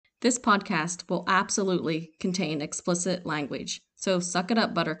This podcast will absolutely contain explicit language, so suck it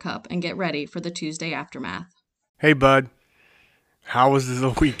up, Buttercup, and get ready for the Tuesday aftermath. Hey, bud. How was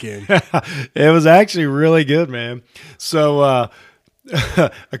the weekend? It was actually really good, man. So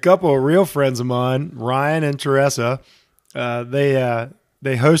a couple of real friends of mine, Ryan and Teresa, they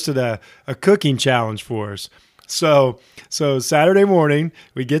hosted a cooking challenge for us. So Saturday morning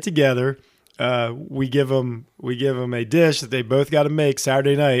we get together. We give them a dish that they both got to make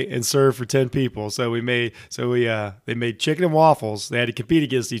Saturday night and serve for 10 people. They made chicken and waffles. They had to compete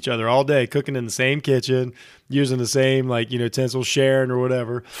against each other all day, cooking in the same kitchen, using the same utensils, sharing or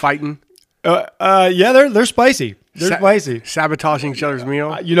whatever. Fighting? Yeah, they're spicy. They're spicy. Sabotaging each other's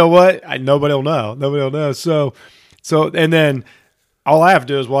meal? You know what? Nobody will know. Nobody will know. So and then all I have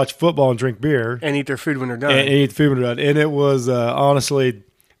to do is watch football and drink beer And eat their food when they're done. and eat food when they're done. And it was honestly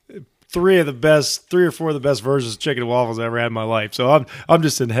three or four of the best versions of chicken and waffles I ever had in my life. So I'm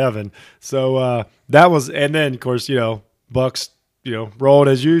just in heaven. So that was, and then of course Bucks rolled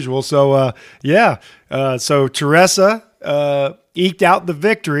as usual. So so Teresa eked out the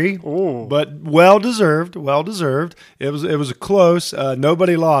victory, but well deserved. It was a close.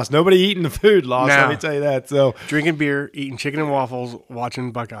 Nobody lost. Nobody eating the food lost. Nah. Let me tell you that. So Drinking beer, eating chicken and waffles,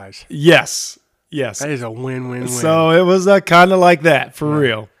 watching Buckeyes. yes. That is a win-win-win. So it was kind of like that for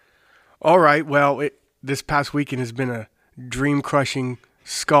real. All right. Well, this past weekend has been a dream-crushing,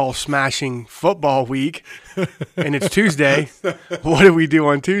 skull-smashing football week, and it's Tuesday. What did we do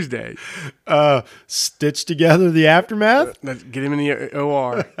on Tuesday? Stitch together the aftermath. Let's get him in the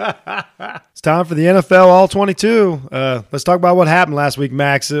OR. It's time for the NFL All 22. Let's talk about what happened last week,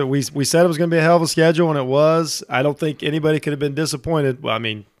 Max. We said it was going to be a hell of a schedule, and it was. I don't think anybody could have been disappointed. Well, I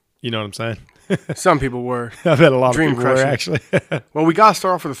mean, you know what I'm saying. Some people were. I bet a lot Dream of people were, crushing. actually. Well, we got to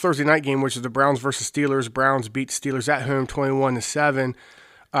start off with the Thursday night game, which is the Browns versus Steelers. Browns beat Steelers at home 21-7.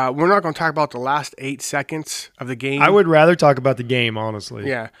 We're not going to talk about the last 8 seconds of the game. I would rather talk about the game, honestly.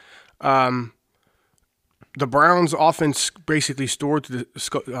 Yeah. The Browns' offense basically stalled to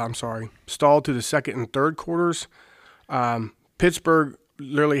the second and third quarters. Pittsburgh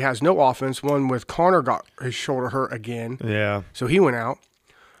literally has no offense. One with Connor got his shoulder hurt again. Yeah. So he went out.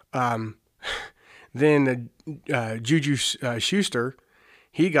 Then Juju Schuster,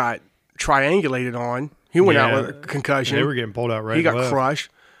 he got triangulated on. He went out with a concussion. They were getting pulled out right. He got and left. crushed.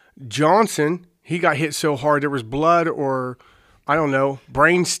 Johnson, he got hit so hard there was blood or, I don't know,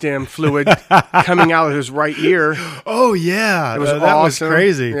 brainstem fluid coming out of his right ear. Oh, yeah. It was that awesome. was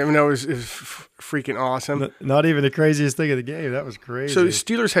crazy. It was freaking awesome. Not even the craziest thing of the game. That was crazy. So the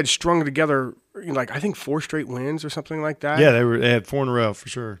Steelers had strung together, I think 4 straight wins or something like that. Yeah, they had 4 in a row for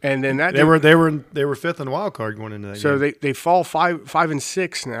sure. And then They were fifth in the wild card going into that So game. they fall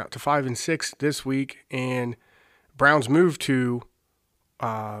 5-6 now to 5-6 this week, and Browns move to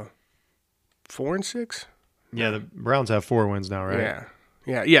 4-6. Yeah, the Browns have 4 wins now, right?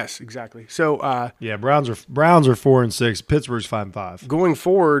 Yeah. Yes, exactly. So Yeah, Browns are 4-6. Pittsburgh's 5-5. going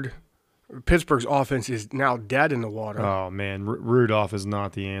forward, Pittsburgh's offense is now dead in the water. Oh man, Rudolph is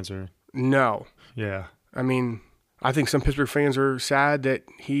not the answer. No, Yeah. I mean, I think some Pittsburgh fans are sad that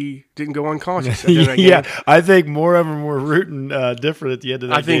he didn't go unconscious. At the end of that game. Yeah, I think more of them were rooting different at the end of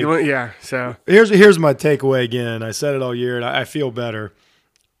that I think game. yeah. So Here's my takeaway again. I said it all year, and I feel better.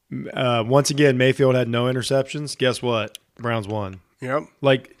 Once again, Mayfield had no interceptions. Guess what? Browns won. yep.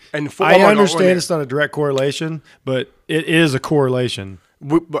 Like, And I understand it's not a direct correlation, but it is a correlation.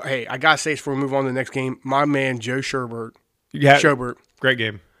 But hey, I gotta say, before we move on to the next game, my man Joe Sherbert, Great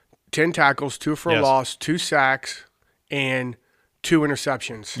game. 10 tackles, 2 for a Yes. loss, 2 sacks, and 2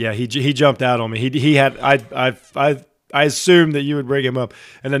 interceptions. Yeah, he jumped out on me. He had I assumed that you would bring him up.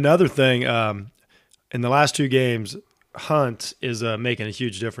 And another thing, in the last 2 games, Hunt is making a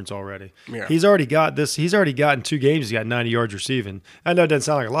huge difference already. Yeah. He's already gotten 2 games. He's got 90 yards receiving. I know it doesn't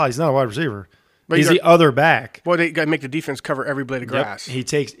sound like a lot. He's not a wide receiver. But He's the other back. Well, they got to make the defense cover every blade of grass. He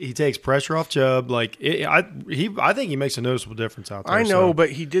takes pressure off Chubb. I think he makes a noticeable difference out there. I know, so.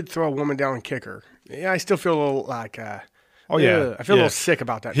 but he did throw a woman down and kicker. Yeah, I still feel a little like. Oh yeah, I feel a little sick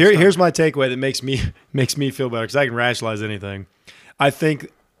about that. Here's my takeaway that makes me feel better because I can rationalize anything. I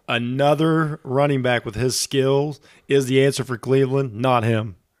think another running back with his skills is the answer for Cleveland, not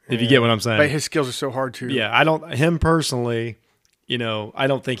him. If you get what I'm saying. But his skills are so hard to. Yeah, him personally. I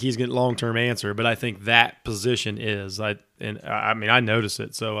don't think he's getting long-term answer, but I think that position is. I notice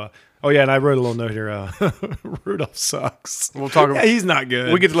it. So, and I wrote a little note here. Rudolph sucks. We'll talk about. Yeah, he's not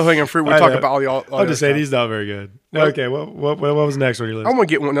good. We get to low-hanging fruit. We'll talk about all I'm just saying he's not very good. Okay, what was next on your list? I'm going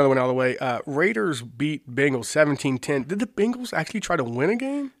to get another one out of the way. Raiders beat Bengals 17-10. Did the Bengals actually try to win a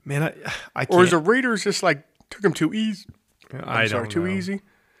game? Man, I can't. Or is the Raiders just took them too easy? I don't know. Too easy?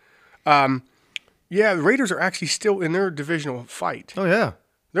 Yeah, the Raiders are actually still in their divisional fight. Oh yeah,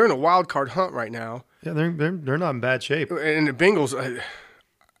 They're in a wild card hunt right now. yeah. They're not in bad shape. And the Bengals,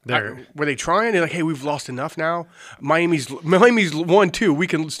 were they trying? They're like, hey, we've lost enough now. Miami's won too. We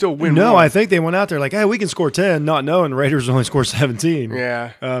can still win. No, one. I think they went out there like, hey, we can score 10, not knowing the Raiders only score 17.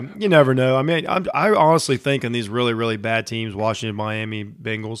 Yeah. You never know. I mean, I honestly think in these really, really bad teams, Washington, Miami,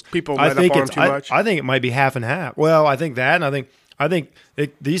 Bengals, People I let think up on it's them too much. I think it might be half and half. Well, I think that, and I think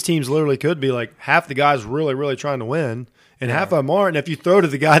these teams literally could be like half the guys really, really trying to win, and half of them aren't. And if you throw to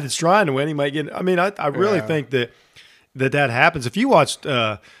the guy that's trying to win, he might get. I mean, I really think that happens. If you watched.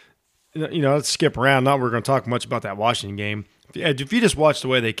 Let's skip around. Not we're going to talk much about that Washington game. If you just watch the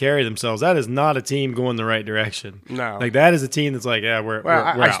way they carry themselves, that is not a team going the right direction. No. Like that is a team that's like, yeah, we're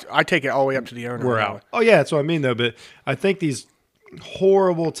out. I take it all the way up to the owner. We're out. Oh yeah, that's what I mean though. But I think these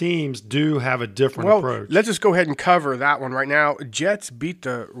horrible teams do have a different approach. Let's just go ahead and cover that one right now. Jets beat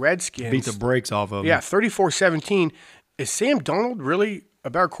the Redskins. Beat the brakes off of them. Yeah, 34-17. Is Sam Darnold really a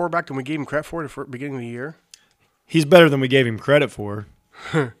better quarterback than we gave him credit for at the beginning of the year? He's better than we gave him credit for.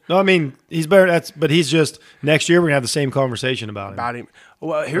 No, I mean he's better. But he's just next year we're gonna have the same conversation about him.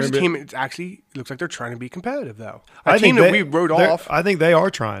 Well, here's a team. It actually looks like they're trying to be competitive, though. I team think that we wrote off. I think they are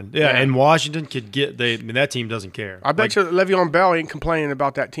trying. Yeah, and Washington could get. That team doesn't care. I bet you Le'Veon Bell ain't complaining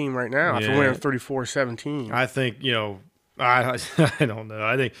about that team right now after winning 34-17. I think I don't know.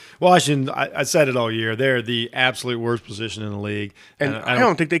 I think Washington. I said it all year. They're the absolute worst position in the league, and I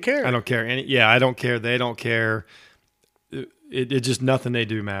don't think they care. I don't care. I don't care. They don't care. It just nothing they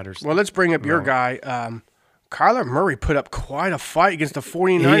do matters. Well, let's bring up your guy. Kyler Murray put up quite a fight against the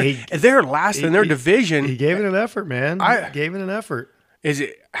 49ers. They're last in their division. He gave it an effort, man. Gave it an effort.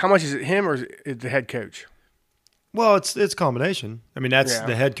 How much is it him or is it the head coach? Well, it's a combination. I mean, that's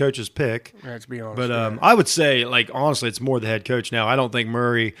the head coach's pick. Let's be honest. But I would say, honestly, it's more the head coach now. I don't think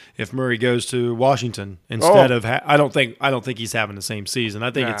if Murray goes to Washington instead of, I don't think he's having the same season.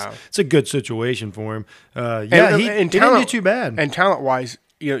 I think it's a good situation for him. He didn't do too bad. And talent wise,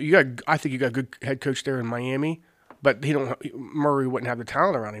 I think you got a good head coach there in Miami. But Murray wouldn't have the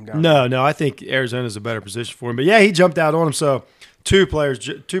talent around him down there. No, I think Arizona's a better position for him. But yeah, he jumped out on him. So two players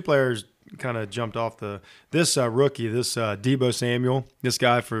kind of jumped off this rookie, this Deebo Samuel. This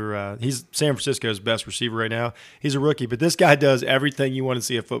guy he's San Francisco's best receiver right now. He's a rookie, but this guy does everything you want to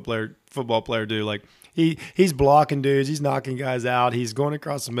see a football player do. Like he's blocking dudes, he's knocking guys out, he's going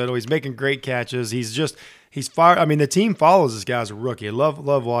across the middle, he's making great catches. He's fired. I mean, the team follows this guy as a rookie. I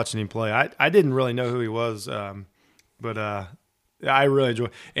love watching him play. I didn't really know who he was, but I really enjoy.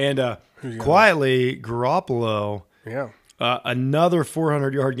 And quietly, Garoppolo. Yeah. Another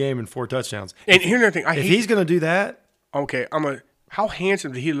 400-yard game and 4 touchdowns. And here's another thing. If he's going to do that. Okay, how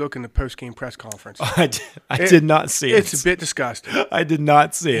handsome did he look in the post-game press conference? I did not see it. It's a bit disgusting. I did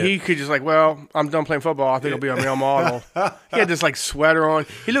not see it. He could just I'm done playing football. I think I'll be a male model. He had this sweater on.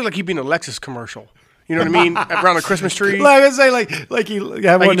 He looked like he'd be in a Lexus commercial. You know what I mean? Around a Christmas tree. Like I say, like he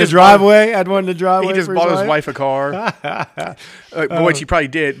had one in the driveway. He just bought his wife a car. Which he probably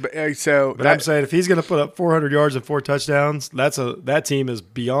did. But I'm saying if he's going to put up 400 yards and 4 touchdowns, that team is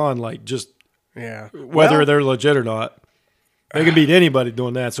beyond whether they're legit or not. They can beat anybody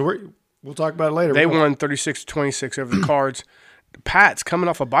doing that. So we'll talk about it later. They won 36-26 over the Cards. The Pats, coming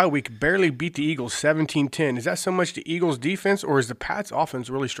off a bye week, barely beat the Eagles 17-10. Is that so much the Eagles' defense, or is the Pats' offense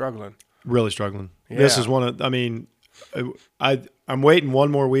really struggling? Really struggling. Yeah. This is I'm waiting one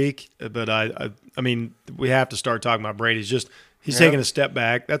more week, but I mean, we have to start talking about Brady. He's taking a step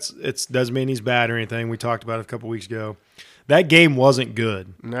back. It doesn't mean he's bad or anything. We talked about it a couple weeks ago. That game wasn't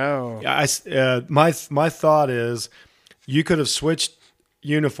good. No. My thought is you could have switched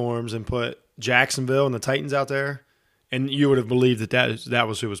uniforms and put Jacksonville and the Titans out there, and you would have believed that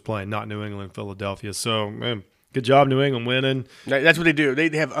was who was playing, not New England, Philadelphia. So, man, good job, New England, winning. That's what they do. They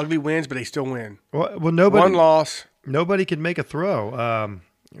have ugly wins, but they still win. Well, nobody. One loss. Nobody could make a throw.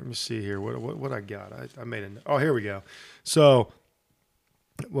 Let me see here. What I got? I made it. Oh, here we go. So,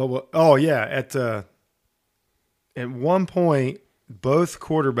 at one point, both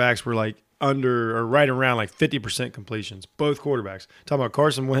quarterbacks were under or right around 50% completions. Both quarterbacks. Talking about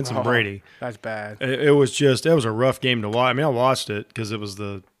Carson Wentz and Brady. That's bad. It was a rough game to watch. I mean, I watched it because it was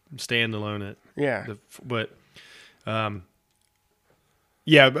the standalone. I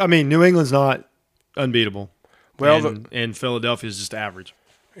mean, New England's not unbeatable. Well, and Philadelphia is just average.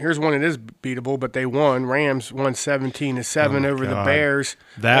 Here's one that is beatable, but they won. Rams won 17-7 over the Bears.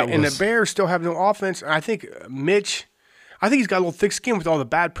 And the Bears still have no offense. I think he's got a little thick skin with all the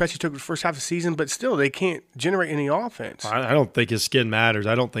bad press he took the first half of the season, but still they can't generate any offense. I don't think his skin matters.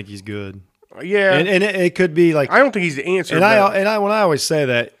 I don't think he's good. Yeah, and it could be I don't think he's the answer. And when I always say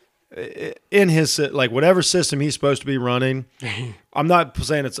that, in his like whatever system he's supposed to be running. I'm not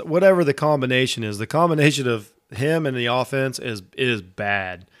saying it's whatever the combination is. The combination of him and the offense is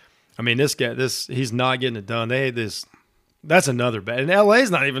bad. I mean, he's not getting it done. That's another bad. And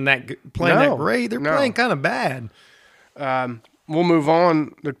LA's not even playing that great. They're playing kind of bad. We'll move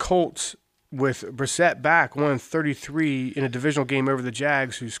on. The Colts with Brissett back won 33 in a divisional game over the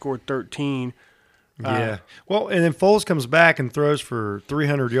Jags, who scored 13. Yeah. Well, and then Foles comes back and throws for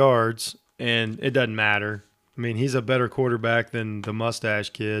 300 yards, and it doesn't matter. I mean, he's a better quarterback than the mustache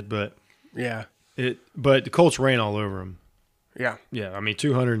kid, but yeah, but the Colts ran all over him. Yeah. Yeah. I mean,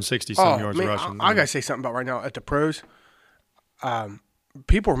 260-some yards man, rushing. I got to say something about right now at the pros.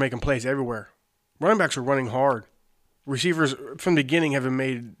 People are making plays everywhere. Running backs are running hard. Receivers from the beginning have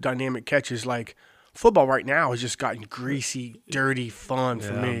made dynamic catches. Like football right now has just gotten greasy, dirty fun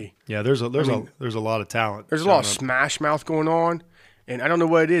for me. Yeah, there's a lot of talent. There's a lot of smash mouth going on, and I don't know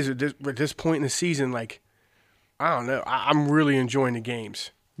what it is at this point in the season. Like, I don't know. I'm really enjoying the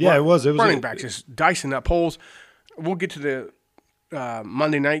games. Yeah, it was running backs just dicing up holes. We'll get to the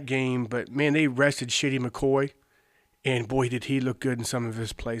Monday night game, but man, they rested Shady McCoy, and boy, did he look good in some of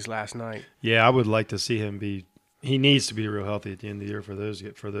his plays last night. Yeah, I would like to see him be. He needs to be real healthy at the end of the year for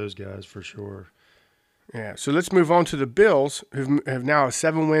those guys for sure. Yeah, so let's move on to the Bills, who have now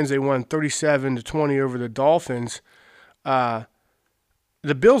 7 wins. They won 37-20 over the Dolphins. The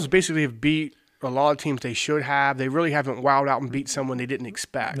Bills basically have beat a lot of teams they should have. They really haven't wowed out and beat someone they didn't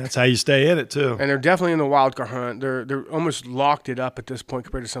expect. That's how you stay in it too. And they're definitely in the wild card hunt. They're almost locked it up at this point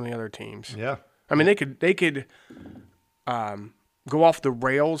compared to some of the other teams. Yeah, I mean they could go off the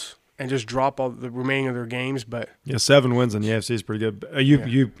rails and just drop all the remaining of their games, but 7 wins in the AFC is pretty good.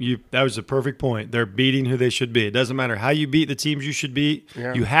 You that was a perfect point. They're beating who they should be. It doesn't matter how you beat the teams you should beat.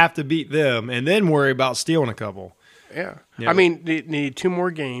 Yeah. You have to beat them, and then worry about stealing a couple. Yeah. I mean, they need 2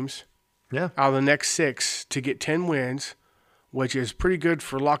 more games. Yeah. Out of the next 6 to get 10 wins, which is pretty good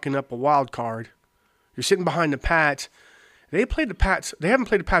for locking up a wild card. You're sitting behind the Pats. They played the Pats. They haven't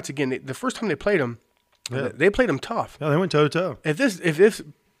played the Pats again. The first time they played them, they played them tough. Yeah, they went toe to toe.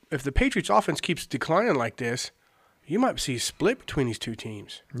 If the Patriots offense keeps declining like this, you might see a split between these 2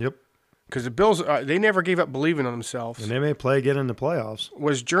 teams. Yep. Because the Bills, they never gave up believing in themselves. And they may play again in the playoffs.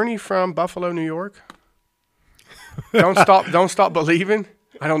 Was Journey from Buffalo, New York? Don't stop believing.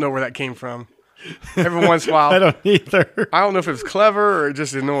 I don't know where that came from. Every once in a while, I don't either. I don't know if it was clever or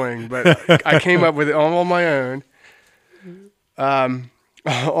just annoying, but I came up with it all on my own.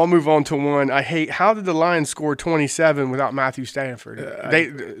 I'll move on to one. How did the Lions score 27 without Matthew Stafford?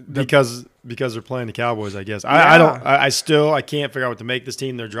 Because they're playing the Cowboys, I guess. Yeah. I can't figure out what to make this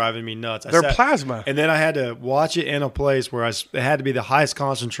team. They're driving me nuts. They're plasma. And then I had to watch it in a place where it had to be the highest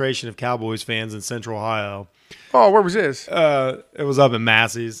concentration of Cowboys fans in Central Ohio. Oh, where was this? It was up at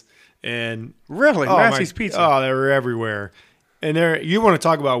Massey's. And really? Massey's Pizza? Oh, they were everywhere. And you want to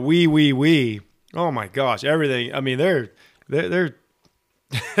talk about we. Oh, my gosh. Everything. I mean, they're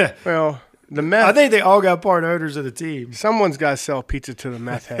well, the meth. I think they all got part owners of the team. Someone's got to sell pizza to the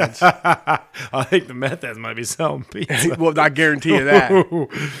meth heads. I think the meth heads might be selling pizza. Well, I guarantee you that.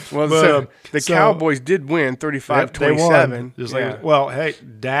 Well, the Cowboys did win 35-27. Just like, hey,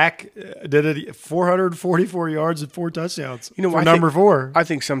 Dak did it 444 yards and 4 touchdowns. You know, for number 4. I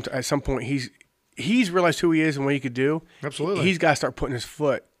think at some point he's realized who he is and what he could do. Absolutely, he's got to start putting his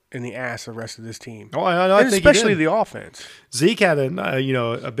foot in the ass of the rest of this team. Oh, I think especially the offense. Zeke had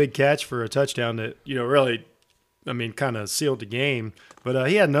a big catch for a touchdown that really, I mean, kind of sealed the game. But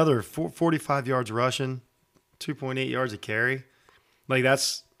he had another 45 yards rushing, 2.8 yards a carry. Like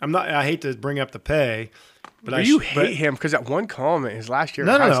I hate to bring up the pay, but hate him because that one comment is last year.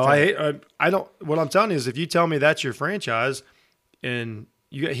 No. I don't. What I'm telling you is, if you tell me that's your franchise, and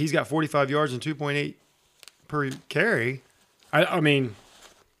he's got 45 yards and 2.8 per carry, I mean.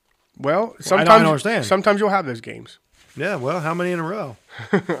 Well, sometimes I don't understand. Sometimes you'll have those games. Yeah, well, how many in a row?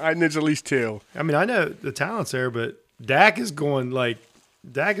 It's at least 2. I mean, I know the talent's there, but Dak is going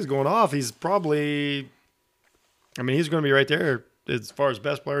off. He's probably, he's going to be right there as far as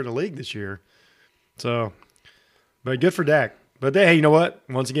best player in the league this year. So, but good for Dak. But hey, you know what?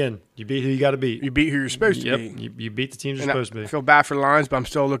 Once again, you beat who you got to beat. You beat who you're supposed to beat. You beat the teams you're supposed to beat. I feel bad for the Lions, but I'm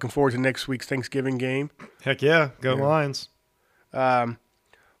still looking forward to next week's Thanksgiving game. Heck yeah, go Lions.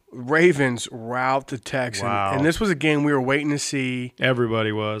 Ravens rout the Texans. Wow. And this was a game we were waiting to see.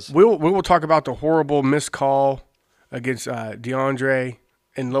 Everybody was. We will talk about the horrible missed call against DeAndre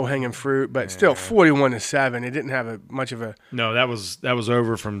and low-hanging fruit, but still 41-7. It didn't have much of a – No, that was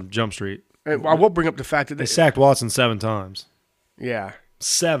over from Jump Street. I will bring up the fact that they sacked Watson 7 times. Yeah.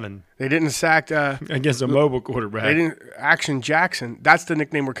 7 They didn't sack. against a mobile quarterback. They didn't. Action Jackson. That's the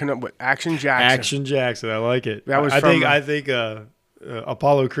nickname we're coming up with. Action Jackson. Action Jackson. I like it. That was I from, think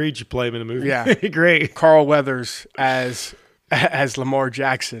Apollo Creed should play him in the movie. Yeah. Great. Carl Weathers as Lamar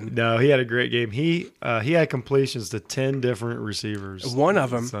Jackson. No, he had a great game. He had completions to 10 different receivers. One of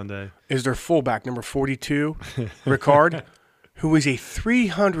them Sunday is their fullback, number 42, Ricard, who is a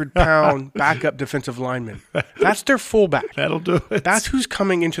 300-pound backup defensive lineman. That's their fullback. That'll do it. That's who's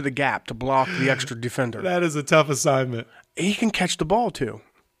coming into the gap to block the extra defender. That is a tough assignment. He can catch the ball, too.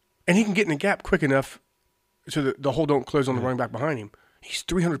 And he can get in the gap quick enough so that the hole don't close on the running back behind him. He's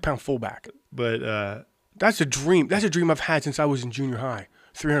 300-pound fullback. But That's a dream. That's a dream I've had since I was in junior high.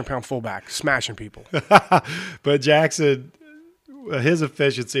 300-pound fullback, smashing people. but Jackson, his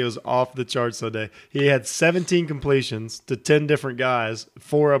efficiency was off the charts Sunday. He had 17 completions to 10 different guys.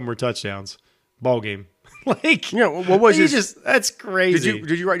 4 of them were touchdowns. Ball game. Like, What was his? That's crazy.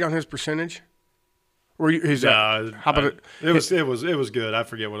 Did you write down his percentage? Or his? How about it? It was good. I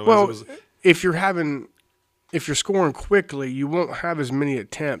forget what it Well, was. if you're scoring quickly, you won't have as many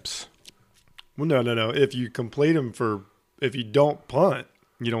attempts. Well, no. If you complete them if you don't punt,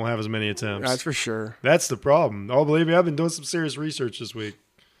 you don't have as many attempts. That's for sure. That's the problem. Oh, believe me, I've been doing some serious research this week.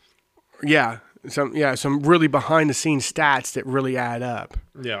 Yeah, some really behind the scenes stats that really add up.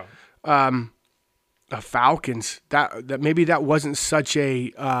 Yeah. The Falcons, that maybe that wasn't such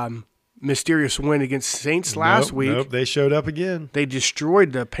a mysterious win against Saints last week. Nope, they showed up again. They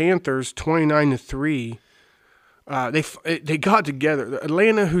destroyed the Panthers 29-3. They got together.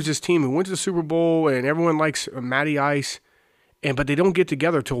 Atlanta, who's this team who went to the Super Bowl, and everyone likes Matty Ice, but they don't get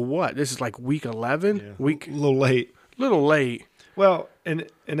together till what? This is like week 11. Yeah. A little late. Little late. Well, and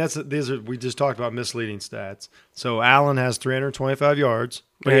we just talked about misleading stats. So Allen has 325 yards,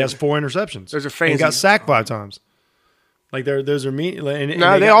 but he has 4 interceptions. There's a And fancy. he got sacked 5 times. Like those are mean. And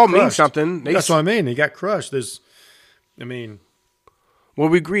No, they got all mean crushed. something. That's what I mean. He got crushed. Well,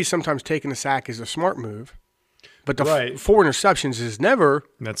 we agree sometimes taking a sack is a smart move, but the Right. 4 interceptions is never.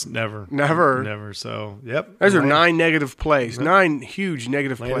 That's never. So, yep. Those are 9 negative plays. 9 huge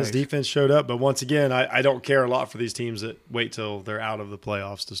negative Atlanta's plays. defense showed up, but once again, I don't care a lot for these teams that wait till they're out of the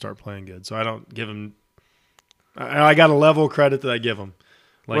playoffs to start playing good. So I don't give them. I got a level of credit that I give them.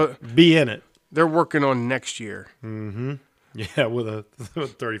 Be in it. They're working on next year. Yeah, with a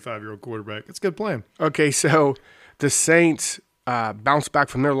 35-year-old quarterback, it's a good plan. Okay, so the Saints bounced back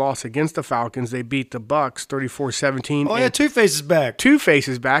from their loss against the Falcons. They beat the Bucks 34-17. Oh yeah, Two-Face is back. Two-Face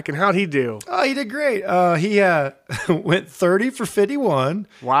is back, and how'd he do? Oh, he did great. He went 30 for 51.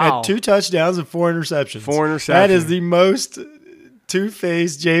 Wow. Had 2 touchdowns and 4 interceptions. 4 interceptions. That is the most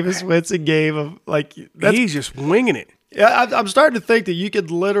Two-Face Jameis Winston game of He's just winging it. Yeah, I'm starting to think that you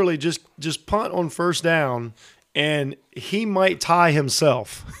could literally just punt on first down, and he might tie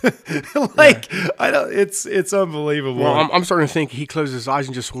himself. It's unbelievable. Well, I'm starting to think he closes his eyes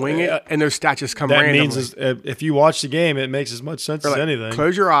and just wing it, and those stats just come that randomly. means if you watch the game, it makes as much sense as anything.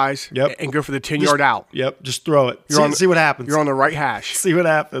 Close your eyes Yep. and go for the 10-yard out. Yep, just throw it. See what happens. You're on the right hash. See what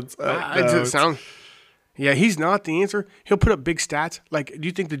happens. Yeah, he's not the answer. He'll put up big stats. Like, do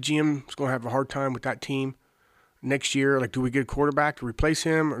you think the GM is going to have a hard time with that team next year? Like, do we get a quarterback to replace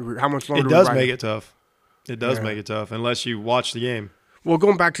him? Or how much longer It do we does ride make him? it tough. It does make it tough unless you watch the game. Well,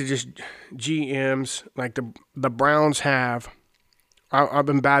 going back to just GMs, like the Browns have – I've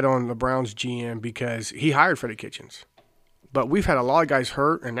been bad on the Browns GM because he hired Freddie Kitchens. But we've had a lot of guys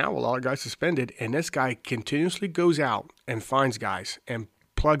hurt and now a lot of guys suspended, and this guy continuously goes out and finds guys and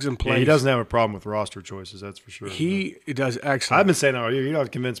plugs and plays. Yeah, he doesn't have a problem with roster choices, that's for sure. He does excellent. I've been saying that all year. You don't have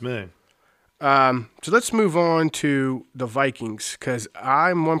to convince me. So let's move on to the Vikings because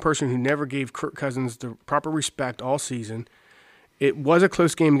I'm one person who never gave Kirk Cousins the proper respect all season. It was a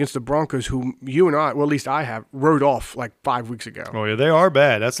close game against the Broncos, who you and I, well, at least I have, wrote off like 5 weeks ago. Oh, yeah, they are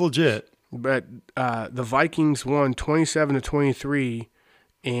bad. That's legit. But the Vikings won 27-23,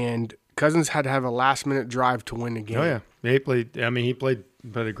 and Cousins had to have a last-minute drive to win the game. Oh, yeah. He played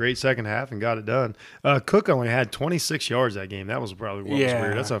a great second half and got it done. Cook only had 26 yards that game. That was probably what was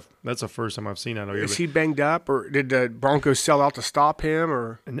weird. That's the first time I've seen that all year. Is he banged up, or did the Broncos sell out to stop him?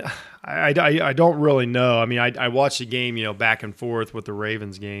 Or I don't really know. I mean, I watched the game, back and forth with the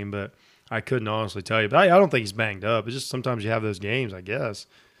Ravens game, but I couldn't honestly tell you. But I don't think he's banged up. It's just sometimes you have those games, I guess.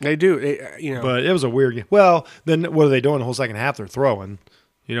 They do. But it was a weird game. Well, then what are they doing the whole second half? They're throwing,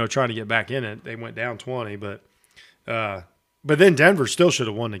 trying to get back in it. They went down 20, but then Denver still should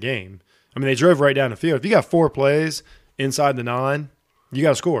have won the game. I mean, they drove right down the field. If you got 4 plays inside the 9, you got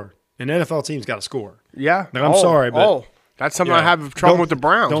to score. An NFL team's got to score. Yeah. Now, I'm sorry, but that's something I have trouble with the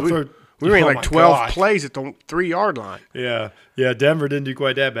Browns. We ran Oh like my 12 gosh. plays at the 3-yard line. Yeah. Denver didn't do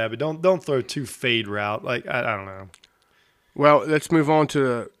quite that bad, but don't throw too fade route. Like I don't know. Well, let's move on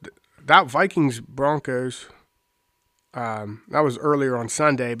to that Vikings Broncos. That was earlier on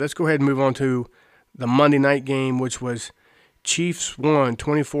Sunday. But let's go ahead and move on to the Monday night game, which was Chiefs won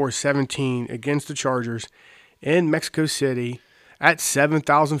 24-17 against the Chargers in Mexico City at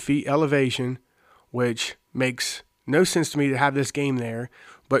 7,000 feet elevation, which makes no sense to me to have this game there.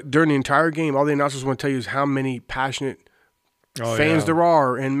 But during the entire game, all the announcers want to tell you is how many passionate fans there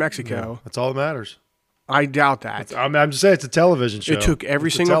are in Mexico. Yeah, that's all that matters. I doubt that. I'm just saying it's a television show. It took every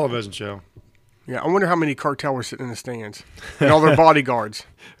It's single a television show. Yeah, I wonder how many cartel were sitting in the stands and all their bodyguards.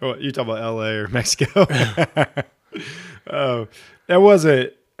 Oh, you talking about L.A. or Mexico? Oh, that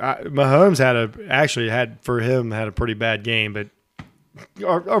wasn't. Mahomes had a pretty bad game, but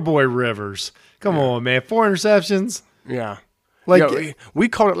our boy Rivers, come on, man, 4 interceptions. Yeah, Like we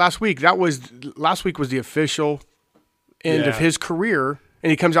called it last week. Last week was the official end of his career,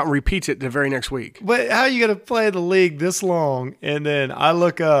 and he comes out and repeats it the very next week. But how are you going to play the league this long, and then I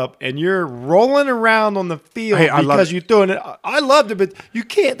look up, and you're rolling around on the field because you're throwing it? I loved it, but you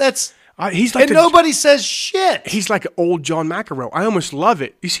can't. He's like nobody says shit. He's like an old John McEnroe. I almost love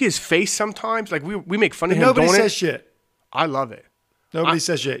it. You see his face sometimes. Like we make fun of him. Nobody says says shit. I love it. Nobody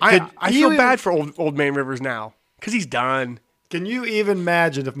says shit. I feel bad for old man Rivers now because he's done. Can you even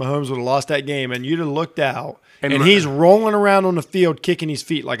imagine if Mahomes would have lost that game and you'd have looked out and he's rolling around on the field kicking his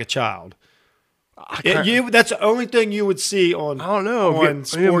feet like a child? That's the only thing you would see on. I don't know.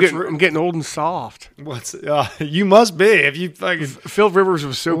 Sports. I'm getting old and soft. You must be if you fucking. Phil Rivers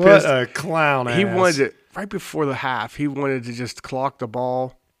was so What pissed. a clown! He wanted it right before the half. He wanted to just clock the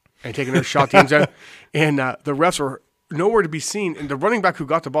ball and take another shot at the end zone. And the refs were nowhere to be seen. And the running back who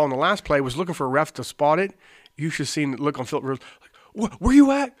got the ball in the last play was looking for a ref to spot it. You should have seen the look on Phil Rivers. Like, where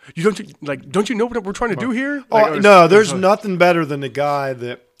you at? Don't you know what we're trying to do here? There's nothing better than the guy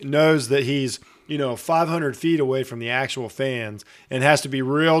that knows that he's 500 feet away from the actual fans and has to be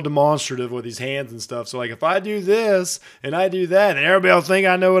real demonstrative with his hands and stuff. So, like, if I do this and I do that, and everybody will think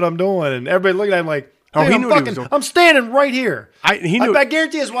I know what I'm doing, and everybody looking at him like, I'm standing right here. I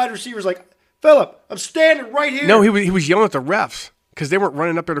guarantee his wide receiver's like, Phillip, I'm standing right here. No, he was yelling at the refs because they weren't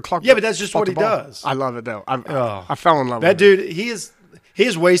running up there to clock. Yeah, but that's just what he does. I love it though. I fell in love with that dude. He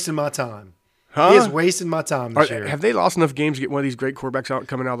is wasting my time. Huh? He is wasting my time this year. Have they lost enough games to get one of these great quarterbacks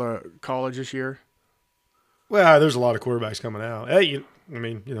coming out of the college this year? Well, there's a lot of quarterbacks coming out. Hey, I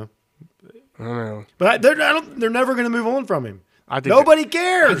don't know. But they're never going to move on from him. Nobody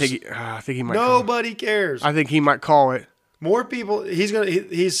cares. I think he might. Nobody cares. I think he might call it. More people.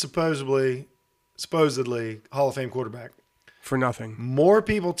 He's supposedly Hall of Fame quarterback. For nothing. More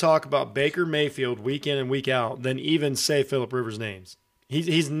people talk about Baker Mayfield week in and week out than even say Phillip Rivers' names.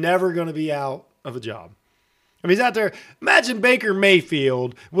 He's never going to be out of a job. I mean, he's out there. Imagine Baker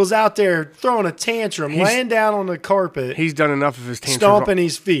Mayfield was out there throwing a tantrum, laying down on the carpet. He's done enough of his tantrums stomping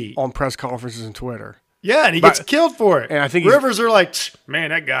his feet on press conferences and Twitter. Yeah, and he gets killed for it. And I think Rivers are like, man,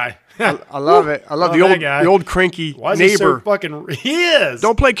 that guy. I love it. I love the old cranky Why is neighbor. He so fucking? He is.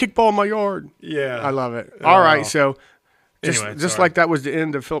 Don't play kickball in my yard. Yeah, I love it. All right, so. Just like that was the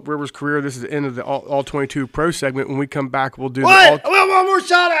end of Philip Rivers' career, this is the end of the All 22 Pro segment. When we come back, we'll do I want one more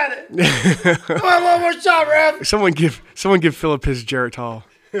shot at it. I want one more shot, ref. Someone give Philip his Jarrett Hall.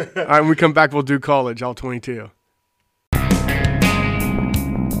 All right, when we come back, we'll do college All 22.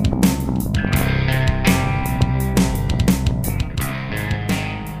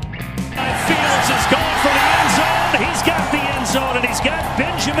 Fields is going for the end zone. He's got the end zone, and he's got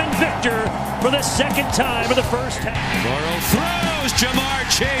Benjamin Victor for the second time in the first half. Burrow throws. Jamar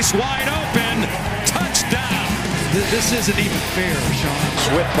Chase wide open. Touchdown. This isn't even fair, Sean.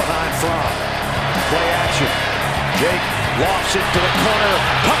 Swift behind Fromm. Play action. Jake lofts it to the corner.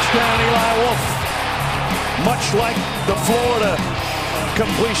 Touchdown, Eli Wolf. Much like the Florida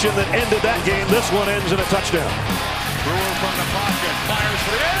completion that ended that game, this one ends in a touchdown. Brewer from the pocket. Fires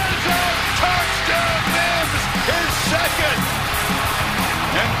for the end zone. Touchdown, Mims. His second.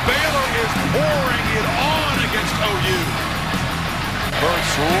 And Baylor is pouring it on against OU.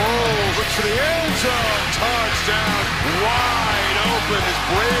 Burks rolls, looks for the end zone. Touchdown, wide open is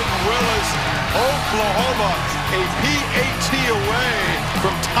Braden Willis. Oklahoma, a PAT away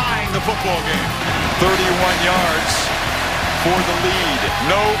from tying the football game. 31 yards for the lead.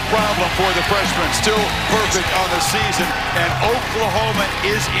 No problem for the freshman. Still perfect on the season. And Oklahoma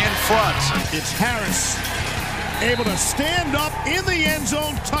is in front. It's Harris able to stand up in the end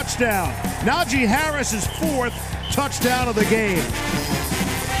zone, touchdown. Najee Harris's 4th touchdown of the game.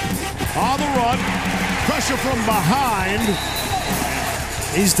 On the run, pressure from behind.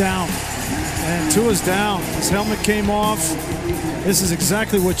 He's down. And Tua's down. His helmet came off. This is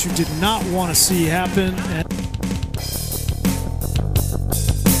exactly what you did not want to see happen. And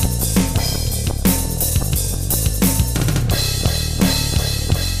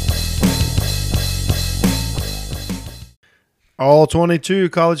All 22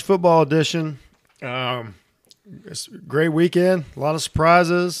 college football edition. It's a great weekend. A lot of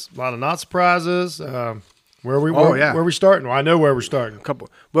surprises, a lot of not surprises. Where are we starting? Well, I know where we're starting.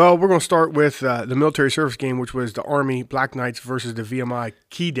 Well, we're going to start with the military service game, which was the Army Black Knights versus the VMI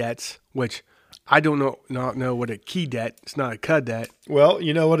Keydets, which I not know what a Keydet. It's not a cadet. Well,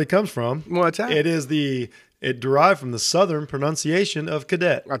 you know what it comes from. What's that? It derived from the southern pronunciation of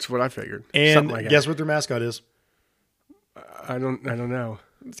cadet. That's what I figured. And something like guess that. what their mascot is? I don't know.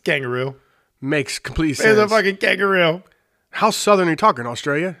 It's kangaroo. Makes complete sense. It's a fucking kangaroo. How southern are you talking?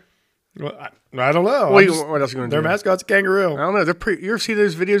 Australia? Well, I don't know. What else are you going to do? Their mascot's a kangaroo. I don't know. You ever see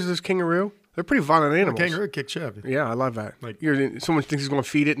those videos of this kangaroo? They're pretty violent animals. Kangaroo kick Chevy. Yeah, I love that. Like someone thinks he's going to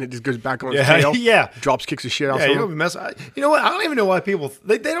feed it and it just goes back on its tail. Yeah. Drops, kicks the shit out. Yeah, of you someone. don't mess. You know what? I don't even know why people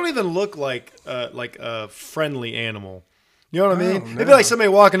they don't even look like a friendly animal. You know what I mean? No. It'd be like somebody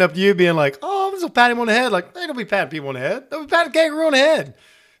walking up to you being like, "Oh, I'm just gonna pat him on the head." Like, they don't be patting people on the head. Don't be patting a kangaroo on the head.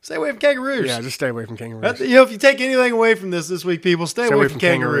 Stay away from kangaroos. Yeah, just stay away from kangaroos. If you take anything away from this week, people, stay away from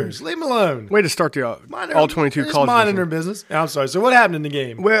kangaroos. Leave them alone. Way to start the all 22 just college. Minding their business. I'm sorry. So what happened in the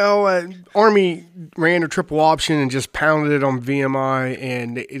game? Well, Army ran a triple option and just pounded it on VMI,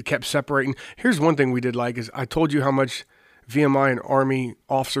 and it kept separating. Here's one thing we did like is I told you how much VMI and Army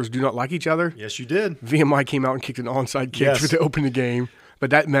officers do not like each other. Yes, you did. VMI came out and kicked an onside kick to open the game, but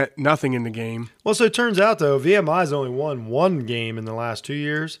that meant nothing in the game. Well, so it turns out, though, VMI's only won one game in the last 2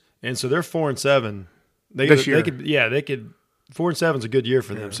 years, and so they're 4-7. This year. They could 4-7 is a good year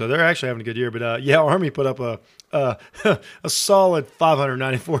for them. So they're actually having a good year. But Army put up a solid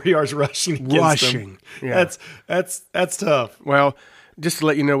 594 yards rushing against them. Yeah. That's tough. Well, just to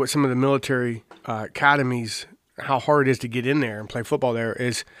let you know what some of the military academies, how hard it is to get in there and play football there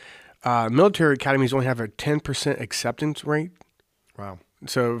is military academies only have a 10% acceptance rate. Wow.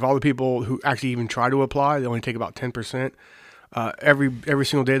 So of all the people who actually even try to apply, they only take about 10%. Every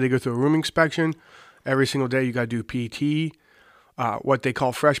single day they go through a room inspection. Every single day you got to do PT. What they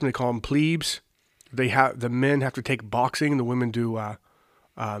call freshmen, they call them plebes. The men have to take boxing. The women do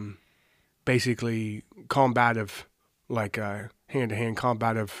basically combative, like hand-to-hand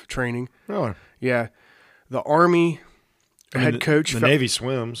combative training. Really? Yeah. The Army head coach. The Navy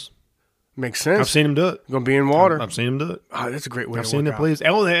swims. Makes sense. I've seen him do it. Going to be in water. I've seen him do it. Oh, that's a great way I've to seen work the out. plebes.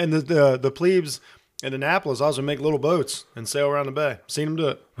 Oh, and the plebes in Annapolis also make little boats and sail around the bay. Seen them do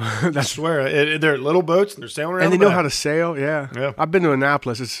it. I swear. They're little boats and they're sailing around and they the know bay. how to sail. Yeah. Yeah. I've been to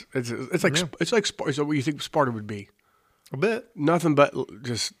Annapolis. It's like what you think Sparta would be. A bit. Nothing but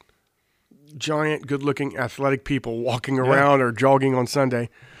just giant, good-looking, athletic people walking around or jogging on Sunday.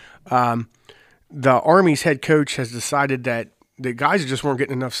 The Army's head coach has decided that the guys just weren't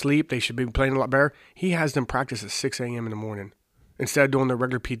getting enough sleep. They should be playing a lot better. He has them practice at 6 a.m. in the morning. Instead of doing their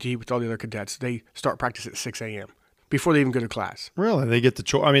regular PT with all the other cadets, they start practice at 6 a.m. before they even go to class. Really? They get the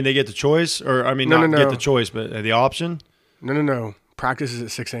choice? I mean, they get the choice? Or, I mean, No. get the choice, but the option? No. Practice is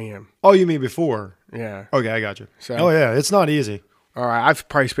at 6 a.m. Oh, you mean before? Yeah. Okay, I got you. So, yeah, it's not easy. All right, I've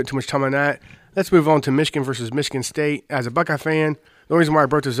probably spent too much time on that. Let's move on to Michigan versus Michigan State. As a Buckeye fan, the only reason why I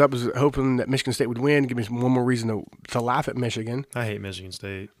brought this up is hoping that Michigan State would win. Give me one more reason to laugh at Michigan. I hate Michigan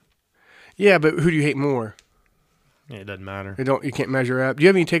State. Yeah, but who do you hate more? Yeah, it doesn't matter. You can't measure up. Do you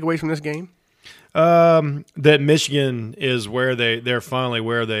have any takeaways from this game? That Michigan is they're finally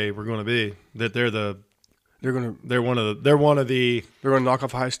where they were going to be. That they're one of the They're going to knock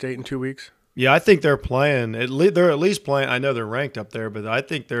off Ohio State in 2 weeks. Yeah, I think they're playing. They're at least playing. I know they're ranked up there, but I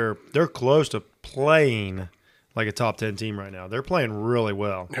think they're close to playing like a top 10 team right now. They're playing really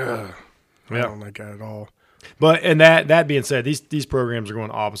well. I don't like that at all. But and that being said, these programs are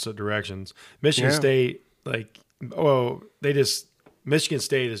going opposite directions. Michigan State, Michigan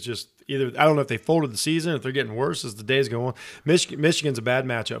State is just either, I don't know if they folded the season, if they're getting worse as the days go on. Michigan's a bad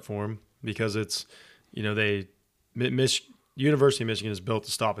matchup for them because it's, University of Michigan is built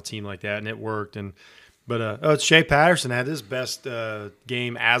to stop a team like that, and it worked. But Shea Patterson had his best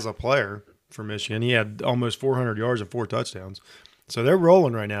game as a player for Michigan. He had almost 400 yards and 4 touchdowns. So they're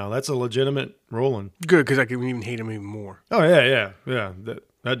rolling right now. That's a legitimate rolling. Good, because I can even hate them even more. Oh yeah.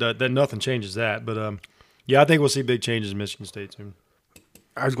 That nothing changes that. But I think we'll see big changes in Michigan State soon.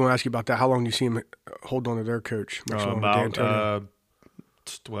 I was going to ask you about that. How long do you see them hold on to their coach? About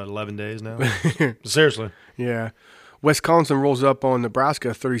 11 days now. Seriously. Yeah. Wisconsin rolls up on Nebraska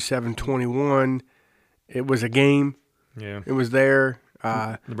 37-21. It was a game. Yeah. It was there.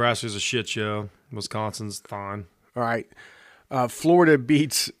 Nebraska's a shit show. Wisconsin's fine. All right. Florida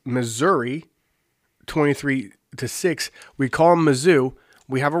beats Missouri 23-6. We call them Mizzou.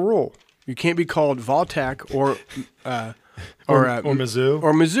 We have a rule. You can't be called Voltec or Mizzou.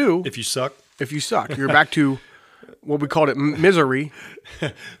 Or Mizzou If you suck. if you suck. You're back to what we called it, misery.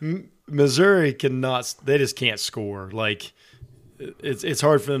 Missouri cannot. They just can't score. Like it's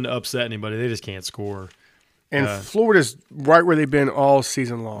hard for them to upset anybody. They just can't score. And Florida's right where they've been all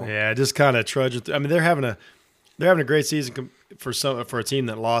season long. Yeah, just kind of trudging. I mean, they're having a great season for a team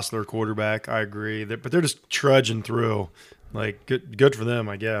that lost their quarterback. I agree, but they're just trudging through. Like good for them,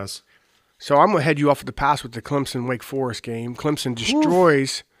 I guess. So I'm gonna head you off at the pass with the Clemson Wake Forest game. Clemson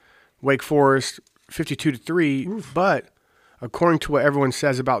destroys Wake Forest 52-3, but according to what everyone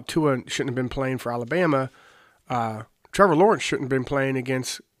says about Tua shouldn't have been playing for Alabama, Trevor Lawrence shouldn't have been playing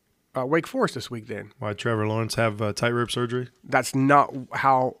against Wake Forest this week then. Why Trevor Lawrence have tightrope surgery? That's not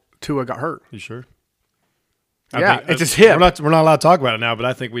how Tua got hurt. You sure? Yeah, it's his hip. We're not allowed to talk about it now, but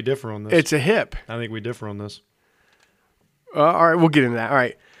I think we differ on this. It's a hip. I think we differ on this. All right, we'll get into that. All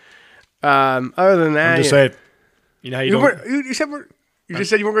right. Other than that, I'm just saying. You know how you just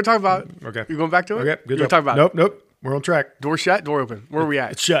said you weren't going to talk about it. Okay. You going back to it? Okay, good You're job. Talk about it. Nope. We're on track. Door shut, door open. Where are we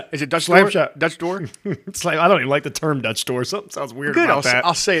at? It's shut. Is it Dutch Slam door? shut. Dutch door? It's like I don't even like the term Dutch door. Something sounds weird Good. about that.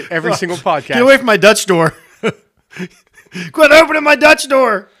 I'll say it every single podcast. Get away from my Dutch door. Quit opening my Dutch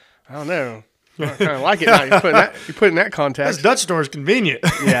door. I don't know. I kind of like it now. You put it in that This context. Dutch door is convenient.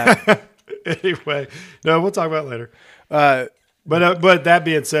 Yeah. Anyway, no, we'll talk about it later. But that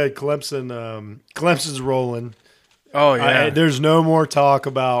being said, Clemson's rolling. Oh yeah. There's no more talk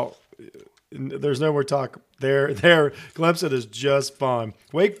about. There's no more talk. There. Clemson is just fine.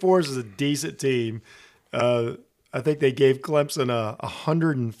 Wake Forest is a decent team. I think they gave Clemson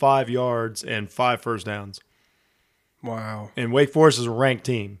 105 yards and 5 first downs. Wow. And Wake Forest is a ranked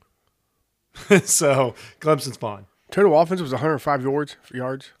team. So Clemson's fine. Total offense was 105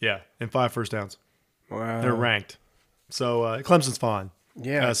 yards. Yeah, and 5 first downs. Wow. They're ranked. So Clemson's fine.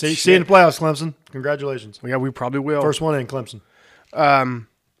 Yeah. See you in the playoffs, Clemson. Congratulations. Yeah, we probably will. First one in Clemson.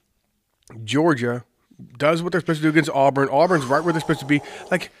 Georgia does what they're supposed to do against Auburn. Auburn's right where they're supposed to be.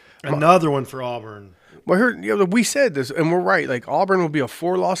 Like Another one for Auburn. well, here we said this, and we're right. Like Auburn will be a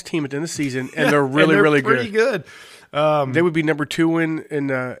 4-loss team at the end of the season, and they're really pretty good. They would be number 2 in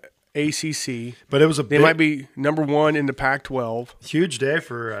the ACC, But it was they might be number 1 in the Pac-12. huge day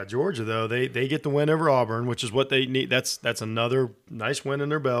for Georgia, though. They get the win over Auburn, which is what they need. That's another nice win in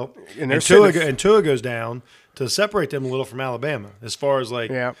their belt. And And Tua goes down to separate them a little from Alabama. As far as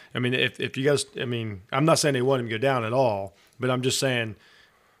like, Yeah. I mean, if you guys, I mean, I'm not saying they want him to go down at all, but I'm just saying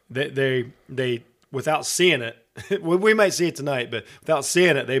they without seeing it, we might see it tonight, but without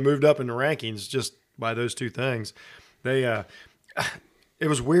seeing it, they moved up in the rankings just by those two things. They it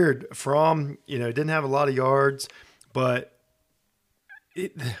was weird. Fromm, didn't have a lot of yards, but he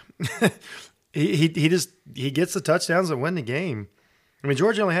gets the touchdowns that win the game. I mean,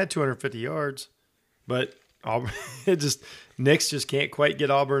 Georgia only had 250 yards, but Auburn, Nix just can't quite get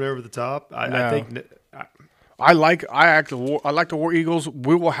Auburn over the top. I think. I like the War Eagles.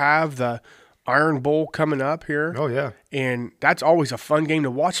 We will have the Iron Bowl coming up here. Oh yeah, and that's always a fun game to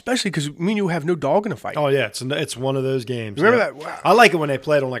watch, especially because me and you have no dog in the fight. oh yeah, it's one of those games. Remember yeah. that? Wow. I like it when they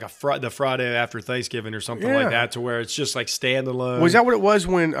play it on like the Friday after Thanksgiving or something Yeah. like that, to where it's just like standalone. Was that what it was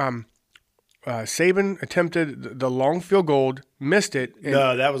when Saban attempted the long field goal, missed it, and,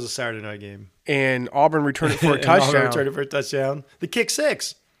 No, that was a Saturday night game. and Auburn returned it for a And Auburn touchdown? returned it for a touchdown. The kick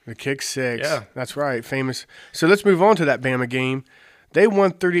 6. The kick 6. Yeah. That's right. Famous. So let's move on to that Bama game. They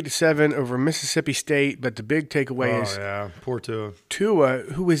won 30-7 over Mississippi State, but the big takeaway is yeah, poor Tua. Tua,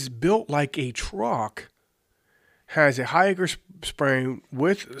 who is built like a truck, has a high ankle sprain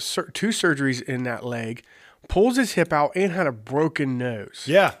with 2 surgeries in that leg, pulls his hip out, and had a broken nose.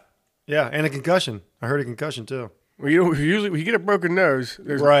 Yeah, and a concussion. I heard a concussion too. Well, usually when you get a broken nose,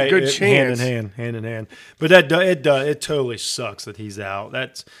 there's Right, a good chance. hand in hand. But it totally sucks that he's out.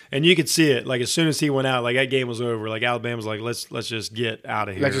 And you could see it. Like as soon as he went out, like that game was over. Like Alabama's like, let's just get out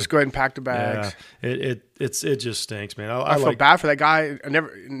of here. Let's just go ahead and pack the bags. Yeah, it just stinks, man. I feel bad for that guy. I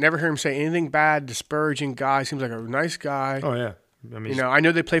never hear him say anything bad, disparaging guy. Seems like a nice guy. Oh yeah, I mean, I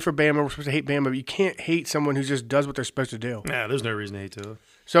know they play for Bama. We're supposed to hate Bama, but you can't hate someone who just does what they're supposed to do. yeah, there's no reason to hate Tua.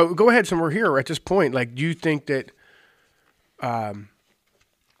 So go ahead. So we're here at this point. Like, do you think that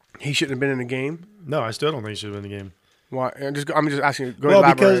he shouldn't have been in the game? No, I still don't think he should have been in the game. Why? I'm just asking you. Go Well,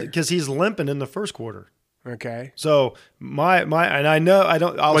 elaborate. because he's limping in the first quarter. Okay. So my and I know I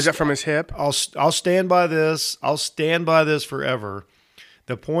don't. Was that from his hip? I'll stand by this. I'll stand by this forever.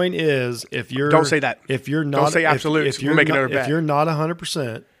 The point is, if you're Don't say that. If you're not, Don't say absolutes. If We'll you're make not, another bet. if you're not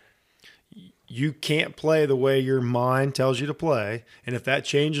 100%, you can't play the way your mind tells you to play. And if that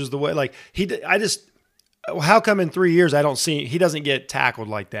changes the way, like how come in 3 years he doesn't get tackled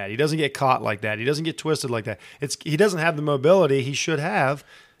like that? He doesn't get caught like that. He doesn't get twisted like that. He doesn't have the mobility he should have,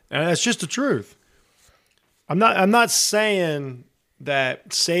 and that's just the truth. I'm not saying that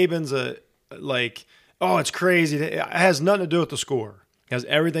Saban's it's crazy. It has nothing to do with the score. It has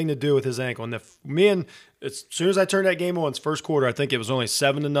everything to do with his ankle. And as soon as I turned that game on, it's first quarter, I think it was only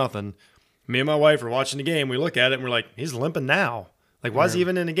 7-0. Me and my wife were watching the game. We look at it and we're like, he's limping now. Like, why is he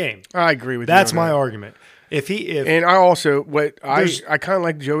even in the game? I agree with you. That's on my that. argument. And I also I kind of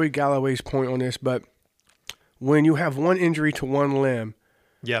like Joey Galloway's point on this, but when you have one injury to one limb,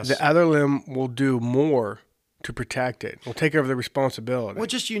 yes, the other limb will do more to protect it. Will take over the responsibility. Well,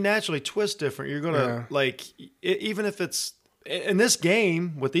 just you naturally twist different. You're gonna even if it's in this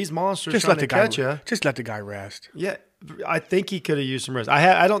game with these monsters just trying let the to guy catch you. Just let the guy rest. Yeah, I think he could have used some rest.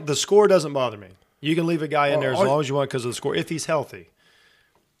 I don't. The score doesn't bother me. You can leave a guy in there as long as you want because of the score if he's healthy.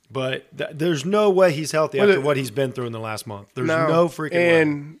 But there's no way he's healthy after what he's been through in the last month. There's no freaking way.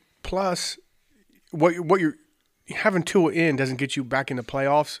 And plus, what you're having Tua in doesn't get you back in the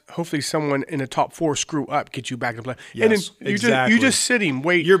playoffs. Hopefully, someone in the top 4 screw up gets you back in the playoffs. Yes, and then exactly. you just sit him,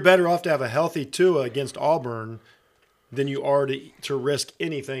 wait. You're better off to have a healthy Tua against Auburn than you are to risk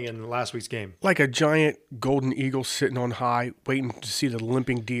anything in last week's game. Like a giant golden eagle sitting on high, waiting to see the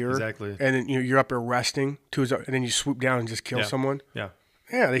limping deer. Exactly. And then you're up there resting, and then you swoop down and just kill someone. Yeah.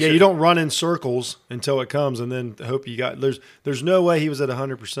 Yeah, you don't run in circles until it comes, and then hope you got. There's no way he was at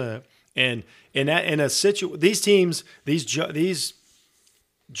 100%. And in a these teams, these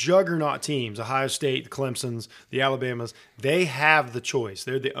juggernaut teams, Ohio State, the Clemsons, the Alabamas, they have the choice.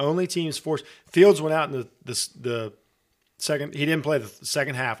 They're the only teams forced. Fields went out in the second. He didn't play the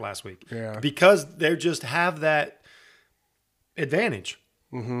second half last week. Yeah, because they just have that advantage.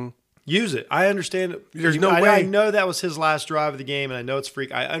 Mm-hmm. Use it. I understand. There's no way. I know that was his last drive of the game, and I know it's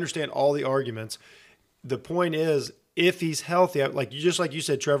freak. I understand all the arguments. The point is, if he's healthy, like you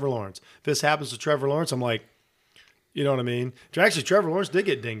said, Trevor Lawrence. If this happens to Trevor Lawrence, I'm like, you know what I mean? Actually, Trevor Lawrence did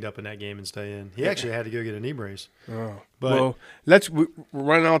get dinged up in that game and stay in. He actually had to go get a knee brace. Oh, but we're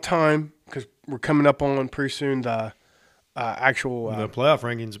running out of time because we're coming up on pretty soon the actual the playoff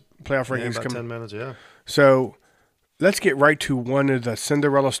rankings. About 10 minutes. Yeah. So. Let's get right to one of the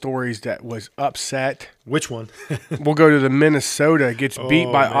Cinderella stories that was upset. Which one? We'll go to the Minnesota gets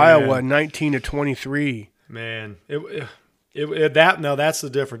beat by Iowa 19-23. Man, that's the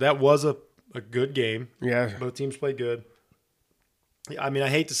difference. That was a good game. Yeah, both teams played good. I mean, I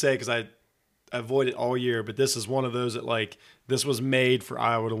hate to say it because I avoid it all year, but this is one of those that this was made for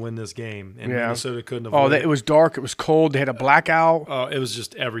Iowa to win this game, and Minnesota couldn't avoid it. It was dark. It was cold. They had a blackout. Oh, it was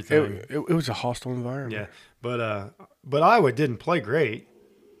just everything. It was a hostile environment. Yeah, but Iowa didn't play great.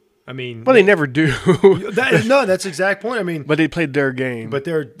 I mean, they never do. No, that's the exact point. I mean, but they played their game. But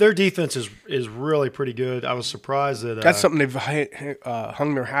their defense is really pretty good. I was surprised that that's something they've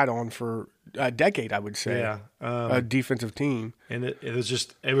hung their hat on for a decade, I would say. Yeah, a defensive team, and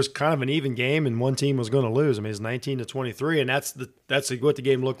it was kind of an even game, and one team was going to lose. I mean, it's 19-23, and that's what the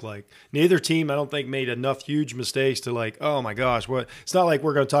game looked like. Neither team, I don't think, made enough huge mistakes to oh my gosh, what? It's not like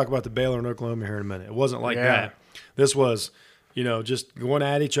we're going to talk about the Baylor and Oklahoma here in a minute. It wasn't like that. This was. Just going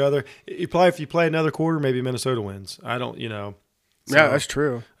at each other. If you play another quarter, maybe Minnesota wins. I don't, So, yeah, that's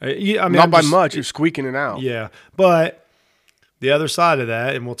true. I mean, not by much. You're squeaking it out. Yeah, but the other side of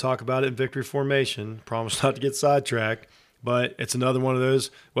that, and we'll talk about it in victory formation. Promise not to get sidetracked, but it's another one of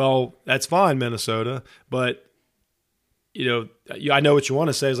those. Well, that's fine, Minnesota, but I know what you want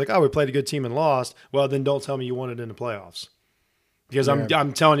to say is we played a good team and lost. Well, then don't tell me you won it in the playoffs, because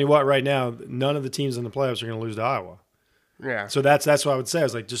I'm telling you what, right now, none of the teams in the playoffs are going to lose to Iowa. Yeah. So that's what I would say. I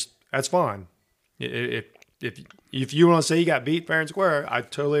was that's fine. If you want to say you got beat fair and square, I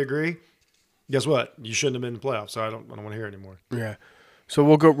totally agree. Guess what? You shouldn't have been in the playoffs, so I don't want to hear it anymore. Yeah. So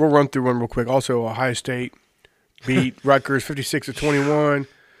we'll run through one real quick. Also, Ohio State beat Rutgers 56-21.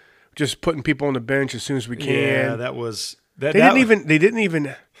 Just putting people on the bench as soon as we can. Yeah, that was They didn't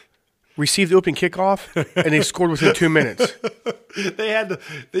even receive the open kickoff, and they scored within 2 minutes.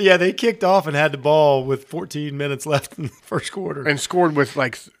 They kicked off and had the ball with 14 minutes left in the first quarter. And scored with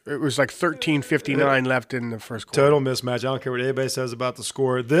 13:59 left in the first quarter. Total mismatch. I don't care what anybody says about the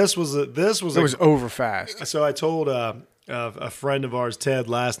score. It was over fast. So I told a friend of ours, Ted,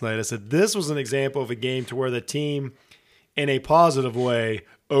 last night, I said, this was an example of a game to where the team, in a positive way,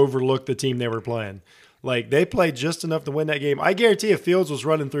 overlooked the team they were playing. They played just enough to win that game. I guarantee if Fields was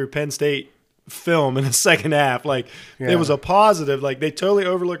running through Penn State film in the second half. Like, it was a positive. Like, they totally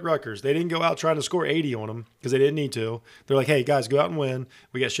overlooked Rutgers. They didn't go out trying to score 80 on them because they didn't need to. They're like, hey, guys, go out and win.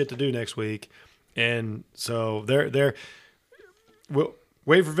 We got shit to do next week. And so we'll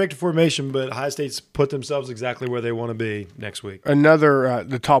wait for victor formation, but Ohio State's put themselves exactly where they want to be next week. Another,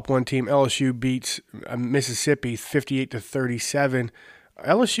 the top one team, LSU beats Mississippi 58-37.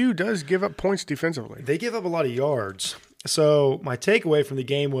 LSU does give up points defensively. They give up a lot of yards. So my takeaway from the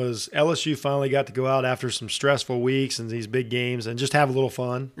game was LSU finally got to go out after some stressful weeks and these big games and just have a little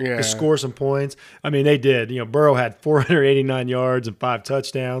fun, to score some points. I mean, they did. Burrow had 489 yards and 5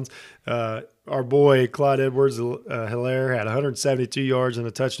 touchdowns. Our boy Clyde Edwards-Helaire had 172 yards and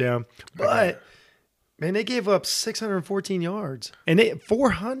a touchdown. But, man, they gave up 614 yards. And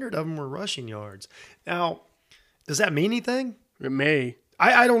 400 of them were rushing yards. Now, does that mean anything? It may.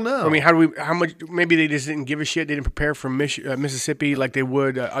 I don't know. I mean, how much? Maybe they just didn't give a shit. They didn't prepare for Mississippi like they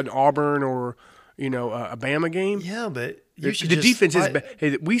would an Auburn or a Bama game. Yeah, but the defense is bad.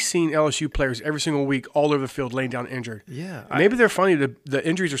 Hey, we've seen LSU players every single week all over the field laying down injured. Yeah, maybe they're funny. The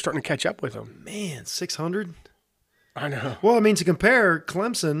injuries are starting to catch up with them. Man, 600. I know. Well, I mean, to compare,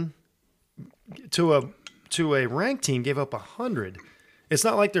 Clemson to a ranked team gave up 100. It's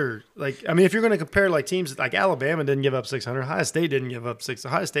not like they're like. I mean, if you're going to compare like teams like Alabama didn't give up 600, Ohio State didn't give up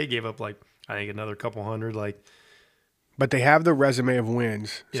 600. Ohio State gave up like I think another couple hundred. Like, but they have the resume of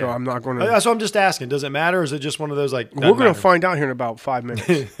wins, so I'm not going to. That's what I'm just asking. Does it matter, or is it just one of those like? We're going to find out here in about 5 minutes.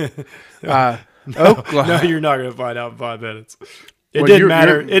 Oklahoma. No, you're not going to find out in 5 minutes. It didn't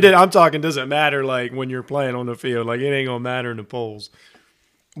matter. It did. I'm talking. Does it matter like when you're playing on the field? Like it ain't going to matter in the polls.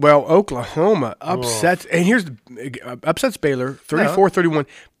 Well, Oklahoma upsets, and upsets Baylor 34-31.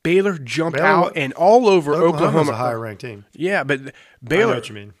 Baylor jumped out and all over Oklahoma's a higher ranked team. Yeah, but Baylor. I know what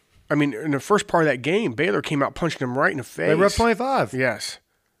you mean. I mean, in the first part of that game, Baylor came out punching them right in the face. They were up 25. Yes,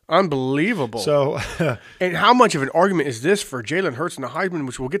 unbelievable. So, and how much of an argument is this for Jalen Hurts and the Heisman?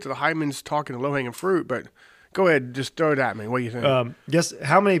 Which we'll get to the Heisman's talking the low hanging fruit, but. Go ahead, just throw it at me. What do you think? Guess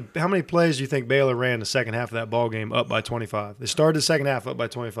how many plays do you think Baylor ran the second half of that ball game up by 25? They started the second half up by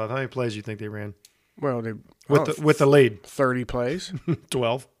 25. How many plays do you think they ran? Well, with the lead, 30 plays,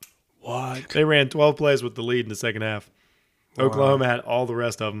 12. What? They ran 12 plays with the lead in the second half. Wow. Oklahoma had all the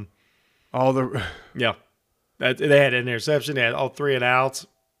rest of them. Yeah, they had an interception. They had all 3 and outs.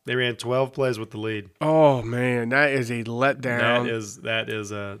 They ran 12 plays with the lead. Oh man, that is a letdown.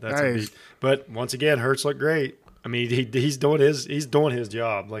 That's a beat. But once again, Hurts looked great. I mean, he's doing his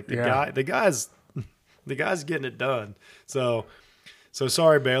job. Like the guy's getting it done. So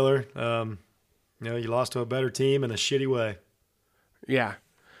sorry, Baylor. You lost to a better team in a shitty way. Yeah.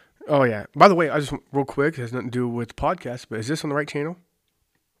 Oh yeah. By the way, I just real quick, it has nothing to do with the podcast, but is this on the right channel?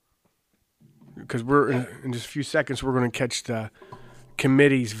 Because we're in just a few seconds, we're going to catch the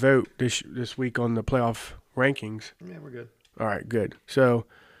committee's vote this week on the playoff rankings. Yeah, we're good. All right, good. So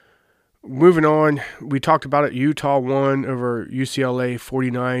moving on, we talked about it. Utah won over UCLA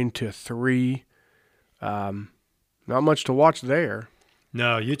 49-3. Not much to watch there.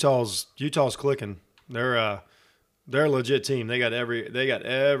 No, Utah's clicking. They're a legit team. They got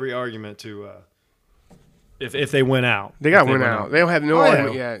every argument to if they win out. They got to win out. They don't have no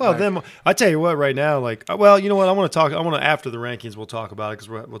argument yet. Well, then I tell you what, right now, well, you know what? I want to after the rankings, we'll talk about it because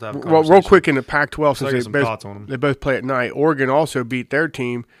we'll have a conversation. Well, real quick in the Pac-12, since thoughts on them. They both play at night. Oregon also beat their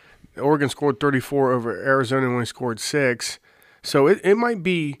team. Oregon scored 34 over Arizona and only scored 6. So it might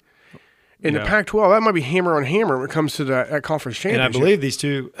be in the Pac-12. That might be hammer on hammer when it comes to that conference championship. And I believe these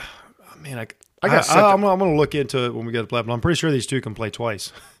two. Man, I'm going to look into it when we get to play. But I'm pretty sure these two can play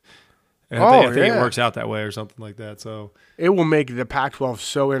twice. I think it works out that way or something like that. So it will make the Pac-12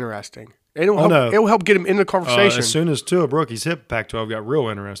 so interesting. It will help get him in the conversation. As soon as Tua broke his hip, Pac-12 got real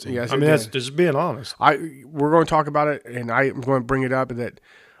interesting. Yes, that's just being honest. We're going to talk about it, and I'm going to bring it up that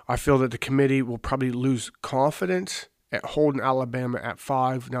I feel that the committee will probably lose confidence at holding Alabama at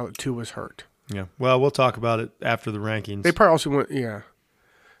 5 now that Tua's hurt. Yeah. Well, we'll talk about it after the rankings. They probably also went, yeah.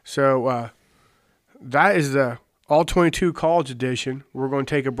 So that is the All 22 College Edition. We're going to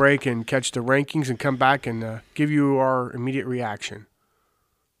take a break and catch the rankings and come back and give you our immediate reaction.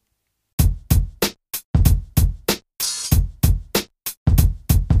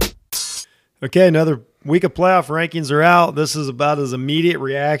 Okay, another week of playoff rankings are out. This is about as immediate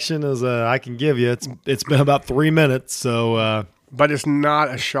reaction as I can give you. It's been about 3 minutes, so. But it's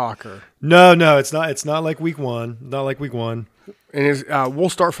not a shocker. No, it's not. It's not like week one. Not like week one. And we'll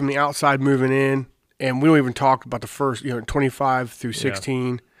start from the outside moving in, and we don't even talk about the first, 25 through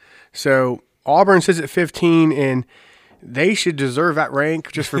 16. Yeah. So Auburn sits at 15, and they should deserve that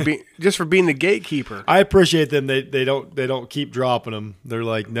rank just for being the gatekeeper. I appreciate them. They don't keep dropping them. They're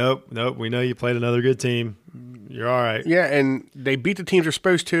like, nope. We know you played another good team. You're all right. Yeah, and they beat the teams they're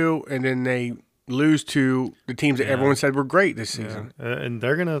supposed to, and then they lose to the teams that everyone said were great this season. And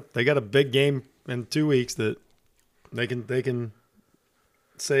they got a big game in 2 weeks that they can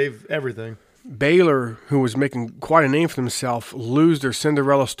save everything. Baylor, who was making quite a name for themselves, lose their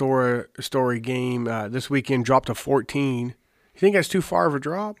Cinderella story game this weekend, dropped to 14. You think that's too far of a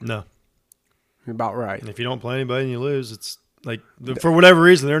drop? No. You're about right. And if you don't play anybody and you lose, it's like for whatever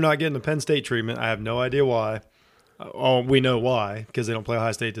reason they're not getting the Penn State treatment. I have no idea why. We know why, because they don't play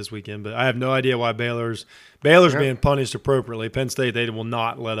Ohio State this weekend. But I have no idea why Baylor's being punished appropriately. Penn State, they will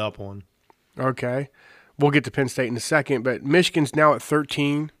not let up on. Okay. We'll get to Penn State in a second, but Michigan's now at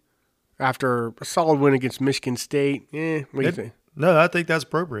 13 after a solid win against Michigan State. What do you think? No, I think that's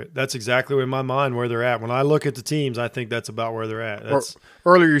appropriate. That's exactly in my mind where they're at. When I look at the teams, I think that's about where they're at.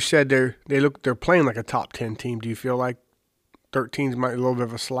 Earlier you said they're playing like a top 10 team. Do you feel like 13's might be a little bit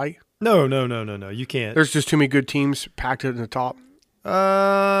of a slight? No. You can't. There's just too many good teams packed in the top.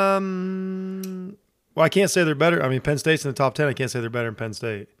 Well, I can't say they're better. I mean, Penn State's in the top 10. I can't say they're better than Penn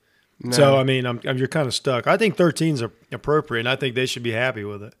State. No. So, I mean, you're kind of stuck. I think 13's appropriate, and I think they should be happy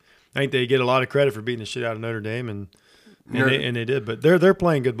with it. I think they get a lot of credit for beating the shit out of Notre Dame, and they did. But they're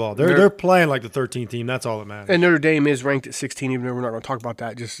playing good ball. They're playing like the 13th team. That's all that matters. And Notre Dame is ranked at 16, even though we're not going to talk about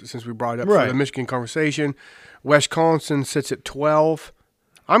that just since we brought it up for the Michigan conversation. Wisconsin sits at 12.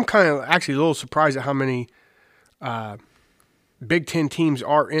 I'm kind of actually a little surprised at how many Big Ten teams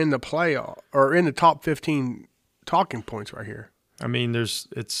are in the playoff or in the top 15 talking points right here. I mean,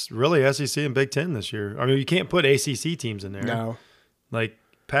 it's really SEC and Big Ten this year. I mean, you can't put ACC teams in there. No. Like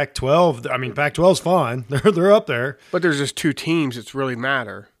Pac-12, I mean, Pac-12's fine. They're up there. But there's just two teams that really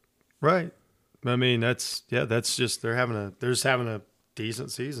matter. Right. I mean, that's just they're just having a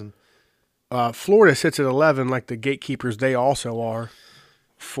decent season. Florida sits at 11 like the gatekeepers they also are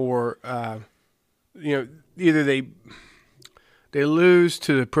for either they lose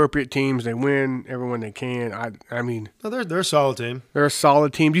to the appropriate teams, they win everyone they can. I mean, no, they're a solid team. They're a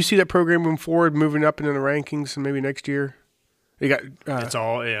solid team. Do you see that program moving forward, moving up into the rankings, and maybe next year? They got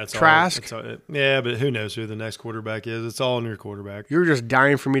it's Trask. But who knows who the next quarterback is? It's all on your quarterback. You're just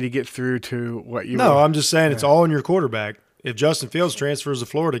dying for me to get through to what you. No, I'm just saying it's all on your quarterback. If Justin Fields transfers to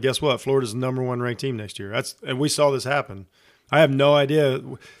Florida, guess what? Florida's the number 1 ranked team next year. And we saw this happen. I have no idea.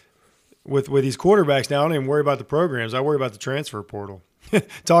 With these quarterbacks now, I don't even worry about the programs. I worry about the transfer portal.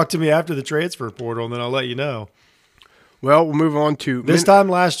 Talk to me after the transfer portal, and then I'll let you know. Well, we'll move on to this time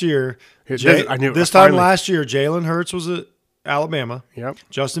last year. Last year, Jalen Hurts was at Alabama. Yep.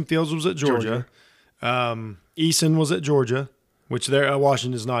 Justin Fields was at Georgia. Eason was at Georgia, which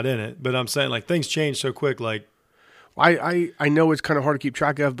Washington's not in it. But I'm saying things change so quick. I know it's kind of hard to keep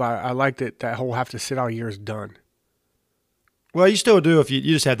track of, but I like that whole have to sit out year is done. Well, you still do if you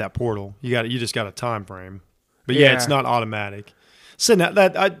just had that portal. You just got a time frame. But yeah, it's not automatic. So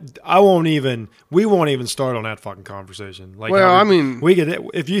we won't even start on that fucking conversation. We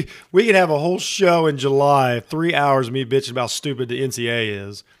could have a whole show in July, 3 hours of me bitching about how stupid the NCAA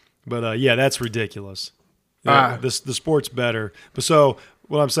is. But that's ridiculous. The sport's better. But so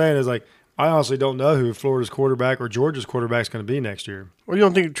what I'm saying is I honestly don't know who Florida's quarterback or Georgia's quarterback is going to be next year. Well, you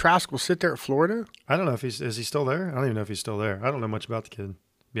don't think Trask will sit there at Florida? I don't know if is he still there? I don't even know if he's still there. I don't know much about the kid, to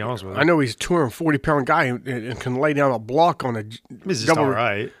be honest with you. I know he's a 240-pound guy and can lay down a block on a he's just all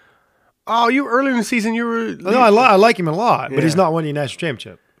right. Oh, earlier in the season you were. No, I like him a lot, but he's not winning a national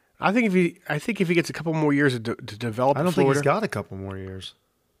championship. I think if he gets a couple more years to develop, I don't think he's got a couple more years.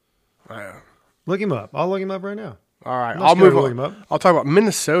 Look him up. I'll look him up right now. All right, I'll move on. I'll talk about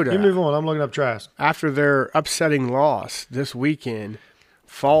Minnesota. You move on. I'm looking up Trask. After their upsetting loss this weekend,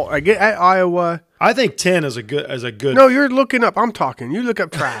 at Iowa. I think 10 is a good. No, you're looking up. I'm talking. You look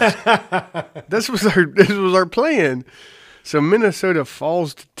up Trask. This was our plan. So Minnesota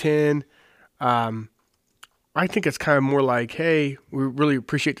falls to 10. I think it's kind of more like, hey, we really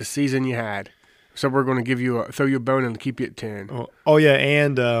appreciate the season you had, so we're going to throw you a bone and keep you at 10. Oh yeah,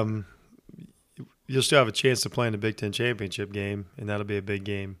 and you'll still have a chance to play in the Big Ten championship game, and that'll be a big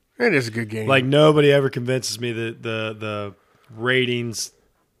game. It is a good game. Nobody ever convinces me that the ratings,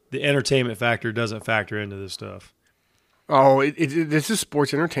 the entertainment factor doesn't factor into this stuff. Oh, this is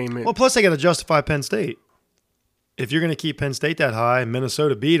sports entertainment. Well, plus they got to justify Penn State. If you're going to keep Penn State that high and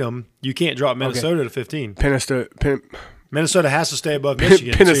Minnesota beat them, you can't drop Minnesota to 15. Minnesota has to stay above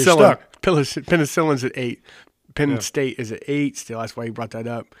Michigan. Penicillin's at 8. Penn State is at 8 still. That's why you brought that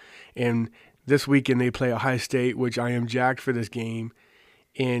up. And this weekend they play Ohio State, which I am jacked for this game.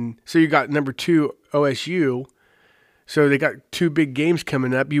 And so you got number 2 OSU. So they got 2 big games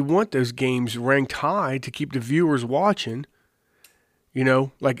coming up. You want those games ranked high to keep the viewers watching. You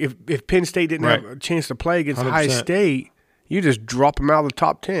know, like if Penn State didn't have a chance to play against 100%. Ohio State, you just drop them out of the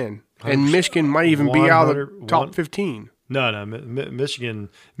top 10. 100%. And Michigan might even be out of the top 15. No, Michigan,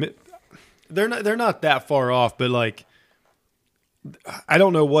 they're not that far off, but like, I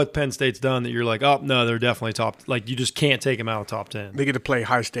don't know what Penn State's done that you're like, oh no, they're definitely top. Like you just can't take them out of top 10. They get to play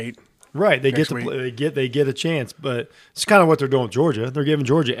Ohio State, right? They get to play, they get a chance, but it's kind of what they're doing with Georgia. They're giving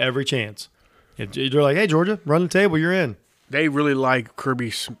Georgia every chance. They're like, hey Georgia, run the table, you're in. They really like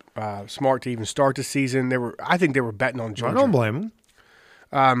Kirby Smart to even start the season. I think they were betting on Georgia. I don't blame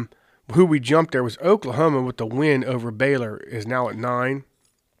them. Who we jumped there was Oklahoma with the win over Baylor is now at 9.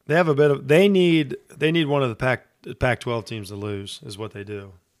 They have a bit of they need one of the Pac-12 teams to lose is what they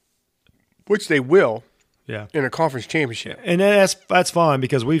do. Which they will. Yeah. In a conference championship. And that's fine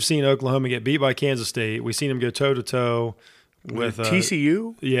because we've seen Oklahoma get beat by Kansas State. We've seen them go toe-to-toe with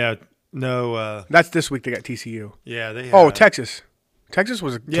TCU? Yeah. No. That's this week they got TCU. Yeah. They Texas. Texas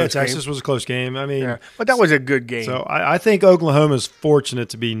was a close game. Texas was a close game. I mean. Yeah. But that was a good game. So I think Oklahoma's fortunate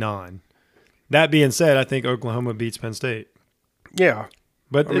to be 9. That being said, I think Oklahoma beats Penn State. Yeah.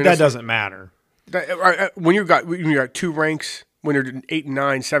 But that doesn't matter. When you got 2 ranks, when you're 8 and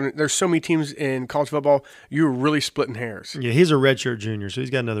 9, 7, there's so many teams in college football. You're really splitting hairs. Yeah, he's a redshirt junior, so he's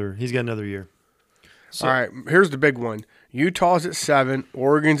got another year. So, all right, here's the big one: Utah's at 7,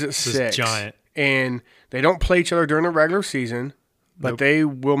 Oregon's at 6. Giant, and they don't play each other during the regular season, but they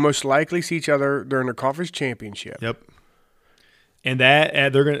will most likely see each other during the conference championship. Yep. And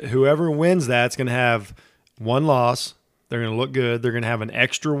whoever wins that's going to have 1 loss. They're going to look good. They're going to have an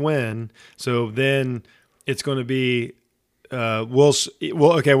extra win. So then it's going to be we'll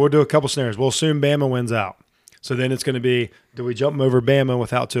do a couple scenarios. We'll assume Bama wins out. So then it's going to be, do we jump them over Bama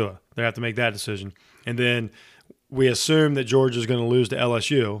without Tua? They have to make that decision. And then we assume that Georgia's going to lose to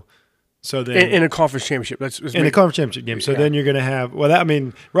LSU. So then in a conference championship. In a conference championship game. So then you're going to have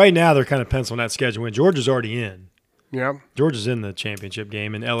right now they're kind of penciling that schedule in. Georgia's already in. Yeah. Georgia's in the championship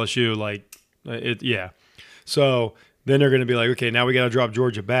game, and LSU So then they're going to be like, okay, now we got to drop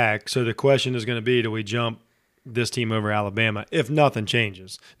Georgia back. So the question is going to be, do we jump this team over Alabama if nothing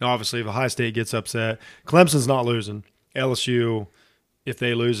changes? Now, obviously, if Ohio State gets upset, Clemson's not losing. LSU, if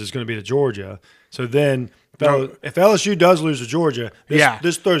they lose, is going to be to Georgia. So then if LSU does lose to Georgia,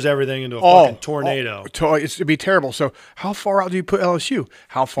 this throws everything into a fucking tornado. It'd be terrible. So how far out do you put LSU?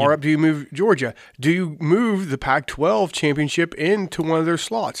 How far up do you move Georgia? Do you move the Pac-12 championship into one of their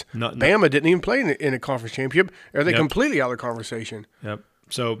slots? Bama didn't even play in a conference championship. Are they completely out of the conversation? Yep.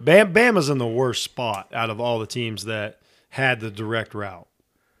 So Bama's in the worst spot out of all the teams that had the direct route.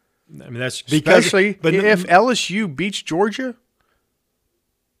 I mean, that's because especially if LSU beats Georgia.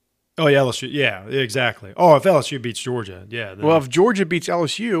 Oh, yeah, LSU. Yeah, exactly. Oh, if LSU beats Georgia, yeah. Well, if Georgia beats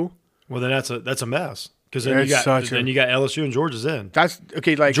LSU, well, then that's a mess because then you got LSU and Georgia's in. That's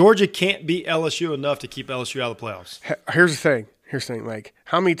okay. Like Georgia can't beat LSU enough to keep LSU out of the playoffs. Here's the thing. Like,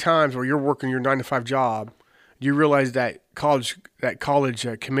 how many times while you're working your 9-to-5 job, do you realize that college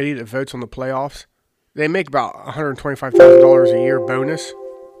committee that votes on the playoffs, they make about $125,000 a year bonus,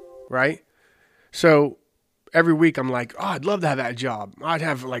 right? So every week I'm like, oh, I'd love to have that job. I'd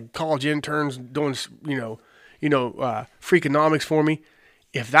have like college interns doing, Freakonomics for me.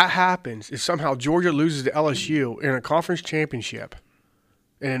 If that happens, if somehow Georgia loses to LSU in a conference championship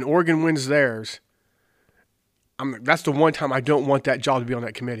and then Oregon wins theirs, that's the one time I don't want that job to be on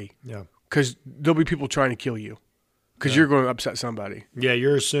that committee. Yeah. Because there'll be people trying to kill you because you're going to upset somebody. Yeah,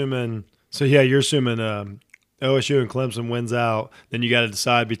 you're assuming OSU and Clemson wins out. Then you got to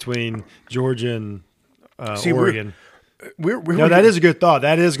decide between Georgia and Oregon. That is a good thought.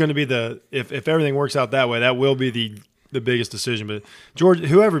 That is going to be if everything works out that way, that will be the biggest decision. But Georgia,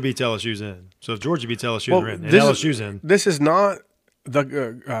 whoever beats LSU's in. So if Georgia beats LSU, they're in. And LSU's in. This is not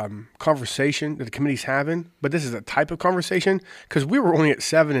the conversation that the committee's having, but this is a type of conversation because we were only at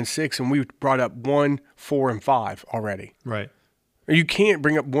 7 and 6, and we brought up 1, 4, and 5 already. Right. You can't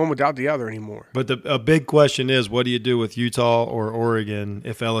bring up one without the other anymore. But a big question is, what do you do with Utah or Oregon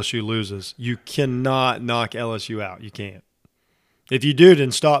if LSU loses? You cannot knock LSU out. You can't. If you do,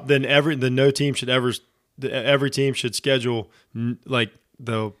 then stop. Then every team should schedule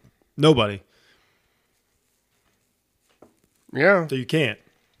nobody. Yeah. So you can't.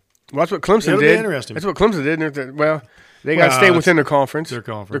 Well, that's what Clemson did. It'll be interesting. That's what Clemson did. Well, they got to stay within their conference. Their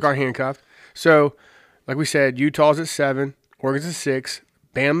conference. They got handcuffed. So, like we said, Utah's at 7. Oregon's at 6.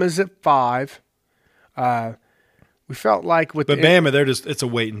 Bama's at 5. We felt like Bama, it's a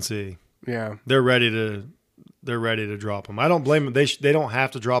wait and see. Yeah, they're ready to drop them. I don't blame them. They don't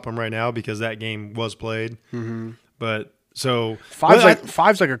have to drop them right now because that game was played. Mm-hmm. But so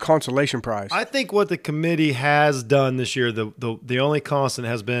five's like a consolation prize. I think what the committee has done this year, the only constant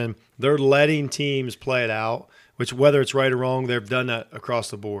has been they're letting teams play it out, which whether it's right or wrong, they've done that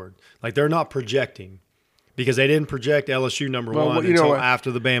across the board. Like they're not projecting because they didn't project LSU number one until after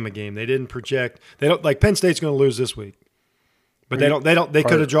the Bama game. They didn't project. They don't like Penn State's going to lose this week, but they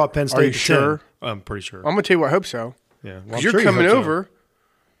could have dropped Penn State. Are you sure? 10. I'm pretty sure. I'm going to tell you what I hope so. Yeah, well, you're coming over.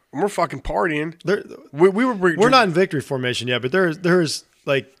 And we're fucking partying. We're not in victory formation yet, but there's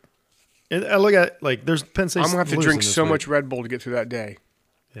like, and I look at like there's Penn State. I'm gonna have to drink so much Red Bull to get through that day,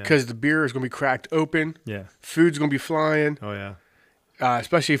 because the beer is gonna be cracked open. Yeah, food's gonna be flying. Oh yeah,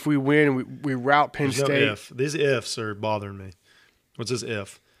 especially if we win and we rout Penn State. No if. These ifs are bothering me. What's this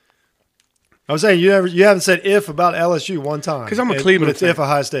if? I was saying you haven't said if about LSU one time because I'm a Cleveland fan. If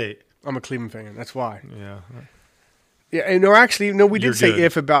Ohio State. I'm a Cleveland fan. That's why. Yeah. Yeah, and we did say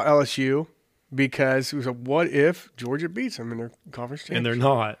if about LSU because it was a what if Georgia beats them in their conference championship. And they're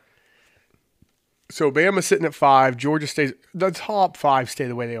not. So Bama's sitting at 5, Georgia stays – the top 5 stay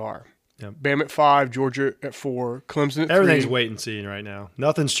the way they are. Yep. Bama at 5, Georgia at 4, Clemson at 3. Everything's wait and see right now.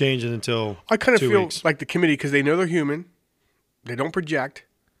 Nothing's changing until I kind of 2 feel weeks. like the committee because they know they're human. They don't project.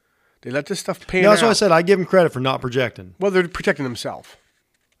 They let this stuff pan out. That's why I said I give them credit for not projecting. Well, they're protecting themselves.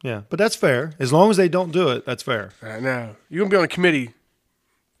 Yeah, but that's fair. As long as they don't do it, that's fair. I know. You're going to be on a committee,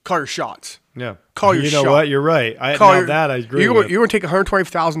 call your shots. Yeah. Call your shot. You know what? You're right. I agree with. You're going to take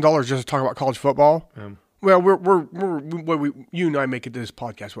 $120,000 just to talk about college football? Well, you and I make it to this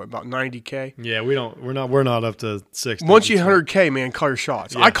podcast, about $90K? Yeah, we're not up to 60. Once you $100K, man, call your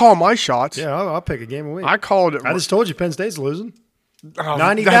shots. Yeah. I call my shots. Yeah, I'll pick a game a week. I called it. I just told you Penn State's losing.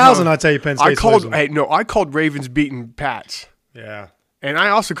 90,000, I tell you Penn State's losing. I called Ravens beating Pats. Yeah. And I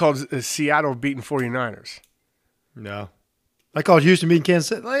also called Seattle beating 49ers. No. I called Houston beating Kansas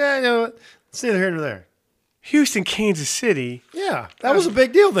City. Like, you know what? It's neither here nor there. Houston, Kansas City. Yeah. That was a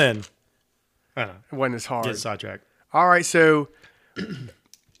big deal then. I don't know. It wasn't as hard. Get sidetracked. All right, so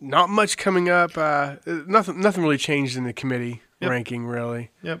not much coming up. Nothing really changed in the committee ranking,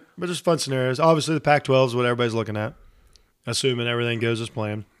 really. Yep. But just fun scenarios. Obviously, the Pac-12 is what everybody's looking at, assuming everything goes as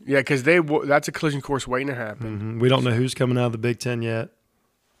planned. Yeah, because that's a collision course waiting to happen. Mm-hmm. We don't know who's coming out of the Big Ten yet.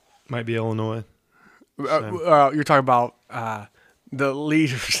 Might be Illinois. You're talking about the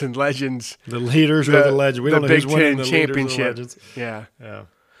leaders and legends. The leaders or the legends. We don't know who's winning the championship. Leaders or legends. Yeah.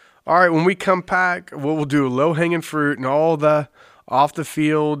 All right, when we come back, we'll do low-hanging fruit and all the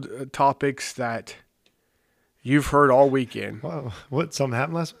off-the-field topics that you've heard all weekend. Wow. What, something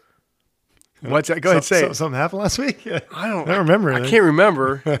happened last week? What's that? Go ahead, say it. Something happened last week? I don't remember anything. I can't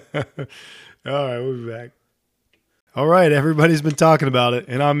remember. All right, we'll be back. All right, everybody's been talking about it,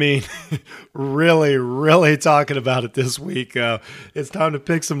 and I mean really, really talking about it this week. It's time to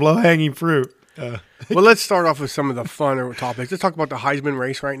pick some low-hanging fruit. Well, let's start off with some of the funner topics. Let's talk about the Heisman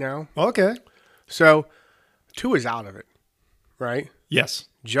race right now. Okay. So, Tua's out of it, right? Yes.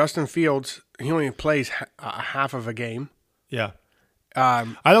 Justin Fields, he only plays half of a game. Yeah. I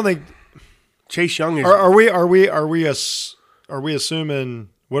don't think Chase Young is. Are we assuming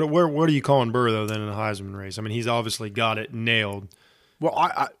what are you calling Burrow though then in the Heisman race? I mean, he's obviously got it nailed.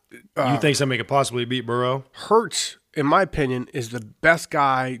 Well, you think somebody could possibly beat Burrow? Hurts, in my opinion, is the best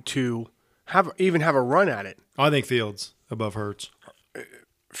guy to even have a run at it. I think Fields above Hurts.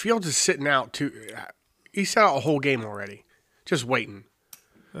 Fields is sitting out he sat out a whole game already, just waiting.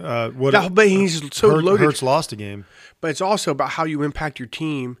 But he's so loaded. Hurts lost a game, but it's also about how you impact your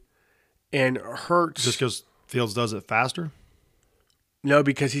team. And Hurts just because Fields does it faster. No,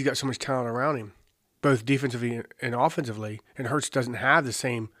 because he's got so much talent around him, both defensively and offensively, and Hurts doesn't have the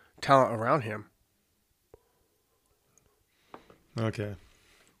same talent around him. Okay.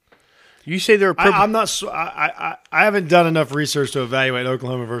 You say they're. I'm not. I haven't done enough research to evaluate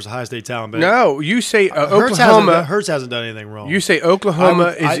Oklahoma versus Ohio State talent. But no, you say Oklahoma. Hurts hasn't done anything wrong. You say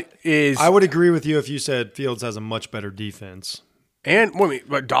Oklahoma is. I would agree with you if you said Fields has a much better defense. And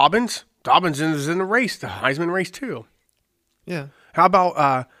but Dobbins is in the race, the Heisman race too. Yeah. How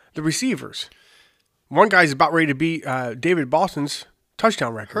about the receivers? One guy's about ready to beat David Boston's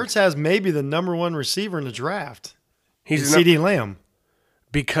touchdown record. Hurts has maybe the number one receiver in the draft. He's CeeDee Lamb.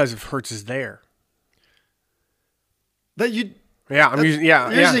 Because if Hurts is there. I'm using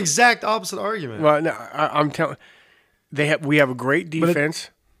the exact opposite argument. Well, no, I'm telling. We have a great defense.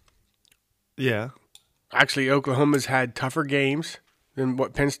 Yeah. Actually, Oklahoma's had tougher games than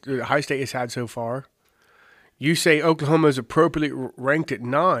what Ohio State has had so far. You say Oklahoma is appropriately ranked at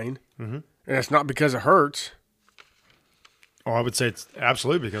 9, and it's not because of Hurts. Oh, I would say it's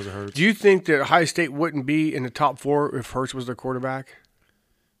absolutely because of Hurts. Do you think that Ohio State wouldn't be in the top 4 if Hurts was their quarterback?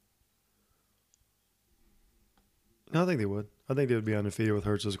 No, I think they would. I think they would be undefeated with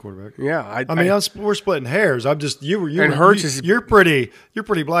Hurts as a quarterback. Yeah, I mean, we're splitting hairs. I'm just you're pretty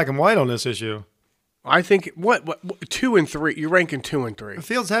black and white on this issue. I think what 2 and 3. You're ranking 2 and 3. If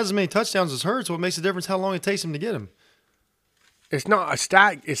Fields has as many touchdowns as Hurts, what makes a difference how long it takes him to get him? It's not a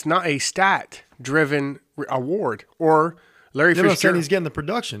stat. It's not a stat-driven award. Or Larry Fitzgerald. Fitzgerald. He's getting the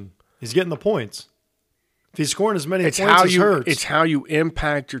production. He's getting the points. If he's scoring as many points as you. Hurts, It's how you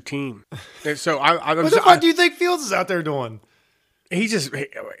impact your team. And so what the fuck do you think Fields is out there doing? He's just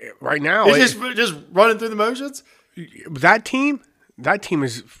right now. He's just running through the motions. That team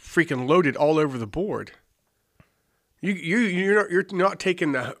is freaking loaded all over the board. You're not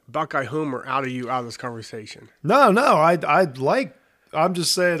taking the Buckeye Homer out of this conversation. No, I'm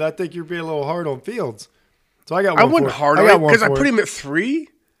just saying I think you're being a little hard on Fields. So I got one. I wasn't hard on him because I put him at 3.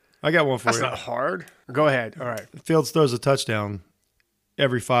 I got one for you. That's not hard. Go ahead. All right. Fields throws a touchdown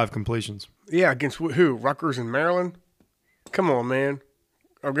every 5 completions. Yeah, against who? Rutgers and Maryland? Come on, man.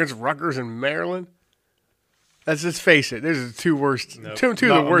 Against Rutgers and Maryland? Let's face it. These are the two worst. Nope. Two of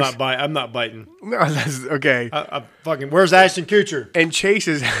the worst. I'm not biting. No, that's okay. I fucking. Where's Ashton Kutcher? And Chase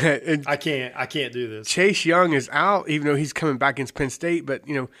is. I can't do this. Chase Young is out, even though he's coming back against Penn State. But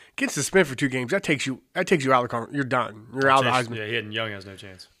gets suspended for 2 games. That takes you out of the conference. You're done. You're out of the Heisman. Yeah, Hayden Young has no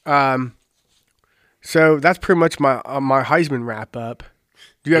chance. So that's pretty much my Heisman wrap up.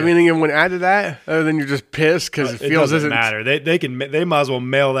 Do you have anything you want to add to that, other than you're just pissed because it doesn't matter? They might as well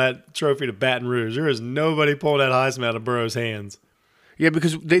mail that trophy to Baton Rouge. There is nobody pulling that Heisman out of Burrow's hands. Yeah,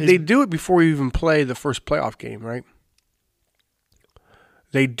 because they do it before you even play the first playoff game, right?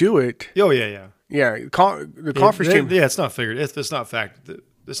 They do it. Oh yeah. The conference game. Yeah, it's not figured. It's not factored.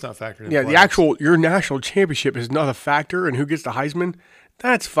 It's not factored in. Yeah, the actual your national championship is not a factor, and who gets the Heisman?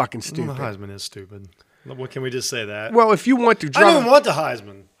 That's fucking stupid. The Heisman is stupid. What can we just say that? Well, if you want to, I don't even want the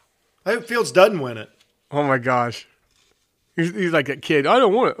Heisman. I hope Fields doesn't win it. Oh my gosh, he's like that kid. I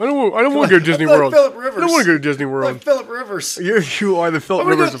don't want it. I don't want to go to Disney World. Phillip Rivers. I don't want to go to Disney World. Like Phillip Rivers. You are the Phillip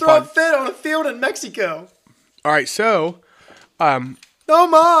Rivers. I'm going to throw a fit on a field in Mexico. All right, so, no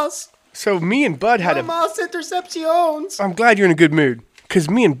mas. So me and Bud had no mas interceptions. I'm glad you're in a good mood because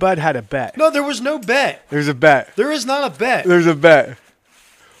me and Bud had a bet. No, there was no bet. There's a bet. There is not a bet. There's a bet.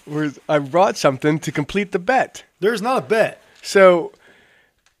 I brought something to complete the bet. There's not a bet. So,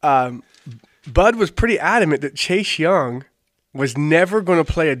 Bud was pretty adamant that Chase Young was never going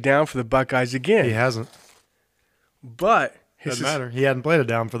to play a down for the Buckeyes again. He hasn't. But doesn't matter. He hadn't played a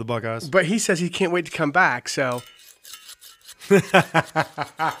down for the Buckeyes. But he says he can't wait to come back. So,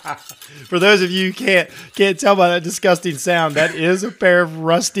 for those of you who can't tell by that disgusting sound, that is a pair of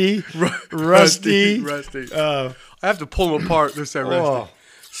rusty. I have to pull them apart. They're so rusty. Oh.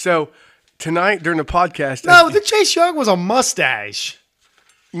 So tonight during the podcast, the Chase Young was a mustache.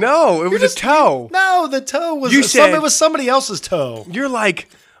 No, it was a toe. No, the toe was. It was somebody else's toe. You're like,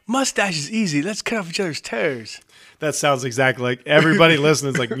 mustache is easy. Let's cut off each other's toes. That sounds exactly like everybody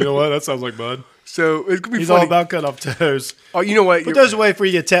listening is like, you know what? That sounds like Bud. So it's gonna be He's funny. all about cutting off toes. Oh, you know what? Put those away before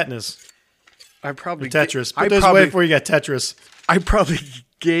you get tetanus. I probably Tetris. Put those away before you get Tetris. I probably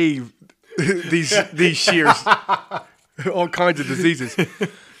gave these shears all kinds of diseases.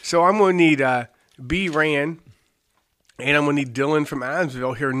 So I'm going to need B. Rand, and I'm going to need Dylan from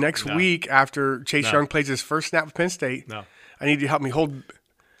Adamsville here next week after Chase Young plays his first snap with Penn State. No. I need you to help me hold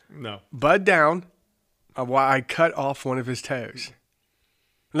Bud down while I cut off one of his toes.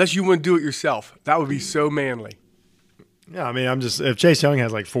 Unless you want to do it yourself. That would be so manly. Yeah, I mean, if Chase Young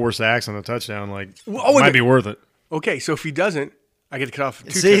has like 4 sacks and a touchdown, it might be worth it. Okay, so if he doesn't, I get to cut off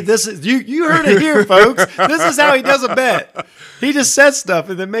 2 See, toes. this is you heard it here, folks. This is how he does a bet. He just says stuff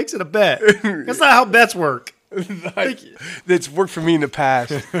and then makes it a bet. That's not how bets work. That's worked for me in the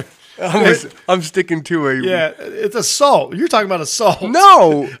past. I'm sticking to it. Yeah, it's assault. You're talking about assault.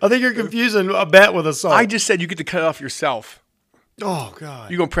 No. I think you're confusing a bet with assault. I just said you get to cut it off yourself. Oh,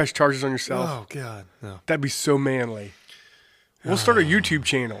 God. You going to press charges on yourself? Oh, God. No. That'd be so manly. We'll start a YouTube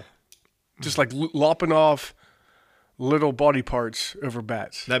channel. Just like lopping off little body parts over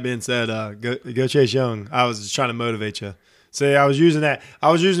bets. That being said, go Chase Young. I was just trying to motivate you. See, I was using that.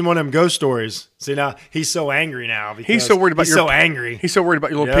 I was using one of them ghost stories. See, now he's so angry now. He's so worried about so angry. He's so worried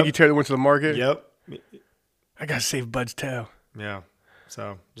about your little piggy toe that went to the market. Yep. I got to save Bud's toe. Yeah.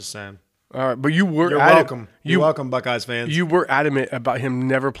 So, just saying. All right, but you're welcome. You're welcome, Buckeyes fans. You were adamant about him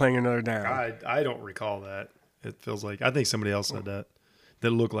never playing another down. I don't recall that. It feels like I think somebody else said that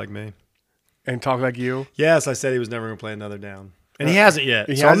looked like me and talk like you. Yes, I said he was never going to play another down, and he hasn't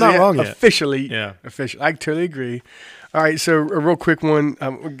yet. So I'm not wrong yet. Officially. Officially. I totally agree. All right, so a real quick one.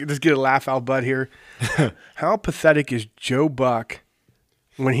 Let's get a laugh out, Bud here. How pathetic is Joe Buck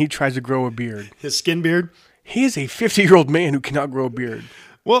when he tries to grow a beard? His skin beard. He is a 50-year-old man who cannot grow a beard.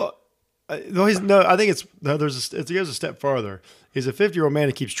 Well, I think it goes a step farther. He's a 50-year-old man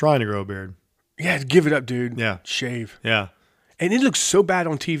who keeps trying to grow a beard. Yeah, give it up, dude. Yeah. Shave. Yeah. And it looks so bad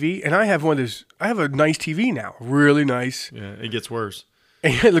on TV. And I have one of those. I have a nice TV now, really nice. Yeah, it gets worse.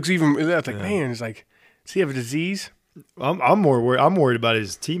 And it looks even. It's like, man, it's like, does he have a disease? I'm more worried. I'm worried about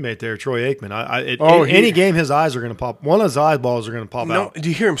his teammate there, Troy Aikman. Any game, his eyes are going to pop. One of his eyeballs are going to pop out. Do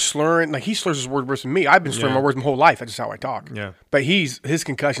you hear him slurring? Like he slurs his words worse than me. I've been slurring my words my whole life. That's just how I talk. Yeah. But his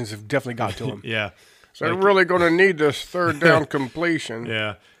concussions have definitely got to him. Yeah. So they're really going to need this third down completion.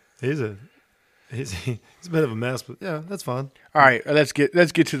 Yeah. He's a bit of a mess, but yeah, that's fine. All right, let's get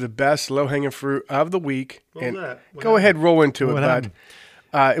to the best low hanging fruit of the week. What was that? Go ahead, roll into it, happened?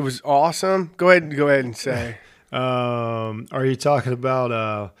 bud. It was awesome. Go ahead and say. Are you talking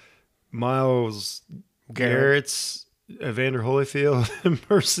about Myles Garrett's Evander Holyfield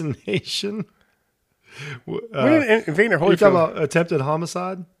impersonation? What did Evander Are you Holyfield? talking about attempted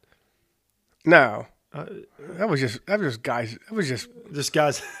homicide? No, that was just guys. That was just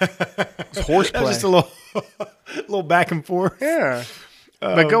guys. horseplay. That was just a little back and forth. Yeah.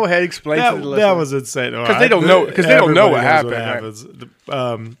 But go ahead, explain to the listener. That was insane. Because they don't know. Because they don't know what happened. Happens.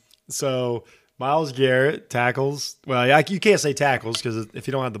 So Myles Garrett tackles. Well, you can't say tackles because if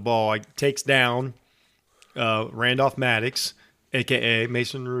you don't have the ball, takes down Randolph Maddox, a.k.a.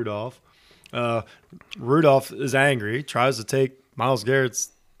 Mason Rudolph. Rudolph is angry, tries to take Myles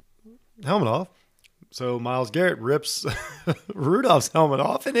Garrett's helmet off. So Myles Garrett rips Rudolph's helmet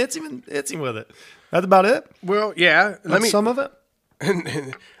off and hits him with it. That's about it. Well, yeah. Some of it.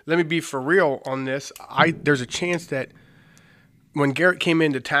 Let me be for real on this. There's a chance that when Garrett came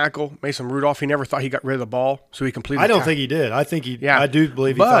in to tackle Mason Rudolph, he never thought he got rid of the ball, so he completed. I don't think he did. I think he. Yeah, I do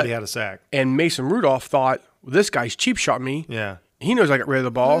believe he thought he had a sack. And Mason Rudolph thought, well, this guy's cheap shot me. Yeah, he knows I got rid of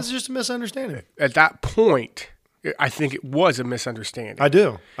the ball. It was just a misunderstanding. At that point, I think it was a misunderstanding. I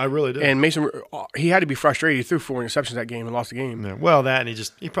do. I really do. And Mason, he had to be frustrated. He threw 4 interceptions that game and lost the game. Yeah, well, and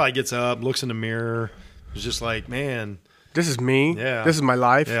he probably gets up, looks in the mirror, is just like, man. This is me. Yeah. This is my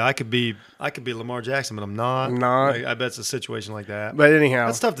life. Yeah, I could be Lamar Jackson, but I'm not. I'm not. I bet it's a situation like that. But anyhow.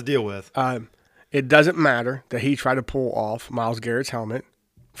 That's tough to deal with. It doesn't matter that he tried to pull off Myles Garrett's helmet.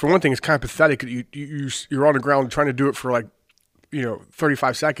 For one thing, it's kind of pathetic. You're on the ground trying to do it for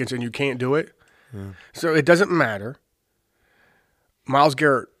 35 seconds and you can't do it. Yeah. So it doesn't matter. Myles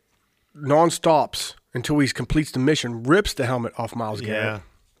Garrett non-stops until he completes the mission, rips the helmet off Myles Garrett. Yeah.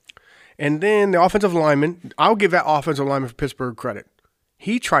 And then the offensive lineman, I'll give that offensive lineman for Pittsburgh credit.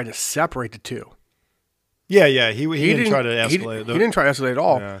 He tried to separate the two. Yeah. He didn't try to escalate. He didn't try to escalate at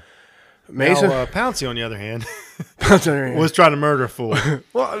all. Yeah. Mason Pouncey, on the other hand, was trying to murder a fool.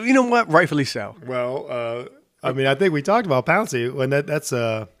 Well, you know what? Rightfully so. Well, I think we talked about Pouncey when that's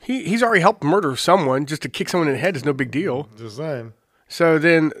he's already helped murder someone. Just to kick someone in the head is no big deal. Just saying. So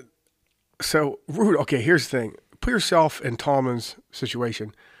Rude. Okay, here's the thing. Put yourself in Tomlin's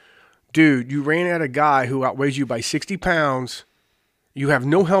situation. Dude, you ran at a guy who outweighs you by 60 pounds. You have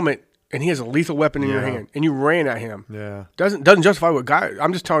no helmet, and he has a lethal weapon in your hand, and you ran at him. Yeah. Doesn't justify what guy.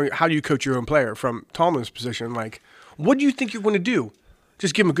 I'm just telling you, how do you coach your own player from Tomlin's position? Like, what do you think you're going to do?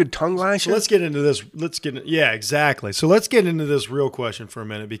 Just give him a good tongue lash? So let's get into this. Yeah, exactly. So let's get into this real question for a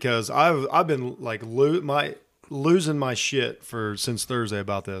minute because I've been like losing my shit since Thursday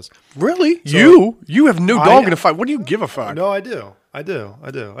about this. Really? So, you have no dog in the fight. What do you give a fuck? No, I do. I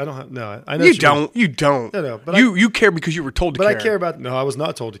don't have no. I know you don't. You don't. No. But you care because you were told to care. But I care about. No, I was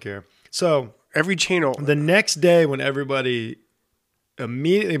not told to care. So every channel. The next day, when everybody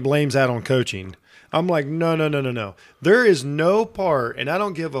immediately blames that on coaching, I'm like, no. There is no part, and I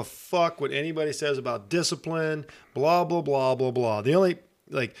don't give a fuck what anybody says about discipline. Blah blah blah blah blah.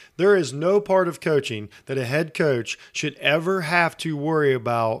 There is no part of coaching that a head coach should ever have to worry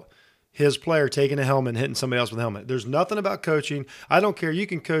about his player taking a helmet and hitting somebody else with a helmet. There's nothing about coaching. I don't care. You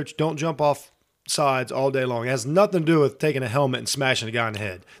can coach. Don't jump off sides all day long. It has nothing to do with taking a helmet and smashing a guy in the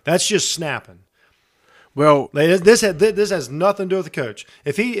head. That's just snapping. Well, this has nothing to do with the coach.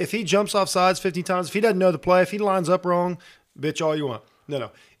 If he jumps off sides 15 times, if he doesn't know the play, if he lines up wrong, bitch all you want.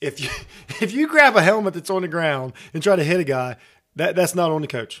 No. If you grab a helmet that's on the ground and try to hit a guy, that's not on the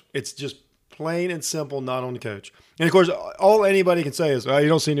coach. It's just plain and simple, not on the coach. And, of course, all anybody can say is, you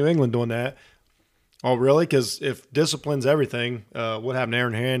don't see New England doing that. Oh, really? Because if discipline's everything, what happened to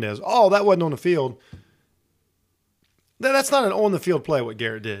Aaron Hernandez? Oh, that wasn't on the field. That's not an on-the-field play, what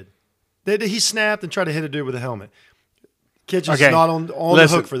Garrett did. He snapped and tried to hit a dude with a helmet. Kitchen's not on the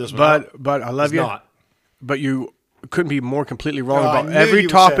hook for this one. But I love you. Not. But you couldn't be more completely wrong about every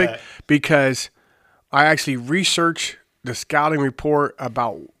topic because I actually researched the scouting report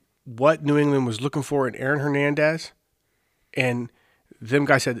about what New England was looking for in Aaron Hernandez, and them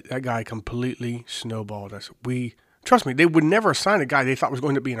guys said that guy completely snowballed us. Trust me, they would never assign a guy they thought was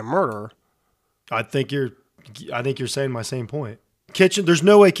going to be a murderer. I think you're saying my same point. Kitchen, there's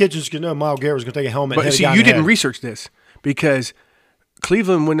no way Kitchens could know Myles Garrett was going to take a helmet. But see, you didn't research this because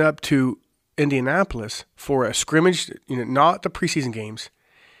Cleveland went up to Indianapolis for a scrimmage, not the preseason games,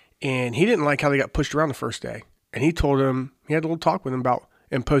 and he didn't like how they got pushed around the first day. And he told him, he had a little talk with him about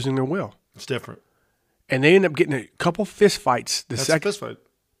imposing their will. It's different. And they ended up getting a couple fist fights. That's a fist fight.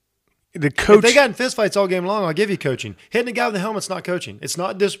 The coach. If they got in fist fights all game long, I'll give you coaching. Hitting a guy with the helmet's not coaching. It's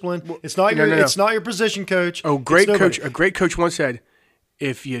not discipline. It's not It's not your position coach. Oh, great coach! A great coach once said,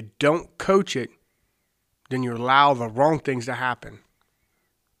 "If you don't coach it, then you allow the wrong things to happen."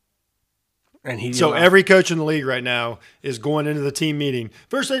 And every coach in the league right now is going into the team meeting.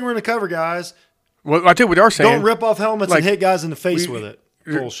 First thing we're going to cover, guys. Well, I tell you what they're saying. Don't rip off helmets and hit guys in the face with it.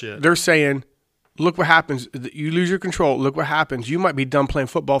 Bullshit. They're saying, look what happens. You lose your control. Look what happens. You might be done playing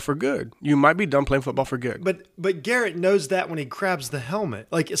football for good. But Garrett knows that when he grabs the helmet.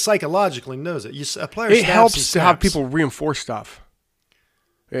 Like, psychologically knows it. A player it helps to have people reinforce stuff.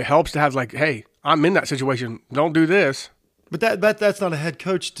 It helps to have, like, hey, I'm in that situation. Don't do this. But that's not a head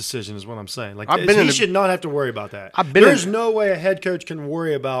coach decision is what I'm saying. Like, he should not have to worry about that. There's no way a head coach can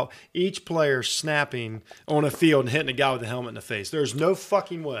worry about each player snapping on a field and hitting a guy with a helmet in the face. There's no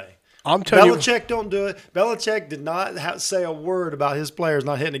fucking way. I'm telling you. Belichick don't do it. Belichick did not say a word about his players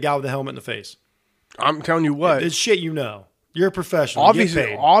not hitting a guy with a helmet in the face. I'm telling you what. It's shit you know. You're a professional.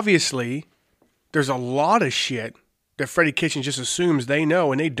 Obviously, there's a lot of shit that Freddie Kitchens just assumes they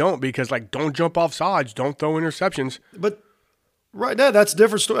know, and they don't because, like, don't jump off sides, don't throw interceptions. But right now, that's a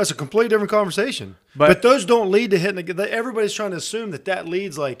different story. That's a completely different conversation. But those don't lead to hitting. Everybody's trying to assume that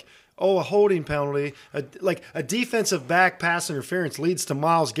leads like, a holding penalty, like a defensive back pass interference leads to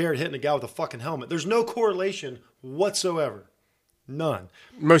Myles Garrett hitting a guy with a fucking helmet. There's no correlation whatsoever. None.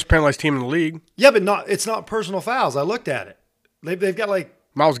 Most penalized team in the league. Yeah, but it's not personal fouls. I looked at it. They've got like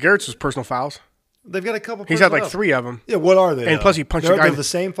Myles Garrett's was personal fouls. They've got a couple. He's had like 3 of them. Yeah, what are they? And plus, he punched a guy. They're the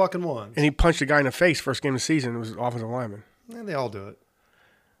same fucking ones. And he punched a guy in the face first game of the season. It was an offensive lineman. Yeah, they all do it.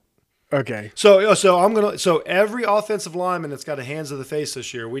 Okay. So every offensive lineman that's got a hands to the face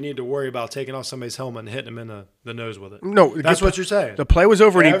this year, we need to worry about taking off somebody's helmet and hitting him in the nose with it. No, that's what you're saying. The play was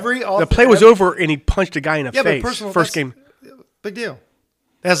over. And he punched a guy in the face. First game. Big deal.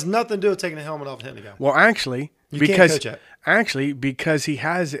 It has nothing to do with taking a helmet off and hitting a guy. Well, actually, because he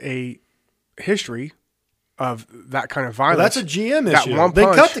has a history of that kind of violence. Well, that's a GM issue. They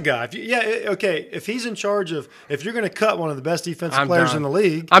cut the guy. If he's in charge of, if you're going to cut one of the best defensive players in the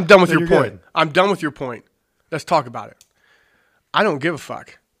league, I'm done with your point. I'm done with your point. Let's talk about it. I don't give a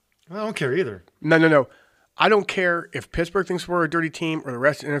fuck. I don't care either. No. I don't care if Pittsburgh thinks we're a dirty team or the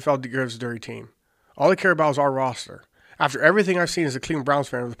rest of the NFL gives a dirty team. All I care about is our roster. After everything I've seen as a Cleveland Browns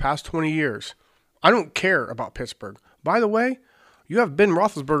fan over the past 20 years, I don't care about Pittsburgh. By the way, you have Ben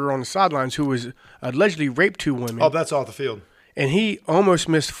Roethlisberger on the sidelines who was allegedly raped 2 women. Oh, that's off the field. And he almost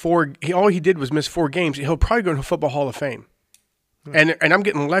missed 4. All he did was miss 4 games. He'll probably go into the Football Hall of Fame. And I'm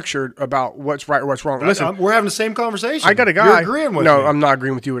getting lectured about what's right or what's wrong. Listen, we're having the same conversation. I got a guy. You're agreeing with me. No, I'm not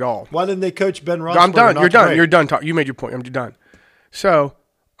agreeing with you at all. Why didn't they coach Ben Roethlisberger? I'm done. You're done. You're done. You made your point. I'm done. So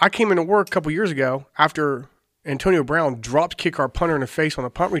I came into work a couple years ago after Antonio Brown dropped kick our punter in the face on a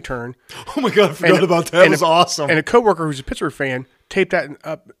punt return. Oh my God, I forgot about that. It was awesome. And a coworker who's a Pittsburgh fan taped that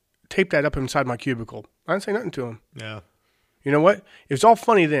up inside my cubicle. I didn't say nothing to him. Yeah. You know what? It was all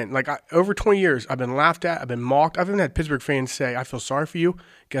funny then. Like, over 20 years, I've been laughed at. I've been mocked. I've even had Pittsburgh fans say, I feel sorry for you.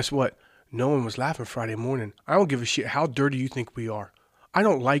 Guess what? No one was laughing Friday morning. I don't give a shit how dirty you think we are. I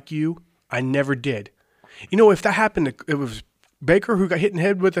don't like you. I never did. You know, if that happened, it was Baker who got hit in the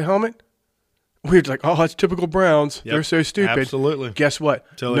head with the helmet. We're like, oh, that's typical Browns. Yep. They're so stupid. Absolutely. Guess what?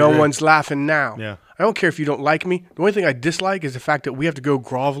 Totally no agree. one's laughing now. Yeah. I don't care if you don't like me. The only thing I dislike is the fact that we have to go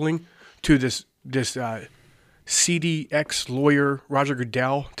groveling to this CDX lawyer, Roger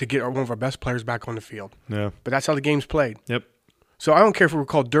Goodell, to get one of our best players back on the field. Yeah. But that's how the game's played. Yep. So I don't care if we're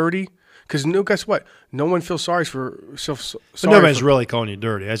called dirty, because guess what? No one feels sorry for But nobody's really calling you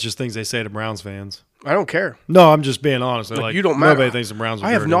dirty. That's just things they say to Browns fans. I don't care. No, I'm just being honest. Like, you don't matter. Nobody thinks the Browns are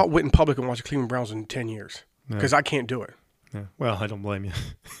dirty. I have not went in public and watched the Cleveland Browns in 10 years because I can't do it. Yeah. Well, I don't blame you.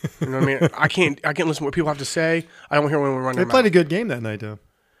 You know what I mean? I can't listen to what people have to say. I don't hear when we run their They played mouth. a good game that night, though.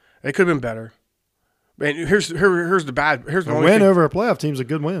 It could have been better. And here's the bad. Here's the A only win thing. over a playoff team's a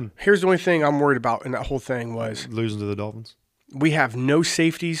good win. Here's the only thing I'm worried about in that whole thing was losing to the Dolphins. We have no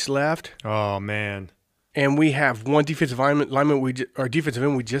safeties left. Oh man! And we have one defensive lineman. Our defensive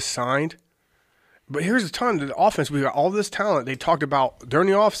end we just signed. But here's the time, the offense, we got all this talent they talked about during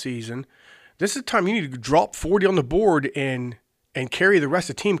the offseason. This is the time you need to drop 40 on the board and carry the rest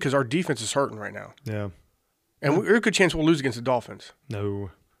of the team because our defense is hurting right now. Yeah. And there's a good chance we'll lose against the Dolphins.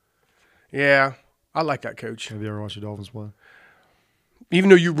 No. Yeah, I like that, Coach. Have you ever watched the Dolphins play? Even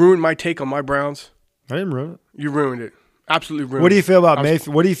though you ruined my take on my Browns, I didn't ruin it. you ruined it. Absolutely ruined it. What do you feel about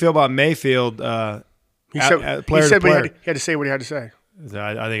Mayfield? What do you feel about Mayfield? He said player to what player? he had to say what he had to say.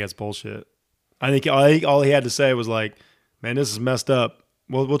 I think that's bullshit. I think all he had to say was like, "Man, this is messed up."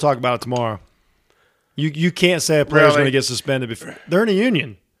 We'll talk about it tomorrow. You can't say a player's going to get suspended before they're in a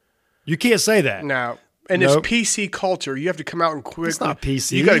union. You can't say that. No. And Nope. it's PC culture. You have to come out and quickly. It's not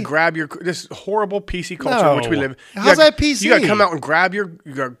PC. You got to grab this horrible PC culture in which we No. live. How's that PC? You got to come out and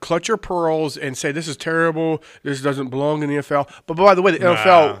you got to clutch your pearls and say this is terrible. This doesn't belong in the NFL. But by the way, the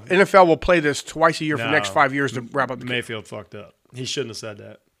NFL will play this twice a year for the next 5 years to wrap up the game. Mayfield fucked up. He shouldn't have said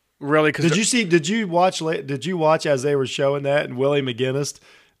that. Really? Did you watch as they were showing that and Willie McGinnis?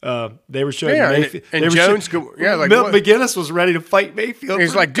 They were showing Mayfield. and Jones. McGinnis was ready to fight Mayfield.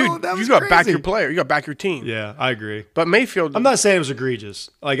 He's like, dude, you got to back your player. You got to back your team. Yeah, I agree. But Mayfield. I'm not saying it was egregious.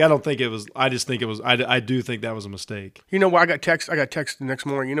 Like, I don't think it was. I just think it was. I do think that was a mistake. You know what? I got text the next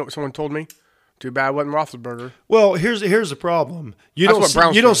morning. You know what someone told me? Too bad it wasn't Roethlisberger. Well, here's the problem. You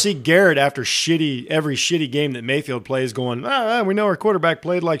don't see Garrett after every shitty game that Mayfield plays going, we know our quarterback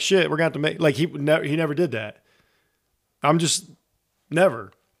played like shit. We're going to have to make like he never did that. I'm just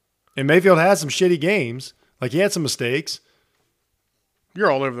never. And Mayfield had some shitty games. Like, he had some mistakes.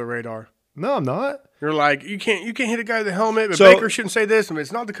 You're all over the radar. No, I'm not. You're like, you can't hit a guy with a helmet, but So- Baker shouldn't say this, and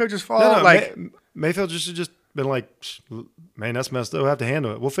it's not the coach's fault. No, like Mayfield just been like, man, that's messed up. We'll have to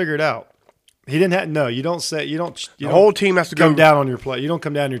handle it. We'll figure it out. He didn't have no. You don't say the whole team has to come go down on your play. You don't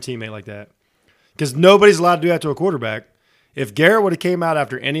come down on your teammate like that because nobody's allowed to do that to a quarterback. If Garrett would have came out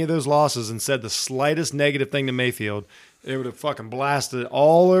after any of those losses and said the slightest negative thing to Mayfield, it would have fucking blasted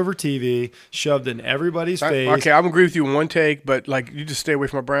all over TV, shoved in everybody's face. Okay, I'm agree with you in one take, but like you just stay away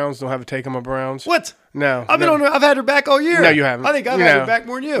from my Browns. Don't have a take on my Browns. What? No, I've had her back all year. No, you haven't. I think I've had her back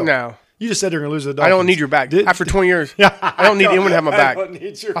more than you. No. You just said they're going to lose the Dolphins. I don't need your back. After 20 years, I don't need anyone to have my back. I don't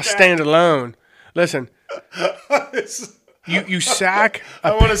need your I'll back. stand alone. Listen, you sack.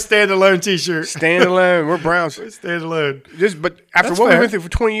 I want a stand-alone T-shirt. Stand alone. We're Browns. Stand alone. But after That's what we fair. went through for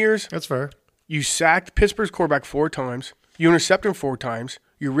 20 years, That's fair. you sacked Pittsburgh's quarterback 4 times. You intercept him 4 times.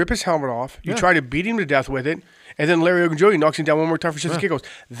 You rip his helmet off. You try to beat him to death with it. And then Larry Ogunjobi knocks him down one more time for shits and giggles.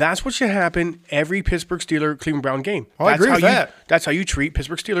 That's what should happen every Pittsburgh Steeler Cleveland Brown game. I agree with that. That's how you treat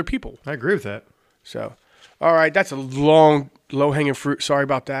Pittsburgh Steeler people. I agree with that. So, all right, that's a long, low-hanging fruit. Sorry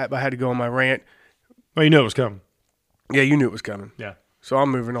about that, but I had to go on my rant. Well, you know it was coming. Yeah, you knew it was coming. Yeah. So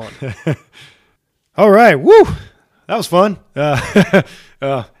I'm moving on. All right. Woo. That was fun.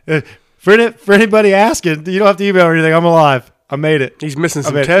 For anybody asking, you don't have to email or anything. I'm alive. I made it. He's missing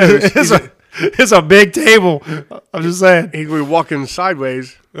some I made toes. it. It's a big table. I'm just saying. He'll be walking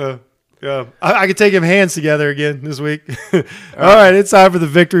sideways. Yeah, I could take him hands together again this week. All right, it's time for the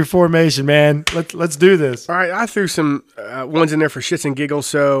victory formation, man. Let's do this. All right, I threw some ones in there for shits and giggles.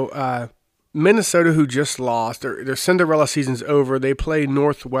 So Minnesota, who just lost, their Cinderella season's over. They play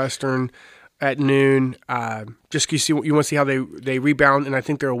Northwestern at noon. You want to see how they rebound, and I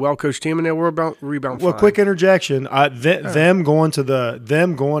think they're a well-coached team, and they'll rebound. Well, fine. quick interjection. Them going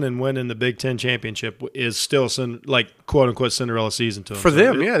and winning the Big Ten championship is still quote unquote Cinderella season to them. For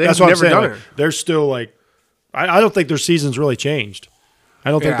them, yeah, that's they've what I'm never saying. done Like, it. they're still like, I don't think their season's really changed.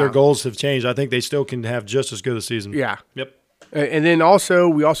 I don't think their goals have changed. I think they still can have just as good a season. Yeah. Yep. And then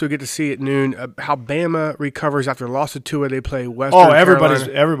we also get to see at noon how Bama recovers after loss to Tua. They play Western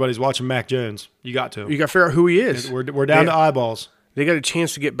Carolina. Everybody's watching Mac Jones. You got to. You got to figure out who he is. We're down to eyeballs. They got a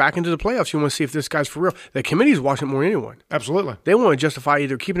chance to get back into the playoffs. You want to see if this guy's for real. The committee's watching it more than anyone. Absolutely. They want to justify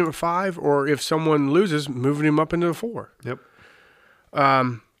either keeping him at 5 or if someone loses, moving him up into the 4. Yep.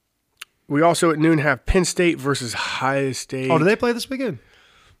 We also at noon have Penn State versus Ohio State. Oh, do they play this weekend?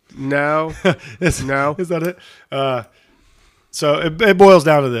 No. No. Is that it? So it boils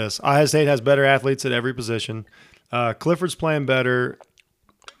down to this. Ohio State has better athletes at every position. Clifford's playing better.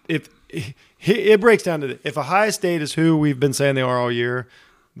 If it breaks down to this. If Ohio State is who we've been saying they are all year,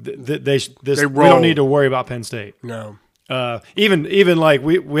 we don't need to worry about Penn State. No. Even like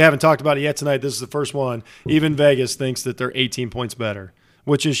we haven't talked about it yet tonight. This is the first one. Even Vegas thinks that they're 18 points better,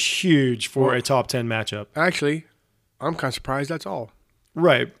 which is huge for a top 10 matchup. Actually, I'm kind of surprised that's all.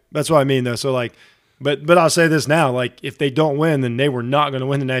 Right. That's what I mean, though. So, like, but I'll say this now. Like, if they don't win, then they were not going to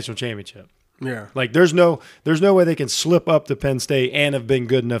win the national championship. Yeah. Like, there's no way they can slip up to Penn State and have been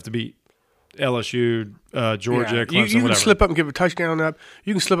good enough to beat LSU, Georgia, Clemson, you can whatever. slip up and give a touchdown up.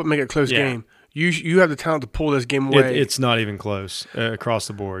 You can slip up and make it a close game. You have the talent to pull this game away. It's not even close across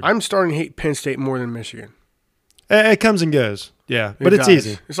the board. I'm starting to hate Penn State more than Michigan. It comes and goes. Yeah, but it's does.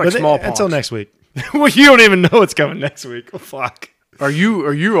 easy. It's like smallpox. Until next week. Well, you don't even know what's coming next week. Oh, fuck. Are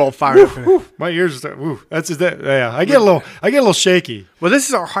you all fired up? My ears are starting. That's just that. Yeah, I get a little shaky. Well, this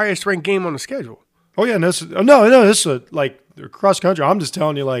is our highest ranked game on the schedule. Oh yeah, this is like cross country. I'm just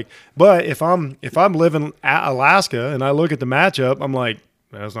telling you, like, but if I'm living at Alaska and I look at the matchup, I'm like,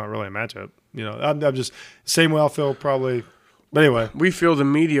 that's not really a matchup. You know, I'm just same way I'll feel probably. But anyway, we feel the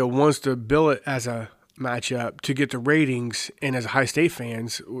media wants to bill it as a matchup to get the ratings, and as High State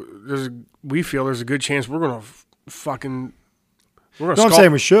fans, we feel there's a good chance we're gonna fucking. I'm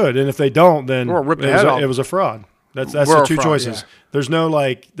saying we should, and if they don't, then we're gonna rip the head off. It was a fraud. That's the two choices. Yeah. There's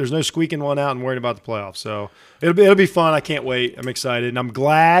no squeaking one out and worrying about the playoffs. So it'll be fun. I can't wait. I'm excited, and I'm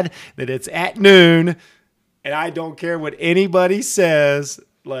glad that it's at noon, and I don't care what anybody says.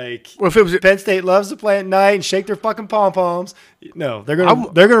 Like, well, if it was Penn State loves to play at night and shake their fucking pom poms. No, they're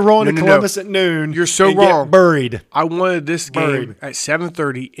gonna roll into Columbus at noon. You're so and wrong. Get buried. I wanted this game at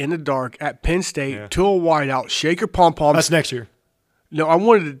 7:30 in the dark at Penn State to a whiteout. Shake your pom poms. That's next year. No, I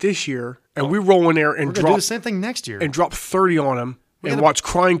wanted it this year, and we roll in there and we're gonna do the same thing next year and drop 30 on them and watch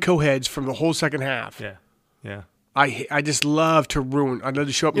crying co-heads from the whole second half. Yeah. I just love to ruin. I'd love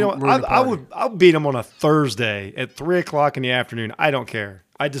to show up. And ruin the party. I'll beat them on a Thursday at 3:00 in the afternoon. I don't care.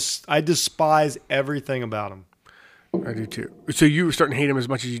 I despise everything about them. I do too. So you were starting to hate them as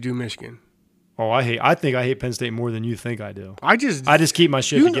much as you do Michigan. Oh, I think I hate Penn State more than you think I do. I just keep my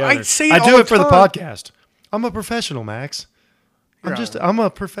shit together. I say I do it for the podcast. I'm a professional, Max. I'm a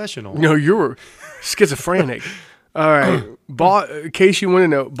professional. No, you're schizophrenic. All right. In case you want to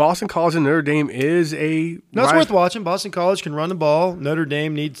know, Boston College and Notre Dame is a. No, it's worth watching. Boston College can run the ball. Notre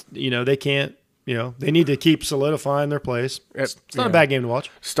Dame needs, they can't. They need to keep solidifying their place. It's not a bad game to watch.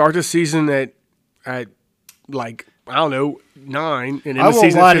 Start the season at like, I don't know, 9. And I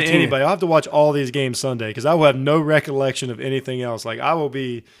won't lie to anybody. I'll have to watch all these games Sunday because I will have no recollection of anything else. Like, I will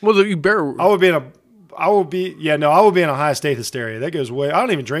be. Well, you better. I will be in a Ohio State hysteria. That goes way. I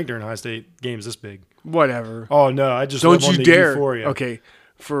don't even drink during Ohio State games this big. Whatever. Oh, no. I just don't live on you the dare. Euphoria. Okay.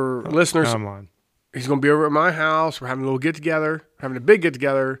 For listeners, I'm lying. He's going to be over at my house. We're having a little get-together, having a big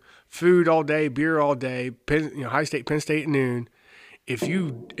get-together, food all day, beer all day, High State, Penn State at noon. If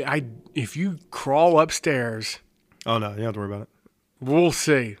you crawl upstairs. Oh, no. You don't have to worry about it. We'll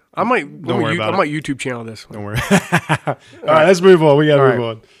see. I might YouTube channel this one. Don't worry. All right, let's move on. We got to move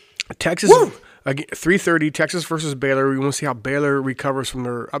on. Texas, 3:30, Texas versus Baylor. We want to see how Baylor recovers from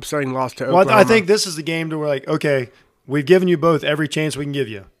their upsetting loss to Oklahoma. I think this is the game to where, like, okay, we've given you both every chance we can give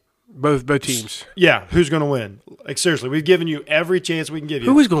you. Both teams. Yeah, who's going to win? Like, seriously, we've given you every chance we can give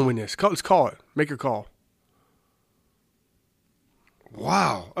you. Who is going to win this? Let's call it. Make your call.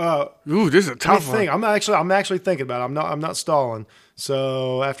 Wow. This is a tough one. I'm actually thinking about it. I'm not stalling.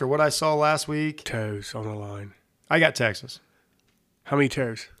 So after what I saw last week, toes on the line. I got Texas. How many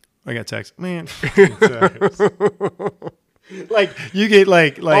toes? I got Texas. Man. Like you get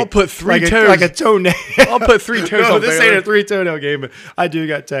like I'll put 3 toes like a toenail. I'll put 3 toes. No, on this Baylor. ain't a 3 toenail game, but I do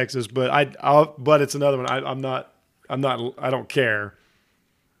got Texas. But but it's another one. I don't care.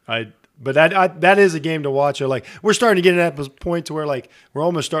 But that is a game to watch. Like, we're starting to get at that point to where, like, we're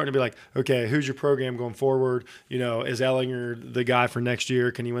almost starting to be like, okay, who's your program going forward? Is Ellinger the guy for next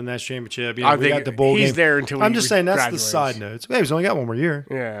year? Can he win that championship? We got the bowl game. He's there until I'm just saying that's the side notes. Hey, he's only got one more year.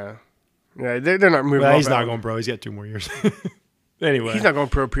 Yeah, they're not moving. Well, he's not going pro. He's got 2 more years. Anyway, he's not going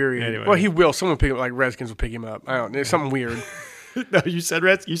pro. Period. Anyway. Well, he will. Someone pick him up, like Redskins will pick him up. I don't know. It's something weird. No, you said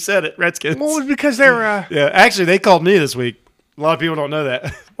You said it. Redskins. Well, it's because they're. Yeah, actually, they called me this week. A lot of people don't know that.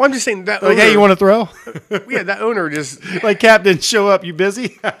 Well, I'm just saying that. Like, hey, you want to throw? Yeah, that owner just like Cap didn't show up. You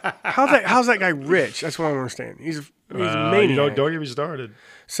busy? How's that guy rich? That's what I don't understand. He's a maniac. Don't get me started.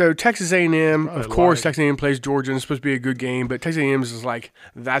 So Texas A&M, of course, Texas A&M plays Georgia. And it's supposed to be a good game, but Texas A&M is like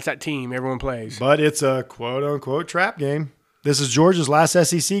that's that team everyone plays. But it's a quote unquote trap game. This is Georgia's last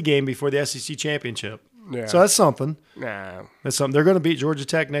SEC game before the SEC championship. Yeah. So that's something. Nah, that's something. They're going to beat Georgia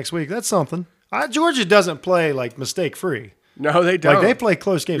Tech next week. That's something. Georgia doesn't play like mistake free. No, they don't. Like, they play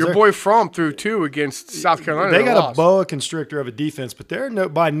close games. Your boy Fromm threw 2 against South Carolina. They got a boa constrictor of a defense, but they're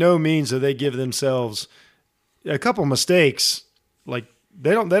by no means do they give themselves a couple mistakes. Like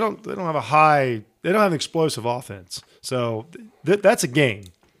they don't have a high. They don't have an explosive offense. So that's a game.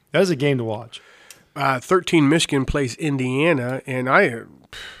 That is a game to watch. 13 Michigan plays Indiana, and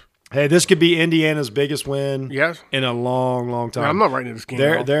hey, this could be Indiana's biggest win. Yes. In a long, long time. No, I'm not writing this game.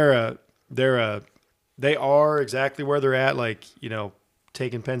 They are exactly where they're at. Like,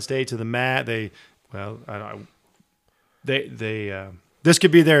 taking Penn State to the mat. This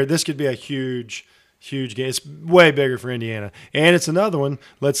could be a huge game. It's way bigger for Indiana, and it's another one.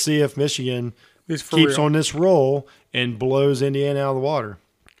 Let's see if Michigan keeps on this roll and blows Indiana out of the water.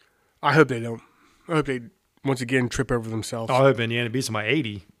 I hope they don't. I hope they once again trip over themselves. I hope Indiana beats them by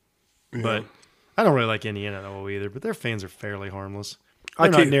 80, but I don't really like Indiana at all either. But their fans are fairly harmless. They're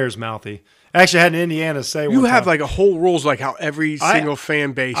not near as mouthy. Actually, I had an Indiana say you one have time, like a whole rules like how every single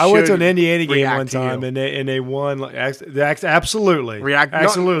fan base. I went to an should Indiana game react one to time, you. and they won. Like, absolutely, React- not-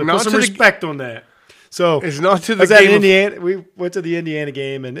 absolutely. not Put some to the- respect on that. So It's not to I the was at game of- Indiana. We went to the Indiana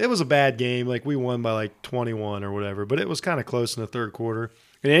game, and it was a bad game. Like we won by like 21 or whatever, but it was kind of close in the third quarter.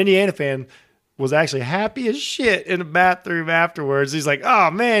 And an Indiana fan was actually happy as shit in the bathroom afterwards. He's like, "Oh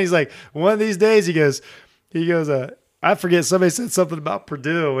man," he's like, "One of these days," he goes, I forget, somebody said something about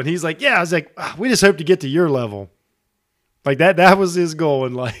Purdue, and he's like, "Yeah," I was like, "We just hope to get to your level." Like that was his goal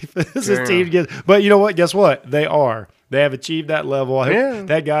in life. His team to get, but you know what? Guess what? They are. They have achieved that level. I hope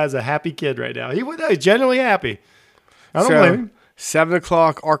that guy's a happy kid right now. He's genuinely happy. I don't blame him. 7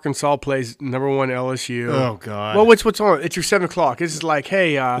 o'clock, Arkansas plays #1 LSU. Oh God. Well, what's on? It's your 7 o'clock. This is like,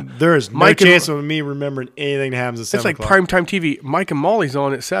 hey, There is no Mike and- chance of me remembering anything that happens at 7 it's like o'clock. primetime TV. Mike and Molly's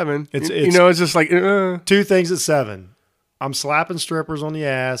on at 7. It's it's just like two things at 7. I'm slapping strippers on the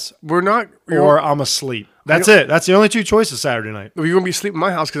ass, we're not. or I'm asleep. That's it. That's the only two choices Saturday night. You're gonna be asleep in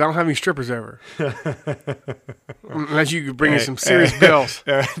my house because I don't have any strippers over. Unless you could bring me some serious bills.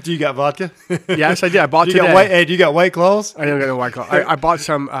 Do you got vodka? Yes, I did. I bought Do you today. got do you got White Claws? I don't got no White Claw. I bought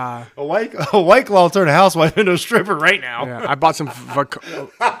some. A White Claw will turn a housewife into a stripper right now. Yeah, I bought some.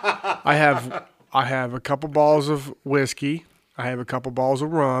 I have a couple bottles of whiskey. I have a couple bottles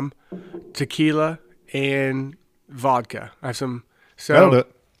of rum, tequila, and vodka. I have some. So That'll do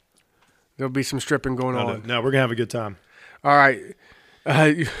it. there'll be some stripping going on. No, we're gonna have a good time. All right.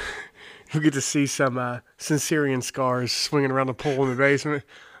 You'll get to see some Cincerian scars swinging around the pool in the basement.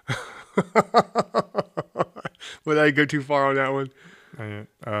 Would I go too far on that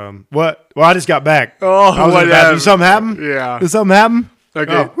one? What? Well, I just got back. Oh, I was in the bathroom. Did something happen? Yeah. Did something happen?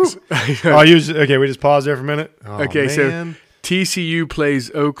 Okay. Okay. We just pause there for a minute. Oh, Okay, man. so TCU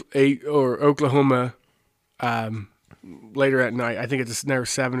plays Oklahoma later at night. I think it's never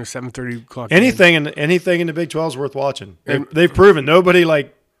 7 or 7:30 o'clock. anything in the Big 12 is worth watching. They've proven nobody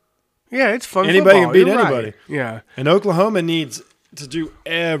it's fun. anybody football. can beat You're right. anybody. Yeah. And Oklahoma needs to do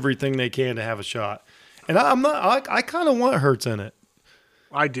everything they can to have a shot. And I kind of want Hurts in it.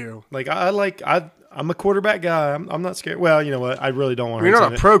 I do. Like I'm a quarterback guy. I'm not scared. Well, you know what? I really don't want You're Hurts not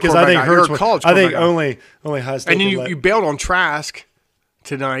in a it, pro 'cause I think quarterback guy. You're Hurts a would- college I think quarterback only High State. And then would you bailed on Trask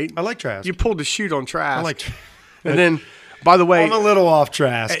tonight. I like Trask. You pulled the shoot on Trask. I like Trask. And then, by the way, I'm a little off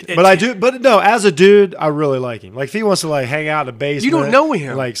Trask, but I do. But no, as a dude, I really like him. Like if he wants to hang out in the basement, you don't know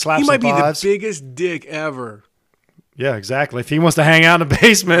him. Like slap he some might be fives. the biggest dick ever. Yeah, exactly. If he wants to hang out in the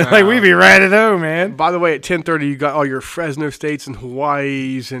basement, we'd be right at home, man. By the way, at 10:30, you got all your Fresno States and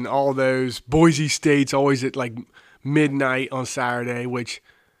Hawaii's and all those Boise States always at like midnight on Saturday, which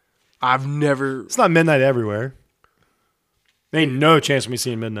I've never. It's not midnight everywhere. There ain't no chance of me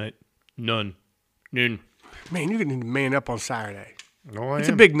seeing midnight. None. Man, you're gonna need to man up on Saturday. No, It's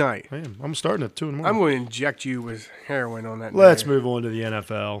a big night. I am. I'm starting at 2 in the morning. I'm going to inject you with heroin on that. Let's day. move on to the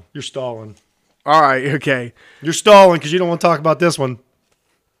NFL. You're stalling. All right, okay. You're stalling because you don't want to talk about this one.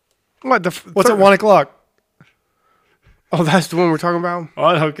 What the? What's at 1 o'clock? Oh, that's the one we're talking about. Oh,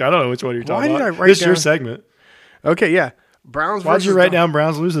 I don't know which one you're talking Why did about. I write This is your down- segment. Okay, yeah. Browns. Why did you versus write Dol- down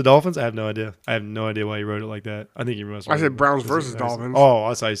Browns lose the Dolphins? I have no idea. I have no idea why you wrote it like that. I think you must. I said Browns versus Dolphins. Oh,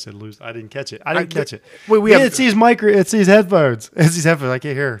 that's how you said lose. I didn't catch it. I didn't catch it. Wait, we Yeah, have- it's these It's these headphones. It's these headphones. I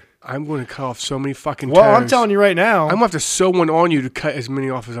can't hear. I'm going to cut off so many fucking. Well, I'm toes. telling you right now. I'm gonna have to sew one on you to cut as many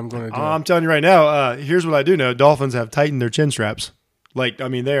off as I'm going to do. I'm telling you right now. Here's what I do know: Dolphins have tightened their chin straps. Like, I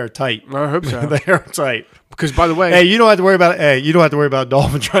mean, they are tight. I hope so. They are tight. Because by the way, Hey, you don't have to worry about. Hey, you don't have to worry about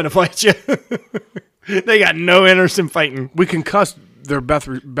Dolphin trying to fight you. They got no interest in fighting. we concussed their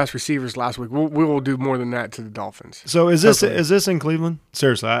best receivers last week. We will do more than that to the Dolphins. So is this Hopefully. in Cleveland?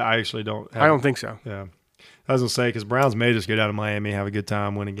 Seriously, I actually don't. I don't think so. Yeah, I was gonna say because Browns may just go down to Miami, have a good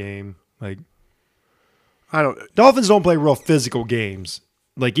time, win a game. Like I don't. Dolphins don't play real physical games.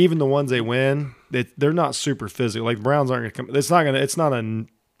 Like even the ones they win, they're not super physical. Like Browns aren't gonna come. It's not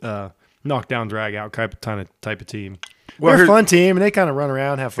a knockdown, drag out type of team. Well, They're a here- fun team and they kind of run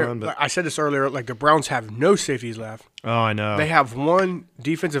around, have fun. But I said this earlier. Like the Browns have no safeties left. oh, I know. They have one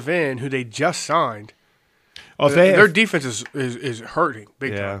defensive end who they just signed. Oh, if Their defense is hurting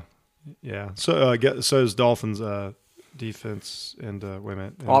big yeah, time. yeah. So so is Dolphins defense and wait a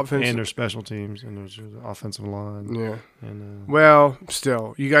minute, Offense. and their special teams and there's offensive line. Yeah. And Well,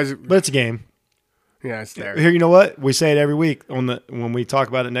 still, you guys. but it's a game. Yeah, it's there. Here, you know what? We say it every week when we talk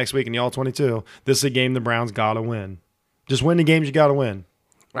about it next week in the All-22. This is a game the Browns got to win. Just win the games you got to win.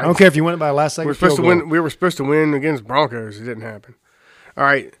 I don't care if you win it by a last second. We were supposed to win against Broncos. It didn't happen. All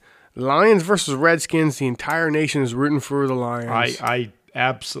right, Lions versus Redskins. The entire nation is rooting for the Lions.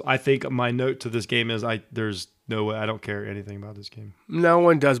 I think my note to this game is there's no way I don't care anything about this game. No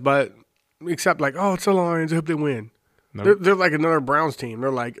one does, but except it's the Lions. I hope they win. Nope. They're like another Browns team.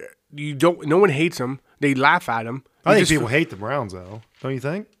 They're like no one hates them. They laugh at them. I think people hate the Browns though. Don't you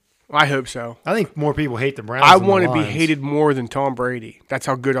think? I hope so. I think more people hate the Browns. I than want the to be Lions. hated more than Tom Brady. That's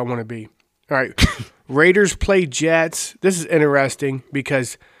how good I want to be. All right, Raiders play Jets. This is interesting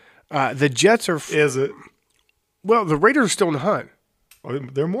because the Jets are. Is it? Well, the Raiders are still in the hunt. Oh,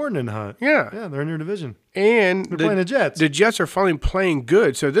 they're more than in the hunt. Yeah, they're in their division. And they're playing the Jets. The Jets are finally playing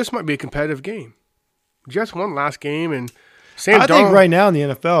good, so this might be a competitive game. Jets won last game, and I think right now in the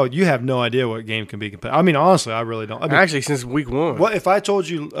NFL, you have no idea what game can be competitive. I mean, honestly, I really don't. Actually, since week 1. What if I told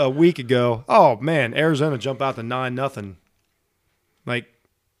you a week ago? Oh man, Arizona jump out to 9-0. Like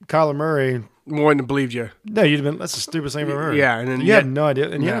Kyler Murray. Wouldn't have believed you. No, you'd have been. That's the stupidest thing I've ever heard. Yeah, and then you had no idea.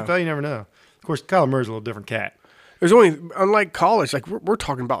 In the NFL, you never know. Of course, Kyler Murray's a little different cat. There's only, unlike college, like we're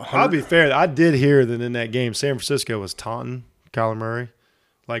talking about 100. I'll be fair. I did hear that in that game, San Francisco was taunting Kyler Murray.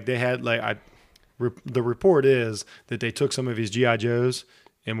 Like they had, the report is that they took some of his G.I. Joes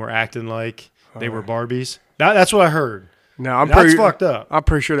and were acting like they were Barbies. That's what I heard. No, that's fucked up. I'm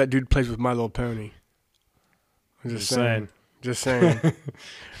pretty sure that dude plays with My Little Pony. I'm just saying. Just saying.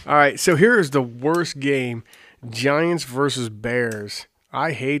 All right, so here is the worst game: Giants versus Bears.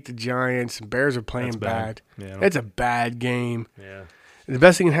 I hate the Giants. Bears are playing bad. Yeah, it's a bad game. Yeah. The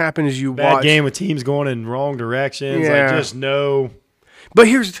best thing that can happen is you bad watch. Game with teams going in wrong directions. Yeah. Like just no. But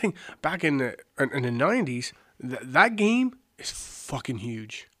here's the thing: back in the '90s, that game is fucking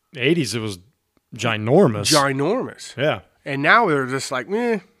huge. The '80s, it was ginormous. Ginormous. Yeah. And now they're just like,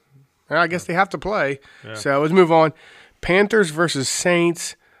 I guess they have to play. Yeah. So let's move on. Panthers versus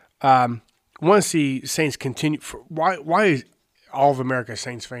Saints. Want to see Saints continue. Why is all of America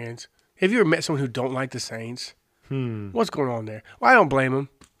Saints fans? Have you ever met someone who don't like the Saints? What's going on there? Well, I don't blame them.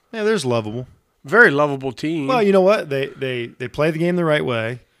 Yeah, there's lovable. Very lovable team. Well, you know what? They play the game the right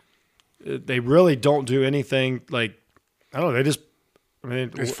way. They really don't do anything like, I don't know. They just,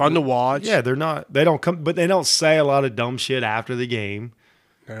 it's fun to watch. Yeah, they don't say a lot of dumb shit after the game.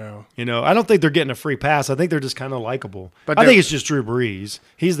 No. I don't think they're getting a free pass. I think they're just kind of likable. But I think it's just Drew Brees.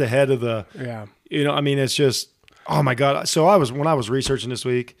 He's the head of the. Yeah. It's just, oh my God. So when I was researching this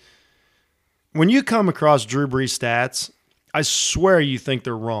week, when you come across Drew Brees stats, I swear you think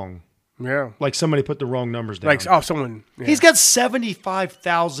they're wrong. Yeah. Like somebody put the wrong numbers down. Like, someone. Yeah. He's got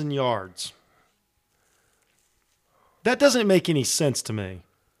 75,000 yards. That doesn't make any sense to me.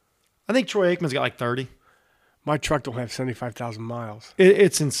 I think Troy Aikman's got like 30. My truck don't have 75,000 miles.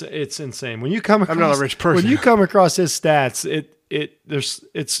 It's insane. When you come across, I'm not a rich person. When you come across his stats,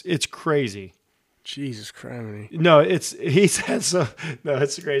 it's crazy. Jesus Christ. No, it's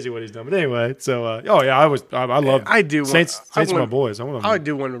crazy what he's done. But anyway, so I love Saints are my boys. I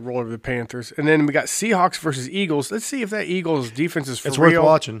do want to roll over the Panthers. And then we got Seahawks versus Eagles. Let's see if that Eagles defense is for it's real. Worth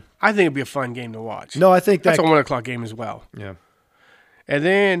watching. I think it'd be a fun game to watch. No, I think that's a 1:00 game as well. Yeah. And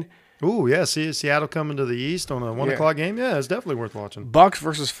then Seattle coming to the East on a 1:00 game. Yeah, it's definitely worth watching. Bucks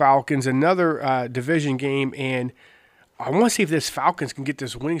versus Falcons, another division game, and I want to see if this Falcons can get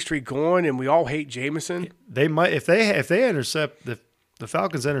this winning streak going, and we all hate Jameson. They might if they intercept the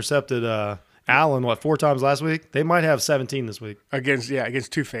Falcons intercepted Allen 4 times last week. They might have 17 this week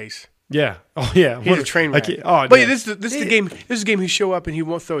against Two-Face. Yeah. Oh yeah. He's a train wreck. But this is the game. This is a game he show up and he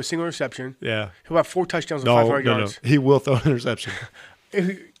won't throw a single interception. Yeah. He'll have 4 touchdowns and 500 yards. No. He will throw an interception.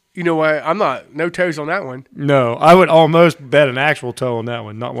 You know what? I'm not no toes on that one. No, I would almost bet an actual toe on that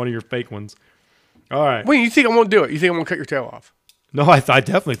one, not one of your fake ones. All right. Wait, you think I won't do it? You think I'm gonna cut your tail off? No, I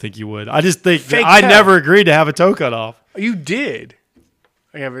definitely think you would. I just think I never agreed to have a toe cut off. You did.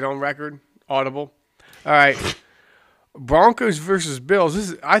 I have it on record, audible. All right. Broncos versus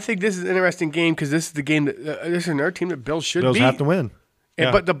Bills. I think this is an interesting game because this is the game that this is another team that Bills should beat. Bills have to win.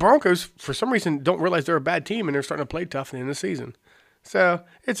 Yeah. But the Broncos, for some reason, don't realize they're a bad team and they're starting to play tough at the end of the season. So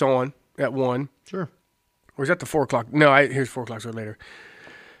it's on at 1. Sure. Or is that the 4:00? No, here's 4:00 or later.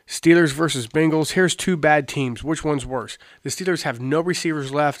 Steelers versus Bengals. Here's 2 bad teams. Which one's worse? The Steelers have no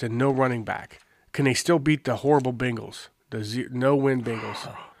receivers left and no running back. Can they still beat the horrible Bengals? The no-win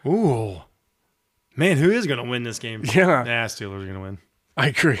Bengals. Ooh. Man, who is going to win this game? Yeah. Steelers are going to win. I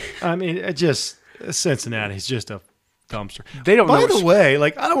agree. I mean, Cincinnati's just a dumpster. They don't. By the way, I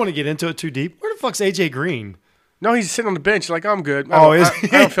don't want to get into it too deep. Where the fuck's AJ Green? No, he's sitting on the bench like, I'm good. Oh, I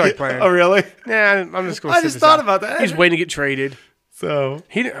don't feel like playing. Oh, really? Nah, I'm just going to I just thought about that. He's waiting to get traded. So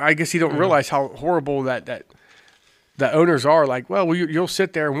I guess he don't realize how horrible that the owners are. Like, well, you'll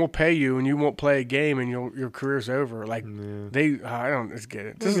sit there and we'll pay you, and you won't play a game, and your career's over. Like I don't just get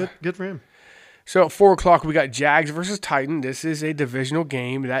it. good for him. So at 4:00 we got Jags versus Titan. This is a divisional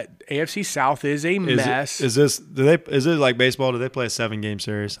game. That AFC South is a mess. Is it like baseball? Do they play a 7-game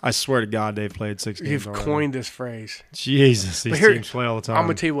series? I swear to God, they've played 6 games. You've already. coined this phrase. Jesus, these teams play all the time. I'm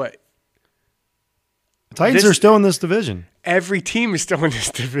gonna tell you what. The Titans are still in this division. Every team is still in this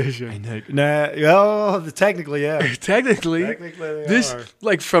division. Technically, yeah. Technically they are.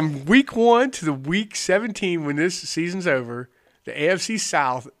 Like from week 1 to the week 17 when this season's over, the AFC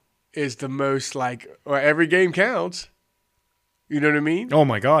South is the most every game counts. You know what I mean? Oh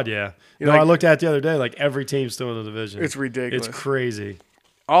my God, yeah. I looked at it the other day. Like every team's still in the division. It's ridiculous. It's crazy.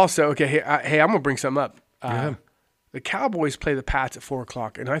 Also, okay, hey, I'm gonna bring something up. The Cowboys play the Pats at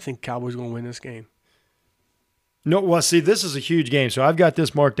 4:00, and I think Cowboys are gonna win this game. No, well, see, this is a huge game. So I've got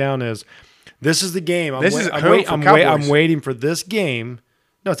this marked down as this is the game. I'm waiting for this game.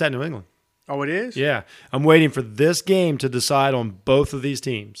 No, it's at New England. Oh, it is? Yeah, I'm waiting for this game to decide on both of these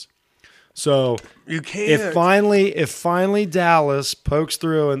teams. So you can't. If finally Dallas pokes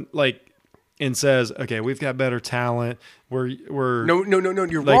through and says, okay, we've got better talent. We're no,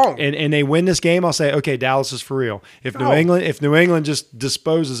 you're wrong. And they win this game, I'll say, okay, Dallas is for real. If New England just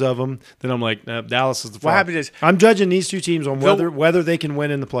disposes of them, then I'm like, nope, Dallas is the fraud. What happened is I'm judging these two teams on whether they can win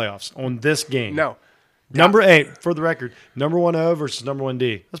in the playoffs on this game. No, number 8 for the record, number 1-0 versus number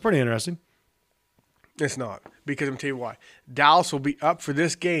 1D. That's pretty interesting. It's not, because I'm telling you why. Dallas will be up for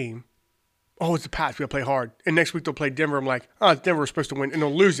this game. Oh, it's the Pats. We got to play hard. And next week they'll play Denver. I'm like, Denver was supposed to win, and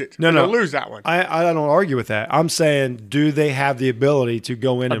they'll lose it. No. They'll lose that one. I don't argue with that. I'm saying, do they have the ability to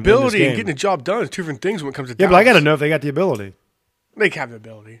go in and win this Ability game? and getting the job done is two different things when it comes to Yeah, Dallas. but I got to know if they got the ability. They have the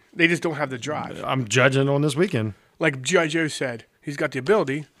ability. They just don't have the drive. I'm judging on this weekend. Like G.I. Joe said, he's got the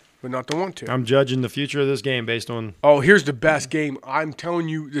ability, but not the want to. I'm judging the future of this game based on. Oh, here's the best game. I'm telling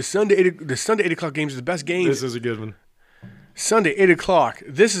you, the Sunday 8 o'clock game is the best game. This is a good one. Sunday 8 o'clock.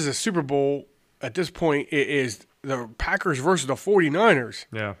 This is a Super Bowl. At this point, it is the Packers versus the 49ers.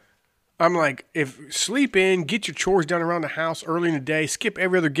 Yeah. I'm like, if sleep in, get your chores done around the house early in the day, skip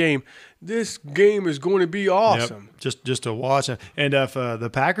every other game. This game is going to be awesome. Yep. Just to watch. And if the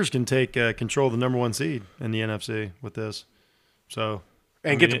Packers can take control of the number 1 seed in the NFC with this, so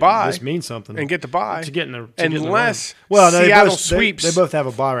get the bye. This means something. And get the bye. To get in the unless Seattle sweeps. They both have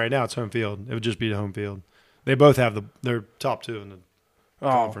a bye right now. It's home field. It would just be the home field. They both have their top 2 in the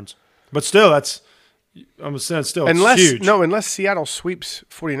conference. But still, huge. Unless Seattle sweeps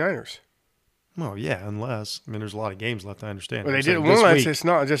 49ers. Well, yeah, unless. I mean, there's a lot of games left, I understand. Well, they did it once. It's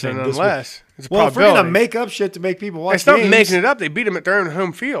not just an unless. It's a well, if we're probability. going to make up shit to make people watch it's not games. making it up. They beat them at their own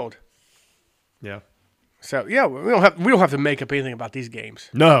home field. Yeah. So, yeah, we don't have to make up anything about these games.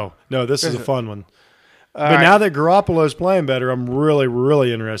 No, this is a fun one. But now that Garoppolo's playing better, I'm really,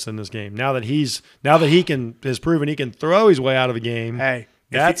 really interested in this game. Now that he has proven he can throw his way out of a game. Hey.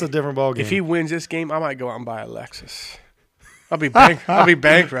 That's a different ball game. If he wins this game, I might go out and buy a Lexus. I'll be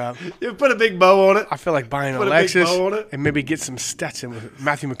bankrupt. You put a big bow on it. I feel like buying a Lexus and maybe get some Stetson with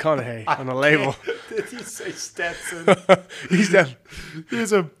Matthew McConaughey on the label. Did you say Stetson? He's a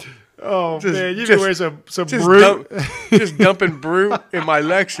man, you can wear some brute. Just dumping brute in my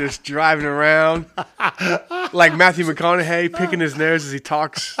Lexus, driving around like Matthew McConaughey, picking his nose as he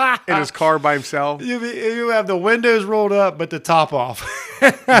talks in his car by himself. You have the windows rolled up, but the top off.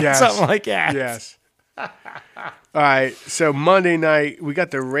 Yes. Something like that. Yes. All right. So Monday night, we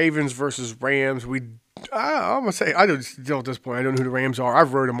got the Ravens versus Rams. I'm gonna say I don't still at this point. I don't know who the Rams are.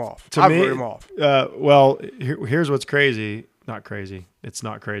 I've wrote them off. Wrote them off. Well, here's what's crazy. Not crazy. It's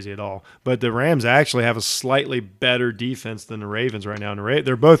not crazy at all. But the Rams actually have a slightly better defense than the Ravens right now. And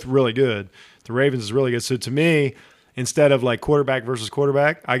they're both really good. The Ravens is really good. So to me, instead of like quarterback versus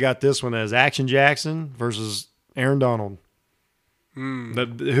quarterback, I got this one as Action Jackson versus Aaron Donald.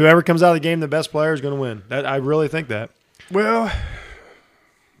 Whoever comes out of the game, the best player is going to win. I really think that. Well,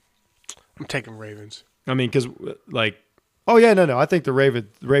 I'm taking Ravens. I mean, because I think the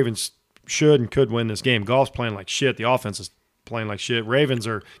Ravens should and could win this game. Golf's playing like shit. The offense is playing like shit. Ravens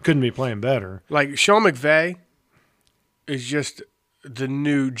couldn't be playing better. Like Sean McVay is just the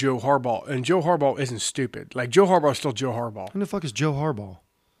new Joe Harbaugh, and Joe Harbaugh isn't stupid. Like Joe Harbaugh is still Joe Harbaugh. Who the fuck is Joe Harbaugh?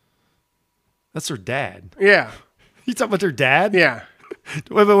 That's their dad. Yeah. You talking about their dad? Yeah.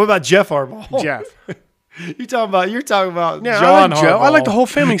 What about Jeff Harbaugh? Jeff. You're talking about yeah, John I like Joe. Harbaugh. I like the whole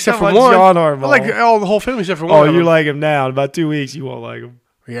family except for one. John Harbaugh. I like the whole family except for one. Oh, you like him now. In about 2 weeks, you won't like him.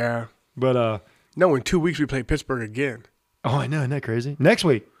 Yeah. But No, in 2 weeks we play Pittsburgh again. Oh, I know. Isn't that crazy? Next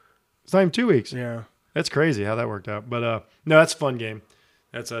week. It's not even 2 weeks. Yeah. That's crazy how that worked out. But, no, that's a fun game.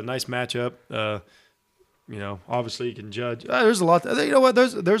 That's a nice matchup. Obviously you can judge. There's a lot. You know what?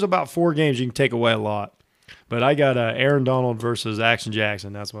 There's about 4 games you can take away a lot. But I got Aaron Donald versus Action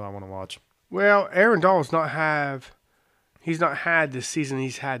Jackson. That's what I want to watch. Well, Aaron Donald's he's not had this season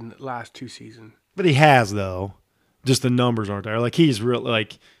he's had in the last 2 seasons. But he has, though. Just the numbers aren't there. Like, he's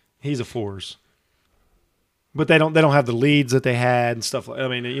he's a force. But they don't have the leads that they had and stuff. I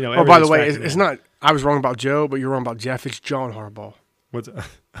mean, Oh, by the way, it's not. I was wrong about Joe, but you're wrong about Jeff. It's John Harbaugh. What's?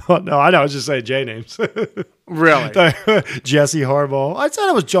 Oh, no, I know. I was just saying J names. Really? Jesse Harbaugh. I said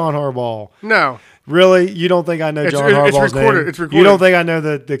it was John Harbaugh. No. Really? You don't think I know John Harbaugh's name? It's recorded. You don't think I know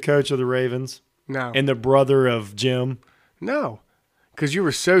the coach of the Ravens? No. And the brother of Jim? No. Because you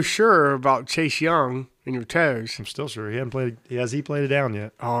were so sure about Chase Young in your toes. I'm still sure. Has he played it down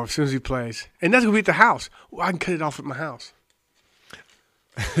yet? Oh, as soon as he plays. And that's going to be at the house. Well, I can cut it off at my house.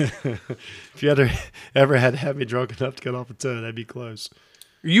 If you ever had to have me drunk enough to cut off a toe, that'd be close.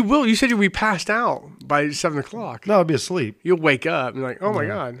 You will. You said you'll be passed out by 7 o'clock. No, I'd be asleep. You'll wake up and be like, oh, my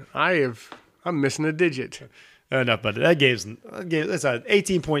God, I'm missing a digit. No, but that game's that's an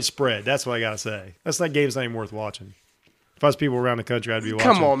 18-point spread. That's what I got to say. That game's not even worth watching. If I was people around the country, I'd be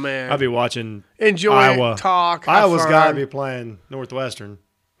watching. Come on, man. I'd be watching Enjoy Iowa. It, talk, Iowa's got to be playing Northwestern.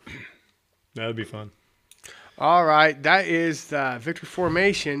 That would be fun. All right. That is the Victory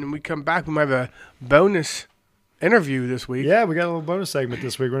Formation. And we come back, we might have a bonus interview this week. Yeah, we got a little bonus segment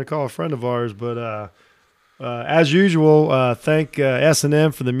this week. We're going to call a friend of ours. But as usual, thank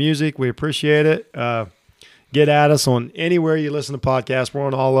S&M for the music. We appreciate it. Get at us on anywhere you listen to podcasts. We're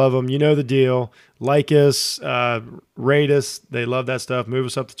on all of them. You know the deal. Like us, rate us. They love that stuff. Move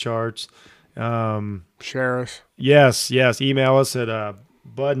us up the charts. Share us. Yes. Email us at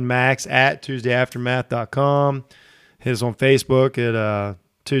budandmax@tuesdayaftermath.com. Hit us on Facebook at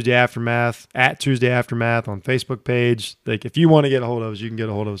Tuesday Aftermath, at Tuesday Aftermath on Facebook page. Like, if you want to get a hold of us, you can get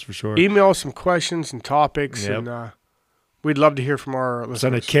a hold of us for sure. Email us some questions and topics, and we'd love to hear from our listeners.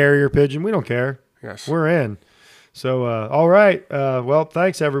 Send a carrier pigeon. We don't care. Yes. We're in. So, all right. Well,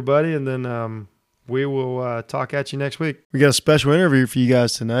 thanks, everybody. And then we will talk at you next week. We got a special interview for you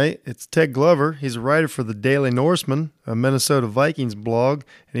guys tonight. It's Ted Glover. He's a writer for the Daily Norseman, a Minnesota Vikings blog.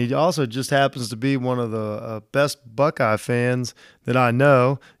 And he also just happens to be one of the best Buckeye fans that I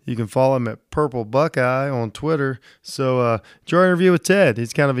know. You can follow him at Purple Buckeye on Twitter. So enjoy our interview with Ted.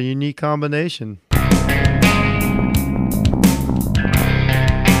 He's kind of a unique combination.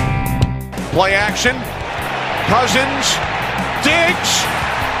 Play action. Cousins. Diggs.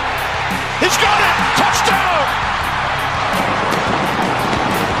 He's got it. Touchdown.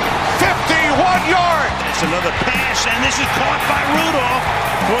 51 yards. It's another pass, and this is caught by Rudolph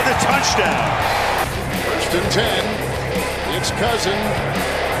for the touchdown. 1st and 10. It's Cousin.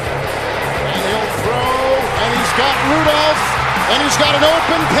 And he'll throw. And he's got Rudolph. And he's got an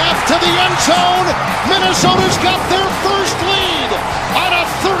open path to the end zone. Minnesota's got their first lead on a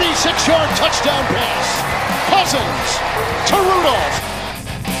 36-yard touchdown pass. Cousins to Rudolph.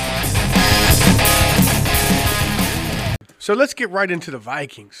 So let's get right into the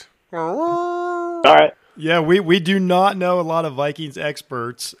Vikings. All right. Yeah, we do not know a lot of Vikings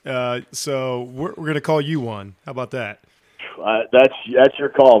experts, so we're going to call you one. How about that? That's your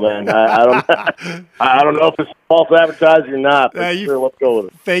call, man. I don't know if it's false advertising or not, but sure, let's go with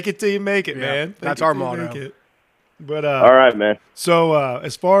it. Fake it till you make it, man. That's our motto. But all right, man. So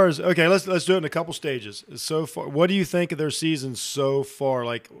as far as let's do it in a couple stages. So far, what do you think of their season so far?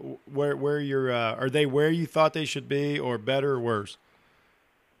 Like, where you're are they where you thought they should be, or better or worse?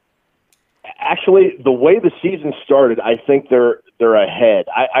 Actually, the way the season started, I think they're ahead.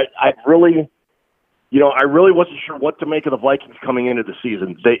 I really wasn't sure what to make of the Vikings coming into the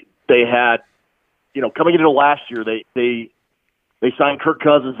season. They had, coming into last year, they signed Kirk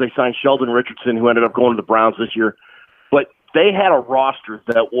Cousins, they signed Sheldon Richardson, who ended up going to the Browns this year. But they had a roster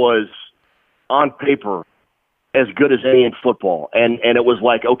that was, on paper, as good as any in football. And it was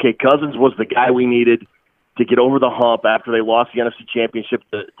like, okay, Cousins was the guy we needed to get over the hump after they lost the NFC Championship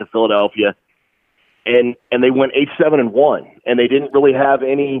to Philadelphia. And they went 8-7-1, and they didn't really have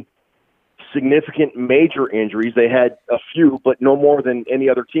any significant major injuries. They had a few, but no more than any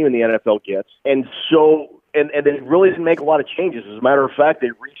other team in the NFL gets. And so, and they really didn't make a lot of changes. As a matter of fact,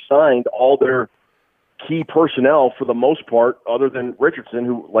 they re-signed all their key personnel for the most part, other than Richardson,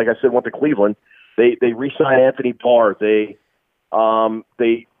 who, like I said, went to Cleveland. They re-signed Anthony Barr. They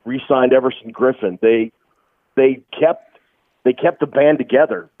re-signed Everson Griffin. They kept the band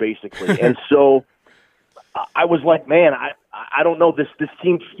together, basically. And so I was like, man, I don't know. This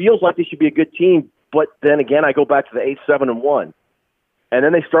team feels like they should be a good team, but then again, I go back to the 8-7-1, and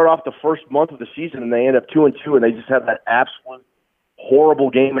then they start off the first month of the season and they end up 2-2, and they just have that absolute horrible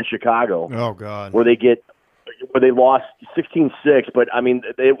game in Chicago. Oh God, where they lost 16-6, but I mean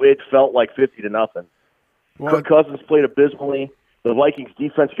it felt like 50-0. Kirk Cousins played abysmally. The Vikings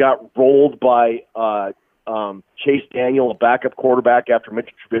defense got rolled by Chase Daniel, a backup quarterback, after Mitch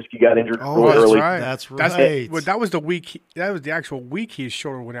Trubisky got injured early. That's right. That was the week. That was the actual week his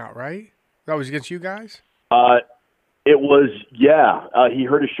shoulder went out, right? That was against you guys. It was, yeah. He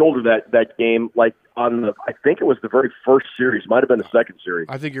hurt his shoulder that game, like I think it was the very first series. Might have been the second series.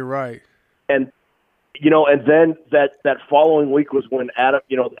 I think you're right. And and then that following week was when Adam, at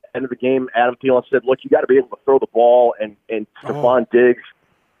the end of the game, Adam Thielen said, "Look, you got to be able to throw the ball," and Stephon Diggs,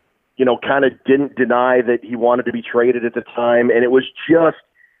 kind of didn't deny that he wanted to be traded at the time, and it was just,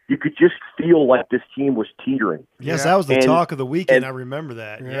 you could just feel like this team was teetering. Yes, that was the talk of the weekend. I remember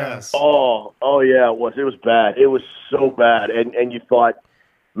that. Yes. Oh yeah, it was. It was bad. It was so bad, and you thought,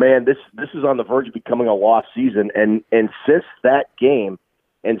 man, this is on the verge of becoming a lost season, and since that game,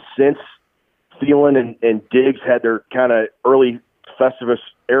 and since Thielen and Diggs had their kind of early Festivus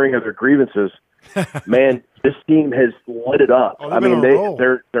airing of their grievances, man, this team has lit it up. I mean,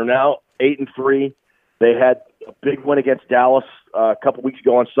 they're now 8-3. They had a big win against Dallas a couple weeks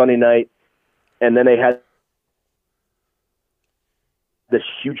ago on Sunday night, and then they had this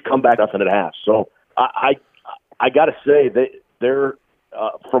huge comeback, 0.5. So I got to say they're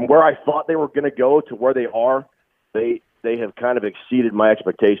from where I thought they were going to go to where they are. They have kind of exceeded my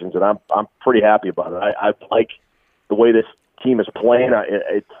expectations, and I'm pretty happy about it. I like the way this team is playing.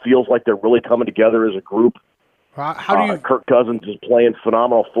 It feels like they're really coming together as a group. How do you? Kirk Cousins is playing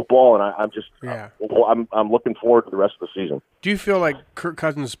phenomenal football, and I'm looking forward to the rest of the season. Do you feel like Kirk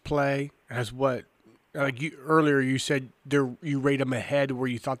Cousins' play has what? Like earlier, you said you rate them ahead where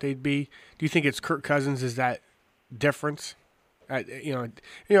you thought they'd be. Do you think it's Kirk Cousins? Is that difference? Early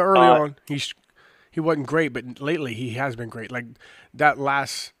on he wasn't great, but lately he has been great. Like that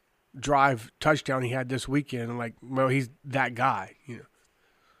last drive touchdown he had this weekend, he's that guy.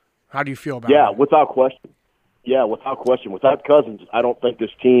 How do you feel about it? Yeah, without question. Without Cousins, I don't think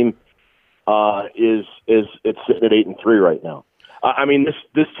this team is it's sitting at 8-3 right now. I mean,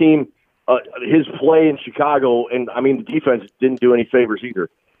 this team, his play in Chicago, and I mean the defense didn't do any favors either.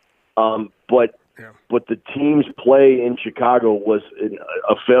 But the team's play in Chicago was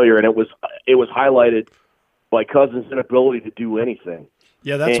a failure, and it was highlighted by Cousins' inability to do anything.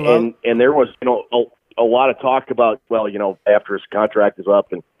 Yeah, that's and there was a lot of talk about after his contract is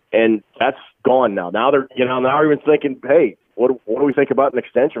up, and that's gone now. Now they're now even thinking, hey, what do we think about an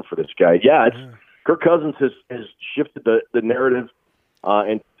extension for this guy? Yeah, Kirk Cousins has shifted the narrative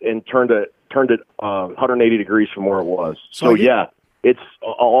and turned it 180 degrees from where it was. So it's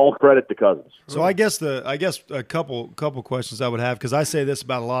all credit to Cousins. So I guess a couple questions I would have, because I say this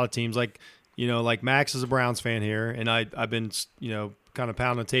about a lot of teams, like Max is a Browns fan here, and I've been kind of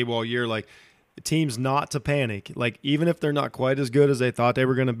pounding the table all year, like teams not to panic. Like even if they're not quite as good as they thought they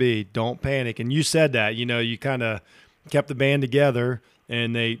were going to be, don't panic. And you said that, you kind of kept the band together,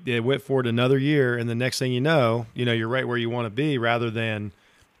 and they went for it another year, and the next thing you're right where you want to be, rather than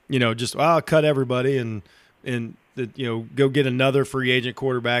just I'll cut everybody and go get another free agent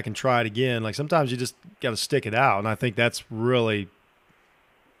quarterback and try it again. Like sometimes you just got to stick it out, and I think that's really,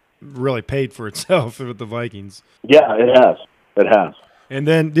 really paid for itself with the Vikings. Yeah, it has. It has. And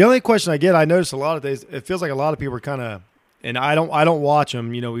then the only question I get, I notice a lot of days, it feels like a lot of people are kind of, and I don't watch them,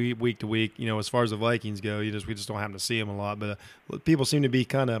 week to week, as far as the Vikings go. We just don't happen to see them a lot. But people seem to be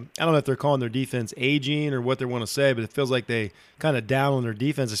kind of, I don't know if they're calling their defense aging or what they want to say, but it feels like they kind of down on their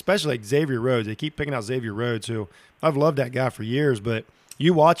defense, especially like Xavier Rhodes. They keep picking out Xavier Rhodes, who I've loved that guy for years, but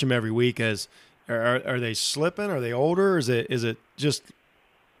you watch him every week. Are they slipping? Are they older? Or is it just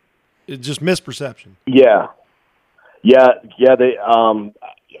misperception? Yeah. They,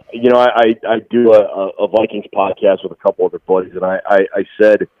 I do a Vikings podcast with a couple other buddies, and I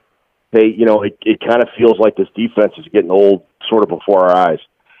said, hey, it kind of feels like this defense is getting old sort of before our eyes.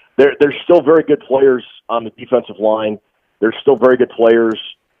 There's still very good players on the defensive line. There's still very good players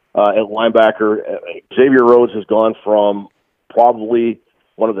at linebacker. Xavier Rhodes has gone from probably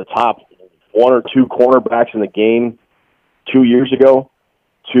one of the top 1 or 2 cornerbacks in the game 2 years ago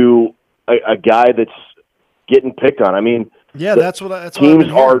to a guy that's getting picked on. I mean, yeah, that's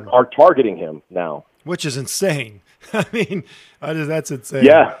teams are targeting him now, which is insane. I mean, that's insane.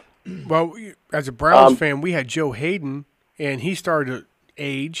 Yeah. Well, as a Browns fan, we had Joe Hayden, and he started to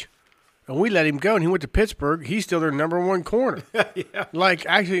age, and we let him go, and he went to Pittsburgh. He's still their number 1 corner. Yeah. Like,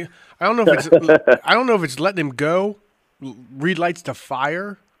 actually, I don't know if it's letting him go relights the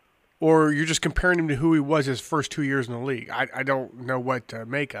fire, or you're just comparing him to who he was his first 2 years in the league. I don't know what to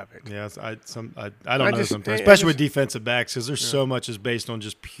make of it. Yeah, I don't know sometimes, I especially with defensive backs, because there's so much is based on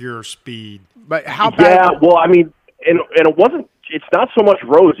just pure speed. But how bad? Yeah, well, I mean, and it wasn't. It's not so much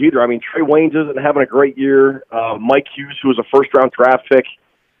Rose either. I mean, Trey Waynes isn't having a great year. Mike Hughes, who was a first-round draft pick,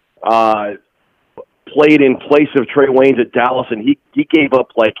 played in place of Trey Waynes at Dallas, and he gave up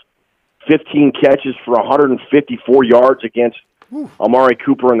like 15 catches for 154 yards against Amari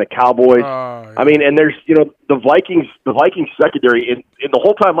Cooper and the Cowboys. Yeah. I mean, and there's the Vikings secondary in the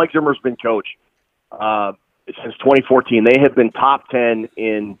whole time Mike Zimmer's been coach since 2014, they have been top 10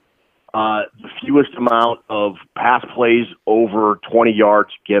 in the fewest amount of pass plays over 20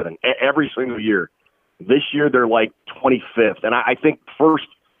 yards given every single year. This year they're like 25th, and I think first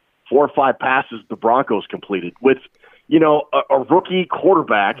 4 or 5 passes the Broncos completed with a rookie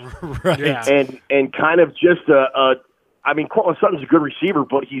quarterback, Right. Yeah. and kind of just I mean, Cortland Sutton's a good receiver,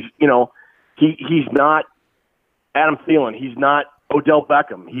 but he's not Adam Thielen. He's not Odell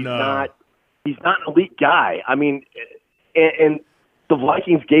Beckham. He's not an elite guy. I mean, and the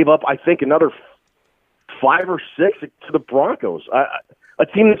Vikings gave up, I think, another 5 or 6 to the Broncos, a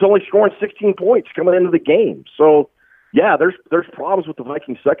team that's only scoring 16 points coming into the game. So, yeah, there's problems with the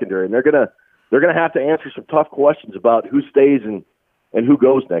Vikings secondary, and they're gonna have to answer some tough questions about who stays and who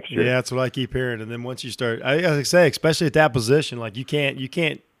goes next year. Yeah, that's what I keep hearing. And then once you start, as I say, especially at that position, like you can't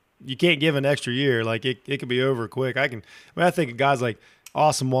give an extra year. Like it could be over quick. I think of guys like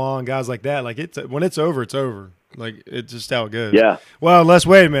Awesome Wong, guys like that. Like when it's over, it's over. Like it's just how it goes. Yeah. Well, let's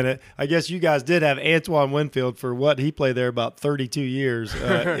wait a minute. I guess you guys did have Antoine Winfield for what he played there about 32 years.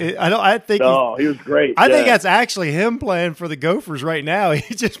 I think he was great. I think that's actually him playing for the Gophers right now.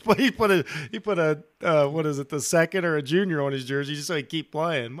 He put a what is it, the second or a junior on his jersey just so he keep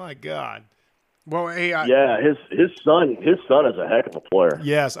playing. My God. Well, hey, his son is a heck of a player.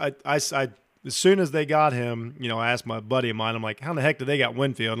 Yes, I as soon as they got him, I asked my buddy of mine, I'm like, how the heck did they got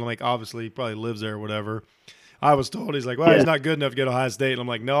Winfield? And I'm like, obviously he probably lives there or whatever. I was told, he's like, well, he's not good enough to get Ohio State. And I'm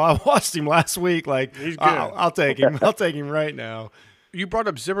like, no, I watched him last week. Like, he's good. I'll take him. I'll take him right now. You brought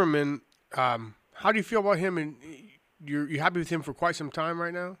up Zimmerman. How do you feel about him? And you happy with him for quite some time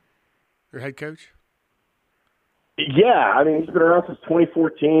right now? Your head coach? Yeah, I mean, he's been around since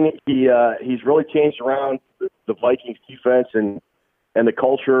 2014. He's really changed around the Vikings defense and the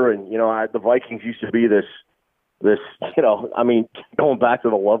culture. And the Vikings used to be this. I mean, going back to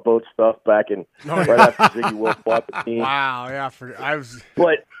the Love Boat stuff back in right after Ziggy Wilkes bought the team. Wow, yeah,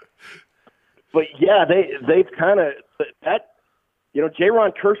 But yeah, they've kind of that.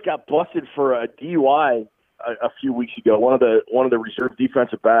 Jaron Kearse got busted for a DUI a few weeks ago. One of the reserve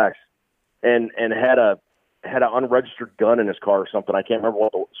defensive backs, and had an unregistered gun in his car or something. I can't remember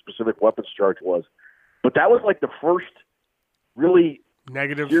what the specific weapons charge was, but that was like the first really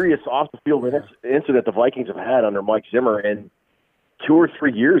negative, serious off-the-field incident the Vikings have had under Mike Zimmer in 2 or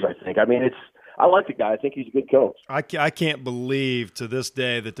 3 years, I think. I mean, I like the guy. I think he's a good coach. I can't believe to this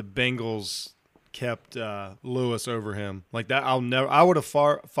day that the Bengals kept Lewis over him. Like that, I would have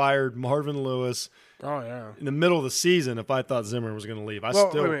fired Marvin Lewis in the middle of the season if I thought Zimmer was going to leave. I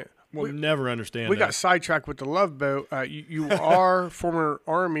will never understand We that. got sidetracked with the Love Boat. You are former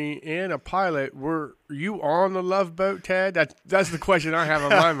Army and a pilot. Were you on the Love Boat, Ted? That's the question I have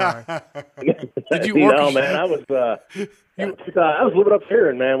on my mind. Did you orchestrate? No, man. I was living up here,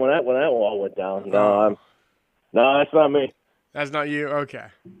 and man, when that all went down. No, that's not me. That's not you. Okay,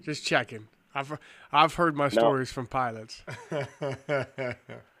 just checking. I've heard my stories from pilots.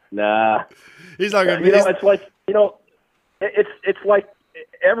 Nah, he's not gonna. It's like it's like.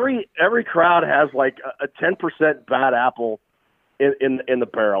 Every crowd has like a 10% bad apple in the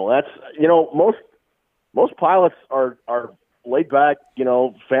barrel. That's most pilots are laid back,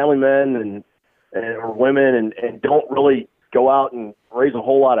 family men or women and don't really go out and raise a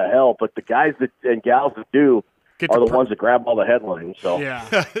whole lot of hell. But the guys and gals that do are the ones that grab all the headlines. So yeah,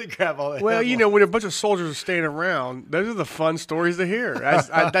 grab all the well, headlines. When a bunch of soldiers are staying around, those are the fun stories to hear. That's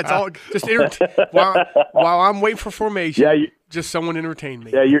all. Just while I'm waiting for formation. Yeah. Just someone entertain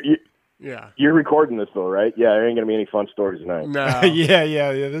me. Yeah, you're recording this though, right? Yeah, there ain't gonna be any fun stories tonight. No.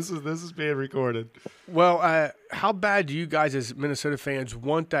 yeah. This is being recorded. Well, how bad do you guys as Minnesota fans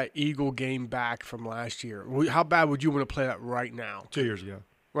want that Eagle game back from last year? How bad would you want to play that right now? 2 years ago.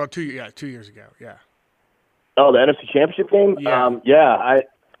 Well, 2 years ago. Yeah. Oh, the NFC Championship game. Yeah.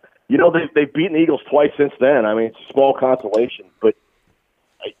 They've beaten the Eagles twice since then. I mean, it's a small consolation, but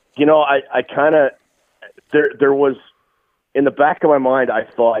I kind of there was. In the back of my mind, I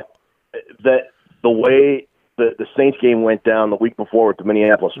thought that the way the Saints game went down the week before with the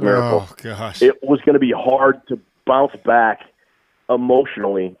Minneapolis Miracle, oh gosh, it was going to be hard bounce back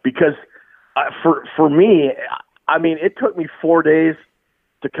emotionally because for me, I mean, it took me 4 days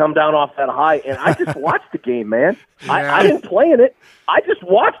to come down off that high, and I just watched the game, man. Yeah. I didn't play in it. I just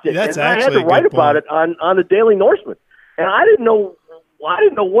watched it, That's and I had actually to a write good about point. it on the Daily Norseman. And I didn't know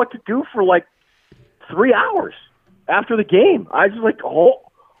what to do for like 3 hours after the game. I was like,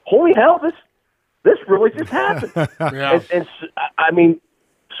 holy hell, this really just happened. Yeah. And I mean,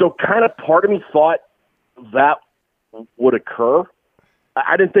 so kind of part of me thought that would occur.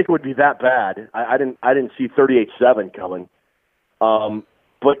 I didn't think it would be that bad. I didn't see 38-7 coming.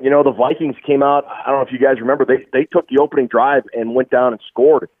 But the Vikings came out. I don't know if you guys remember. They took the opening drive and went down and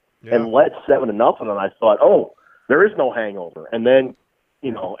scored and led 7-0. And I thought, oh, there is no hangover. And then,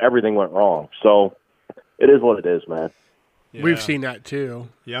 everything went wrong. So it is what it is, man. Yeah. We've seen that too.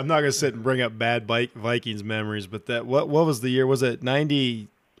 Yeah, I'm not going to sit and bring up bad Vikings memories, but what was the year? Was it 90?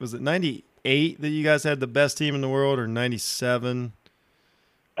 Was it 98 that you guys had the best team in the world, or 97?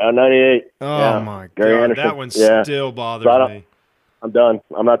 98. Oh yeah. my Gary God, Anderson. that one Yeah. still bothers So me. I'm done.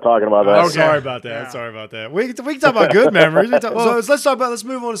 I'm not talking about that. Oh, sorry about that. Yeah. Sorry about that. We can talk about good memories. So let's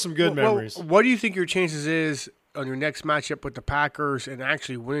move on to some good memories. Well, what do you think your chances is on your next matchup with the Packers and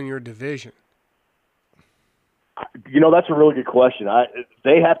actually winning your division? That's a really good question.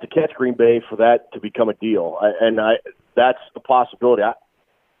 They have to catch Green Bay for that to become a deal, that's the possibility.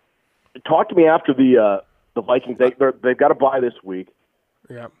 Talk to me after the Vikings. They've got to bye this week.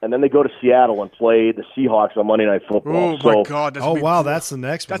 Yeah. And then they go to Seattle and play the Seahawks on Monday Night Football. Oh, my God. That's the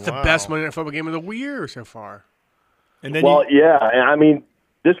next one. That's the best Monday Night Football game of the year so far. And then yeah. And I mean,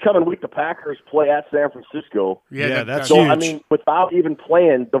 this coming week, the Packers play at San Francisco. Yeah, that's so. huge. I mean, without even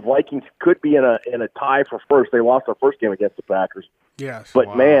playing, the Vikings could be in a tie for first. They lost their first game against the Packers. Yes.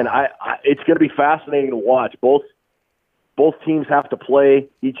 But man, it's going to be fascinating to watch. Both teams have to play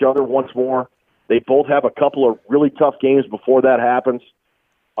each other once more. They both have a couple of really tough games before that happens.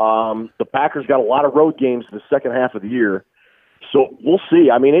 The Packers got a lot of road games in the second half of the year, so we'll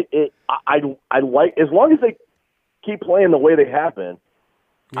see. I mean, I like, as long as they keep playing the way they have been.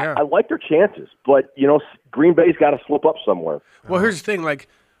 Yeah. I like their chances, but Green Bay's got to slip up somewhere. Well, here's the thing: like,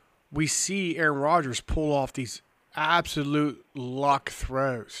 we see Aaron Rodgers pull off these absolute luck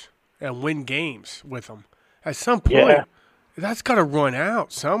throws and win games with them. At some point, that's got to run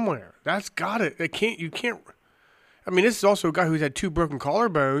out somewhere. That's got to. You can't. I mean, this is also a guy who's had 2 broken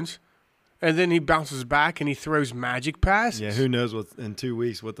collarbones, and then he bounces back and he throws magic passes. Yeah, who knows what in 2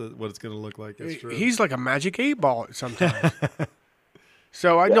 weeks what it's going to look like? That's true. He's like a magic 8-ball sometimes.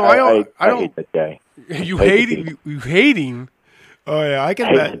 So I hate that guy. You hate him. You hate him. Oh yeah, I can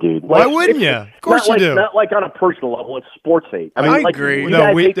hate bet. the dude. Why wouldn't you? Of course you do. Not like on a personal level. It's sports hate. I mean, I like, agree. You No,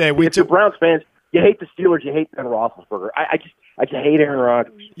 guys we if you're Browns fans, you hate the Steelers. You hate Ben Roethlisberger. I just hate Aaron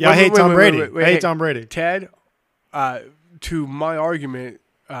Rodgers. Yeah, I hate Tom Brady. Wait, I hate hey, Tom Brady. Ted, to my argument,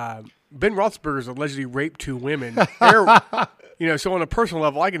 Ben Roethlisberger's allegedly raped 2 women. So on a personal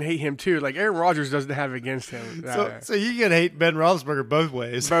level, I can hate him too. Like, Aaron Rodgers doesn't have it against him. So you can hate Ben Roethlisberger both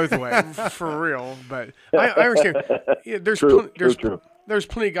ways. Both ways, for real. But I understand. Yeah, there's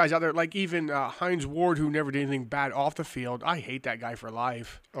plenty of guys out there, like even Hines Ward, who never did anything bad off the field. I hate that guy for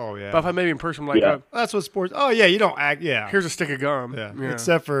life. Oh yeah. But if I met him in person, I'm like, That's what sports. Oh yeah, you don't act. Yeah. here's a stick of gum. Yeah. Yeah.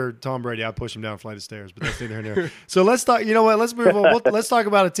 Except for Tom Brady, I push him down a flight of stairs, but that's neither here nor there. So let's talk. You know what? Let's move on. Let's talk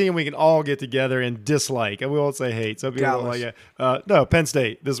about a team we can all get together and dislike, and we won't say hate. Some people don't like it. No, Penn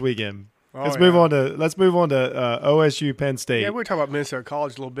State this weekend. Let's move on to OSU Penn State. Yeah, we're talking about Minnesota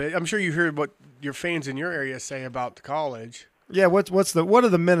College a little bit. I'm sure you heard what your fans in your area say about the college. Yeah, what do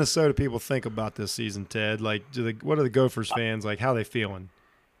the Minnesota people think about this season, Ted? Like, what are the Gophers fans like? How they feeling?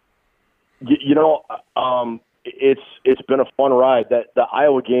 It's been a fun ride. That the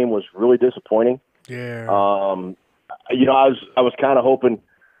Iowa game was really disappointing. Yeah. I was kind of hoping.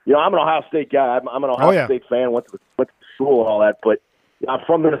 I'm an Ohio State guy. I'm an Ohio State fan. Went to school and all that, but I'm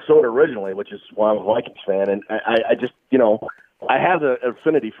from Minnesota originally, which is why I'm a Vikings fan. And I just, I have an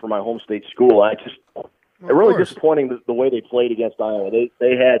affinity for my home state school. Really disappointing the way they played against Iowa.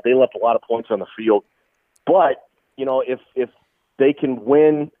 They left a lot of points on the field, but if they can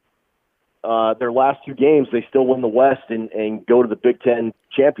win their last 2 games, they still win the West and go to the Big Ten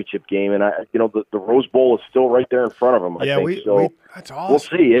championship game. And the Rose Bowl is still right there in front of them. I think. That's awesome. We'll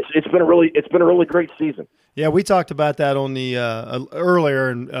see. It's been a really great season. Yeah, we talked about that on the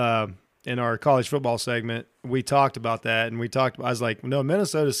earlier in our college football segment. We talked about that, and I was like, no,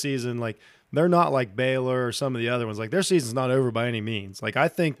 Minnesota's season, like, they're not like Baylor or some of the other ones. Like, their season's not over by any means. Like, I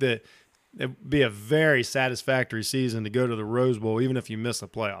think that it'd be a very satisfactory season to go to the Rose Bowl, even if you miss the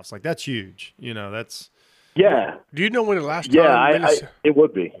playoffs. Like, that's huge. That's yeah. Do you know when the last time? Yeah, it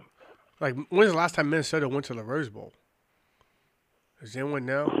would be. Like, when's the last time Minnesota went to the Rose Bowl? Does anyone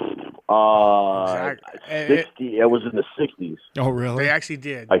know? 60. It was in the 60s. Oh, really? They actually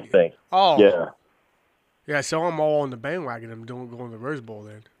did. I think. Oh. Yeah. Yeah, so I'm all on the bandwagon. I'm going to the Rose Bowl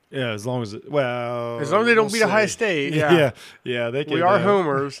then. Yeah, as long as as long as they don't beat Ohio State. Yeah. They can. We are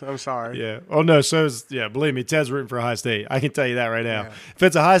homers. I'm sorry. Yeah. Oh no. Believe me, Ted's rooting for Ohio State. I can tell you that right now. Yeah. If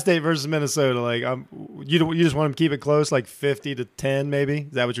it's Ohio State versus Minnesota, like you just want them to keep it close, like 50-10, maybe.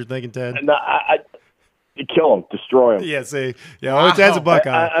 Is that what you're thinking, Ted? No, you kill them, destroy them. Yeah. See. Yeah. Wow. Ted's a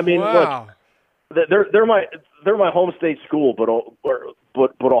Buckeye. I mean, wow. Look, they're my home state school, but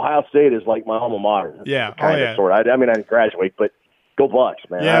Ohio State is like my alma mater. Yeah. Kind of, sort of. I didn't graduate, but. Go Bucks,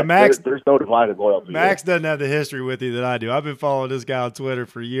 man. Yeah, Max. There's no divided loyalty. Max doesn't have the history with you that I do. I've been following this guy on Twitter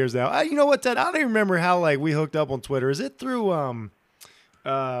for years now. You know what, Ted? I don't even remember how we hooked up on Twitter. Is it through well,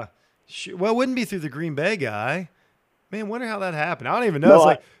 it wouldn't be through the Green Bay guy. Man, wonder how that happened. I don't even know.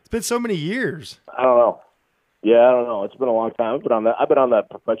 It's been so many years. I don't know. Yeah, I don't know. It's been a long time. I've been on that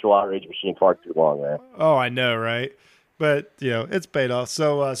perpetual outrage machine far too long, man. Oh, I know, right? But, it's paid off.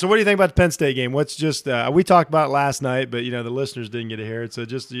 So what do you think about the Penn State game? What's just we talked about it last night, but, the listeners didn't get to hear it. So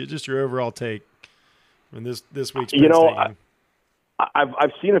just your overall take on this week's Penn State game.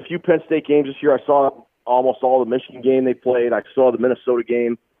 I've seen a few Penn State games this year. I saw almost all the Michigan game they played. I saw the Minnesota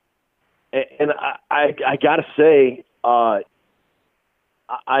game. And I got to say, I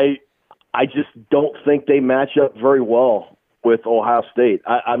just don't think they match up very well with Ohio State.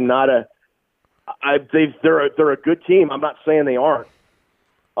 I'm not a – they're a good team. I'm not saying they aren't,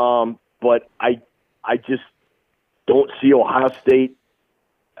 but I just don't see Ohio State.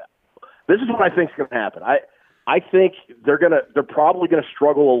 This is what I think is going to happen. I think they're probably going to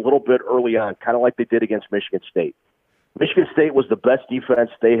struggle a little bit early on, kind of like they did against Michigan State. Michigan State was the best defense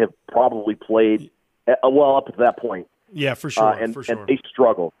they have probably played up to that point. Yeah, for sure. And they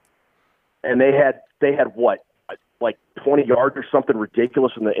struggled, and they had what? Like 20 yards or something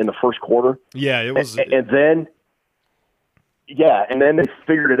ridiculous in the first quarter. Yeah, it was. And then they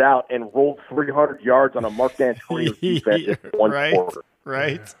figured it out and rolled 300 yards on a Mark Dantonio defense in one quarter.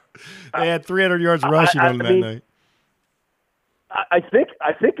 Right. They had 300 yards rushing on that night. I think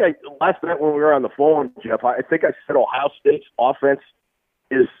last night when we were on the phone, Jeff, I think I said Ohio State's offense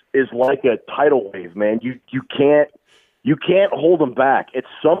is like a tidal wave, man. You can't hold them back. At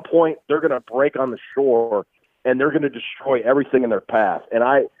some point, they're going to break on the shore. And they're going to destroy everything in their path. And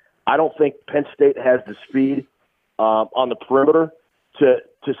I don't think Penn State has the speed on the perimeter to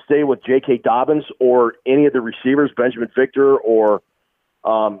stay with J.K. Dobbins or any of the receivers, Benjamin Victor or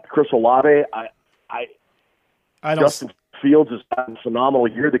Chris Olave. Justin Fields has had a phenomenal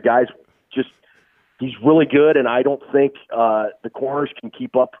year. The guy's he's really good, and I don't think the corners can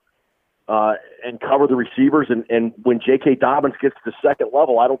keep up and cover the receivers. And when J.K. Dobbins gets to the second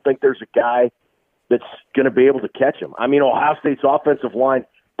level, I don't think there's a guy that's going to be able to catch him. I mean, Ohio State's offensive line,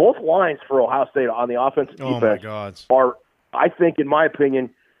 both lines for Ohio State on the offensive defense are, I think, in my opinion,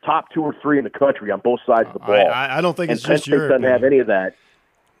 top 2 or 3 in the country on both sides of the ball. I don't think it's Penn just State doesn't have any of that.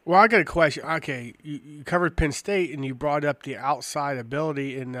 Well, I got a question. Okay, you covered Penn State, and you brought up the outside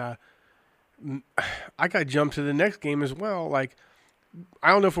ability, and I got to jump to the next game as well. Like,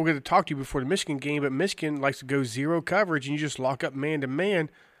 I don't know if we're going to talk to you before the Michigan game, but Michigan likes to go zero coverage, and you just lock up man-to-man.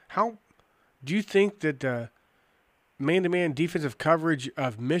 How do you think that the man-to-man defensive coverage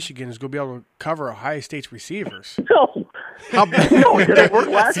of Michigan is going to be able to cover Ohio State's receivers? No. No, it didn't work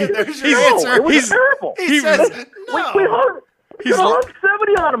last year. It was terrible. He says no. We hung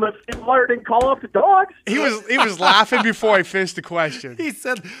 70 on him if Meyer didn't call off the dogs. He was laughing before I finished the question. He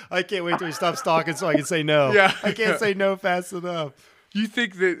said, I can't wait till he stops talking so I can say no. Yeah. I can't say no fast enough. You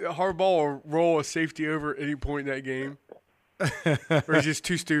think that Harbaugh will roll a safety over at any point in that game? Or is just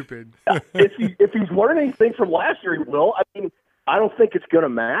too stupid? If he's learned anything from last year, he will. I mean, I don't think it's going to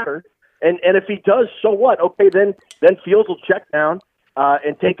matter. And if he does, so what? Okay, then Fields will check down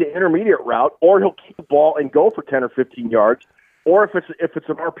and take the intermediate route, or he'll keep the ball and go for 10 or 15 yards. Or if it's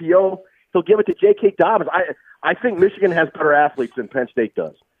an RPO, he'll give it to J.K. Dobbins. I think Michigan has better athletes than Penn State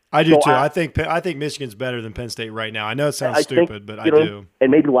does. I do too. I think Michigan's better than Penn State right now. I know it sounds stupid, but I do. And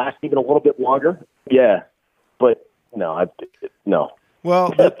maybe last even a little bit longer. Yeah, but no.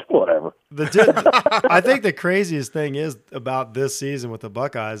 Well, whatever. I think the craziest thing is about this season with the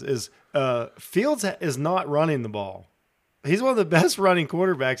Buckeyes is Fields is not running the ball. He's one of the best running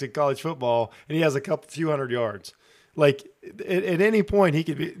quarterbacks in college football, and he has a few hundred yards. Like at any point, he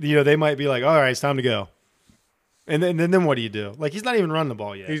could be. They might be like, "All right, it's time to go." And then what do you do? Like he's not even running the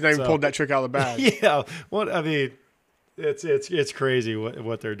ball yet. He's not even pulled that trick out of the bag. Yeah. I mean, it's crazy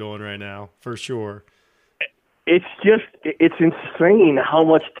what they're doing right now for sure. it's insane how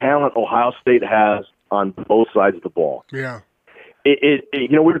much talent Ohio State has on both sides of the ball. Yeah. I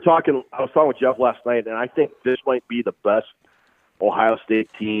was talking with Jeff last night, and I think this might be the best Ohio State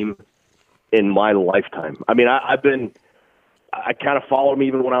team in my lifetime. I mean, I kind of followed them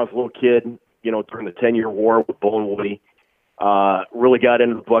even when I was a little kid, during the 10-year war with Bo and Woody. Really got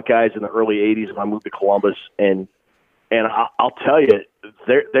into the Buckeyes in the early 80s when I moved to Columbus. And I'll tell you,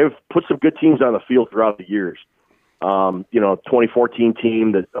 they've put some good teams on the field throughout the years. 2014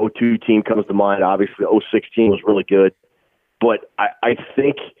 team, the 02 team comes to mind. Obviously, the 06 team was really good. But I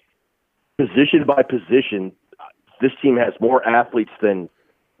think position by position, this team has more athletes than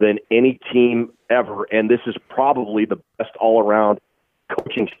any team ever, and this is probably the best all-around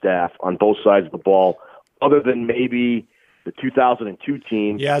coaching staff on both sides of the ball, other than maybe the 2002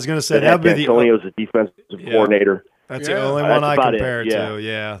 team. Yeah, I was going to say that would be the Antonio's the defensive coordinator. That's the only one I compare it to.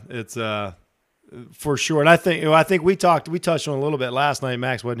 Yeah, it's for sure. And I think we touched on a little bit last night.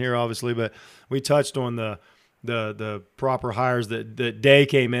 Max wasn't here, obviously, but we touched on the proper hires that Day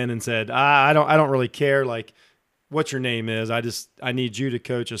came in and said, I don't really care like what your name is. I need you to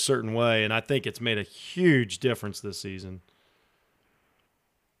coach a certain way, and I think it's made a huge difference this season.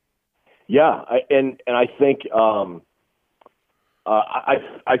 Yeah, I think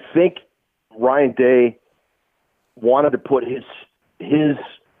I think Ryan Day wanted to put his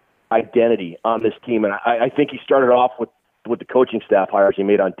identity on this team, and I think he started off with the coaching staff hires he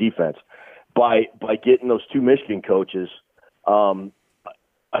made on defense by getting those two Michigan coaches to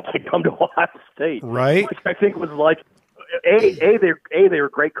come to Ohio State, right? Which I think was like they were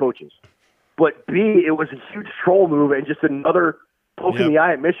great coaches, but B, it was a huge troll move and just another poke in the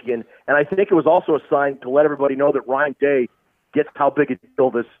eye at Michigan. And I think it was also a sign to let everybody know that Ryan Day gets how big a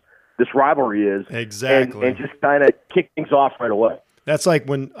deal this rivalry is, exactly, and just kind of kick things off right away. That's like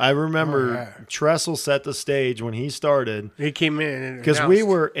when I remember Tressel set the stage when he started. He came in because we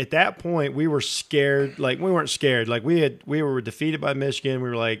were at that point we were scared. Like we weren't scared. Like we were defeated by Michigan. We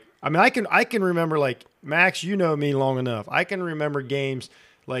were like, I mean, I can remember, like, Max, you know me long enough. I can remember games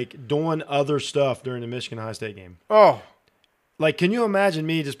like doing other stuff during the Michigan Ohio State game. Oh, like, can you imagine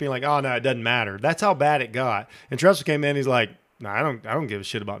me just being like, oh no, it doesn't matter. That's how bad it got. And Tressel came in. He's like, no, I don't give a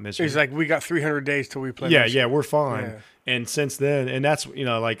shit about Michigan. He's like, we got 300 days till we play. Yeah, Michigan. yeah, we're fine. Yeah. And since then, and that's,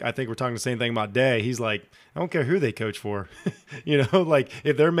 like, I think we're talking the same thing about Day. He's like, I don't care who they coach for. Like,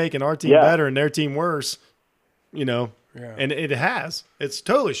 if they're making our team better and their team worse, and it has. It's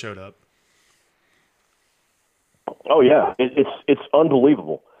totally showed up. Oh, yeah. It's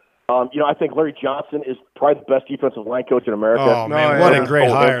unbelievable. I think Larry Johnson is probably the best defensive line coach in America. Oh, man, what a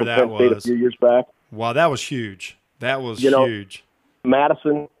great hire that was. A few years back. Wow, that was huge. That was huge.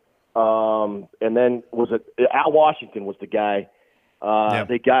 Madison, and then Al Washington was the guy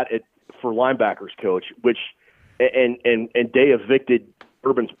they got it for linebackers coach, which and Day evicted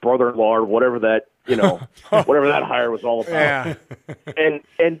Urban's brother-in-law or whatever that whatever that hire was all about. Yeah.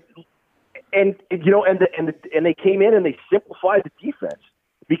 and they came in and they simplified the defense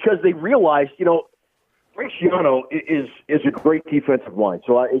because they realized Graciano is a great defensive line.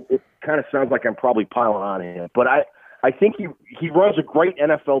 So it kind of sounds like I'm probably piling on him, but I think he runs a great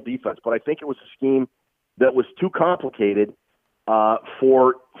NFL defense, but I think it was a scheme that was too complicated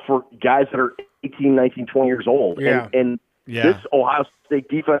for guys that are 18, 19, 20 years old. Yeah. And this Ohio State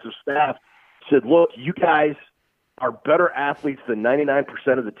defensive staff said, look, you guys are better athletes than 99%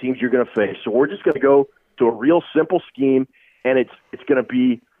 of the teams you're going to face. So we're just going to go to a real simple scheme, and it's going to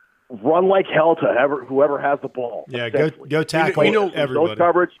be run like hell to whoever has the ball. Yeah, go tackle everybody. No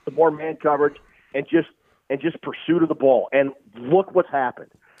coverage, the more man coverage, and just pursuit of the ball. And look what's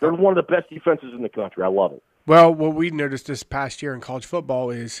happened. They're one of the best defenses in the country. I love it. Well, what we noticed this past year in college football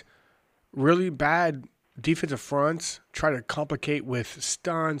is really bad defensive fronts try to complicate with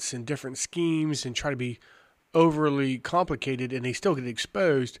stunts and different schemes and try to be overly complicated, and they still get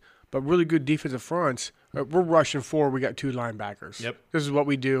exposed. But really good defensive fronts, we're rushing forward. We got two linebackers. Yep. This is what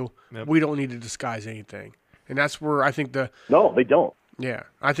we do. Yep. We don't need to disguise anything. And that's where I think No, they don't. Yeah,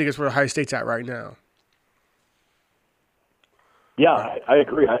 I think it's where Ohio State's at right now. Yeah, I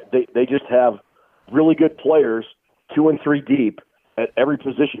agree. They just have really good players, 2 and 3 deep at every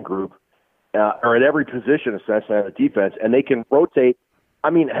position group, or at every position essentially on the defense, and they can rotate. I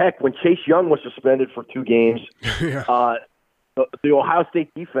mean, heck, when Chase Young was suspended for 2 games, the Ohio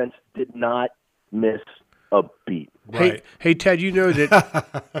State defense did not miss a beat. Right. Hey, Ted, you know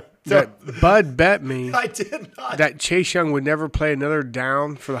that Bud bet me I did not. that Chase Young would never play another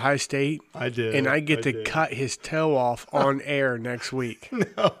down for the Ohio State. I did. And I get to cut his toe off on air next week.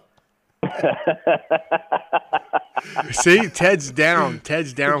 No. See, Ted's down.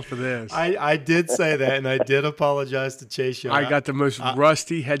 Ted's down for this. I did say that, and I did apologize to Chase Young. I got the most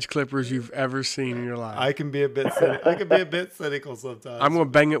rusty hedge clippers you've ever seen in your life. I can be a bit cynical sometimes. I'm gonna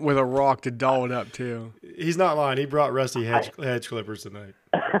bang it with a rock to dull it up too. He's not lying. He brought rusty hedge clippers tonight.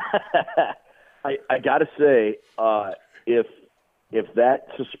 I gotta say, if that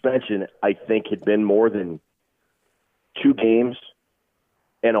suspension, I think, had been more than 2 games,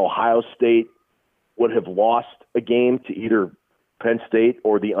 and Ohio State would have lost a game to either Penn State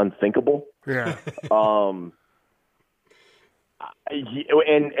or the unthinkable. Yeah. And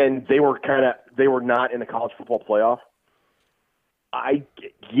they were not in the college football playoff. I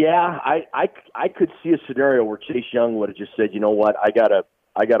could see a scenario where Chase Young would have just said, you know what, I gotta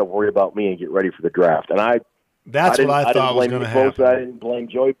worry about me and get ready for the draft. And I thought was going to happen. I didn't blame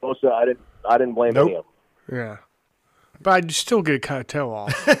Joey Bosa. I didn't blame any of them. Yeah. But I'd still get to cut a toe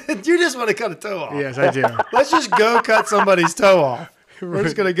off. You just want to cut a toe off. Yes, I do. Let's just go cut somebody's toe off. We're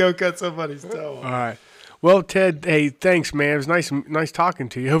just going to go cut somebody's toe off. All right. Well, Ted, hey, thanks, man. It was nice talking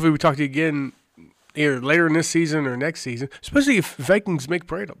to you. Hopefully we talk to you again either later in this season or next season, especially if Vikings make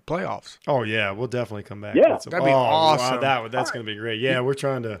playoffs. Oh, yeah. We'll definitely come back. Yeah. That'd be awesome. Wow, that's going to be great. Yeah, we're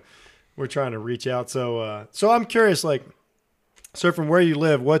trying to reach out. So I'm curious, like, so from where you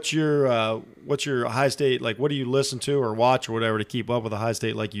live, what's your Ohio State, like, what do you listen to or watch or whatever to keep up with Ohio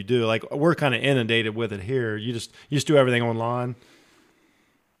State like you do? Like, we're kind of inundated with it here. You just do everything online?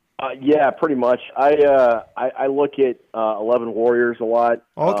 Yeah, pretty much. I look at 11 Warriors a lot.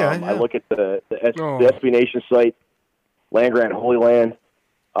 Okay. I look at the SB Nation site, Land Grant Holy Land.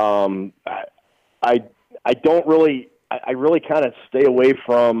 I don't really – I really kind of stay away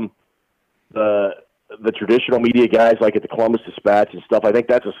from the traditional media guys like at the Columbus Dispatch and stuff. I think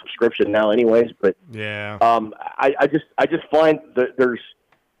that's a subscription now anyways, but yeah. I just find that there's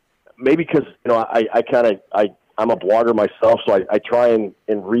maybe because, you know, I'm a blogger myself, so I try and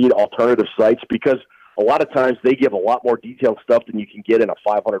read alternative sites because a lot of times they give a lot more detailed stuff than you can get in a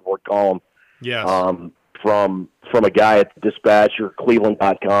 500-word column. Yes. From a guy at the Dispatch or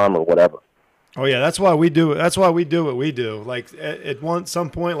Cleveland.com or whatever. Oh yeah, that's why we do it. That's why we do what we do. Like at some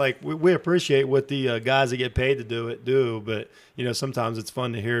point, like we appreciate what the guys that get paid to do it do, but you know sometimes it's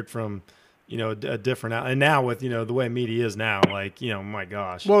fun to hear it from, you know, a different. And now with, you know, the way media is now, like, you know, my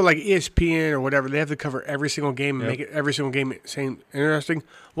gosh. Well, like ESPN or whatever, they have to cover every single game and make it every single game seem interesting.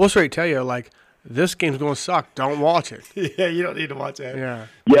 We'll straight tell you, like, this game's going to suck. Don't watch it. Yeah, you don't need to watch that. Yeah.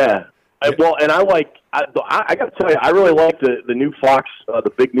 Yeah. Well, and I got to tell you, I really like the new Fox,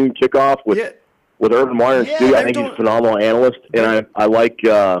 the Big Noon Kickoff with Urban Meyer and Stu. I think he's a phenomenal analyst, and I like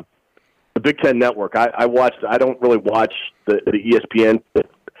the Big Ten Network. I don't really watch the ESPN.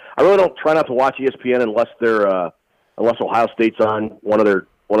 I really don't try not to watch ESPN unless Ohio State's on one of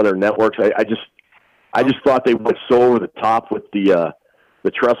their networks. I just thought they went so over the top with the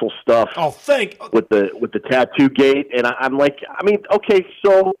Tressel stuff. With the tattoo gate, and I'm like, I mean, okay,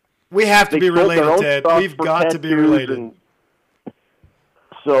 so we have to be related, Ted. We've got to be related.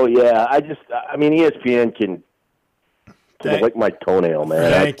 So yeah, I mean, ESPN can lick my toenail,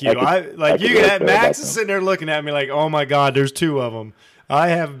 man. Thank you. Max is sitting there looking at me like, oh my God, there's 2 of them. I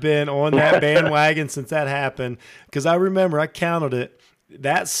have been on that bandwagon since that happened because I remember I counted it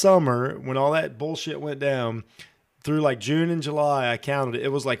that summer when all that bullshit went down through like June and July. I counted it. It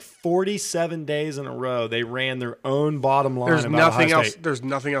was like 47 days in a row. They ran their own bottom line. There's nothing else. There's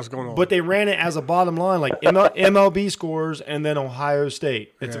nothing else going on. But they ran it as a bottom line, like MLB scores and then Ohio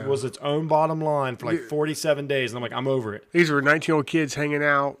State. It was its own bottom line for like 47 days. And I'm like, I'm over it. These were 19-year-old kids hanging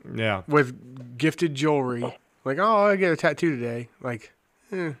out with gifted jewelry. Like, oh, I get a tattoo today. Like,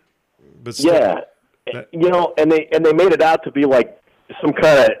 But still, you know, and they made it out to be like some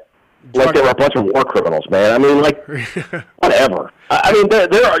kind of like they were a bunch of war criminals, man. I mean, like whatever. I mean,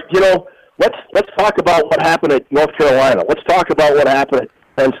 there are, you know. Let's talk about what happened at North Carolina. Let's talk about what happened at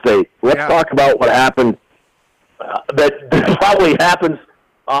Penn State. Let's talk about what happened that probably happens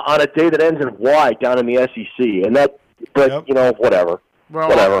on a day that ends in Y down in the SEC. And that, but you know, whatever. Well,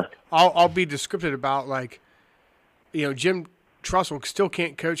 whatever. I'll be descriptive about, like, you know, Jim Tressel still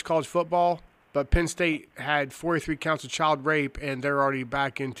can't coach college football, but Penn State had 43 counts of child rape, and they're already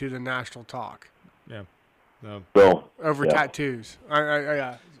back into the national talk. Yeah. No. Over tattoos.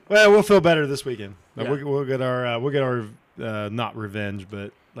 Well, we'll feel better this weekend. We'll get our not revenge,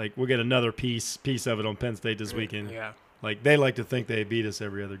 but like we'll get another piece of it on Penn State this weekend. Yeah. Like they like to think they beat us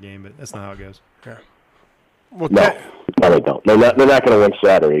every other game, but that's not how it goes. Yeah. Well, no, they don't. They're not going to win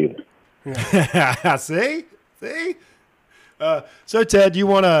Saturday either. Yeah. See. So Ted, do you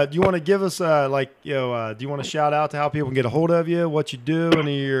want to give us do you want to shout out to how people can get a hold of you, what you do,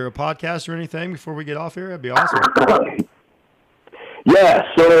 any of your podcasts or anything before we get off here? That'd be awesome. Yeah,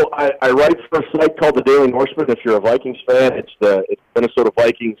 so I write for a site called the Daily Norseman. If you're a Vikings fan, it's Minnesota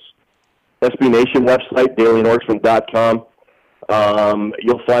Vikings SB Nation website, dailynorseman.com.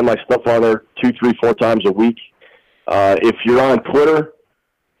 You'll find my stuff on there 2, 3, 4 times a week. If you're on Twitter,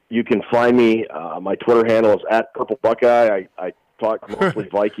 you can find me. My Twitter handle is @PurpleBuckeye. I talk mostly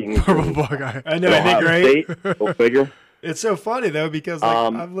Vikings. Purple Buckeye. I know, isn't it great? State, go figure. It's so funny though because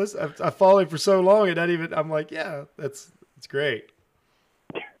I've followed him for so long, and I'm like, yeah, it's great.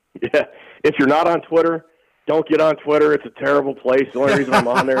 Yeah, if you're not on Twitter, don't get on Twitter. It's a terrible place. The only reason I'm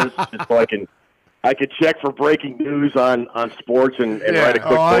on there is just so I could check for breaking news on sports and write a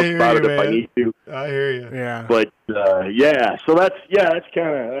quick post about it if I need to. I hear you. Yeah. But so that's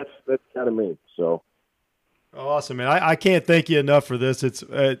kind of me. So awesome, man. I can't thank you enough for this. It's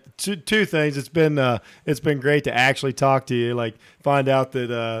two things. It's been great to actually talk to you, like find out that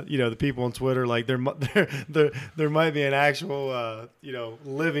the people on Twitter, like there might be an actual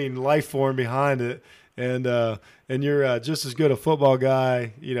living life form behind it. And you're just as good a football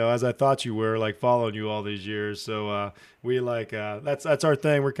guy, as I thought you were, like following you all these years. So we that's our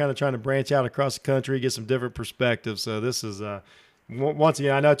thing. We're kind of trying to branch out across the country, get some different perspectives. So this is once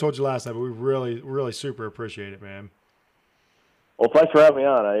again, I know I told you last time, but we really, really super appreciate it, man. Well, thanks for having me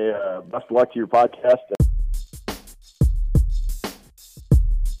on. Best of luck to your podcast.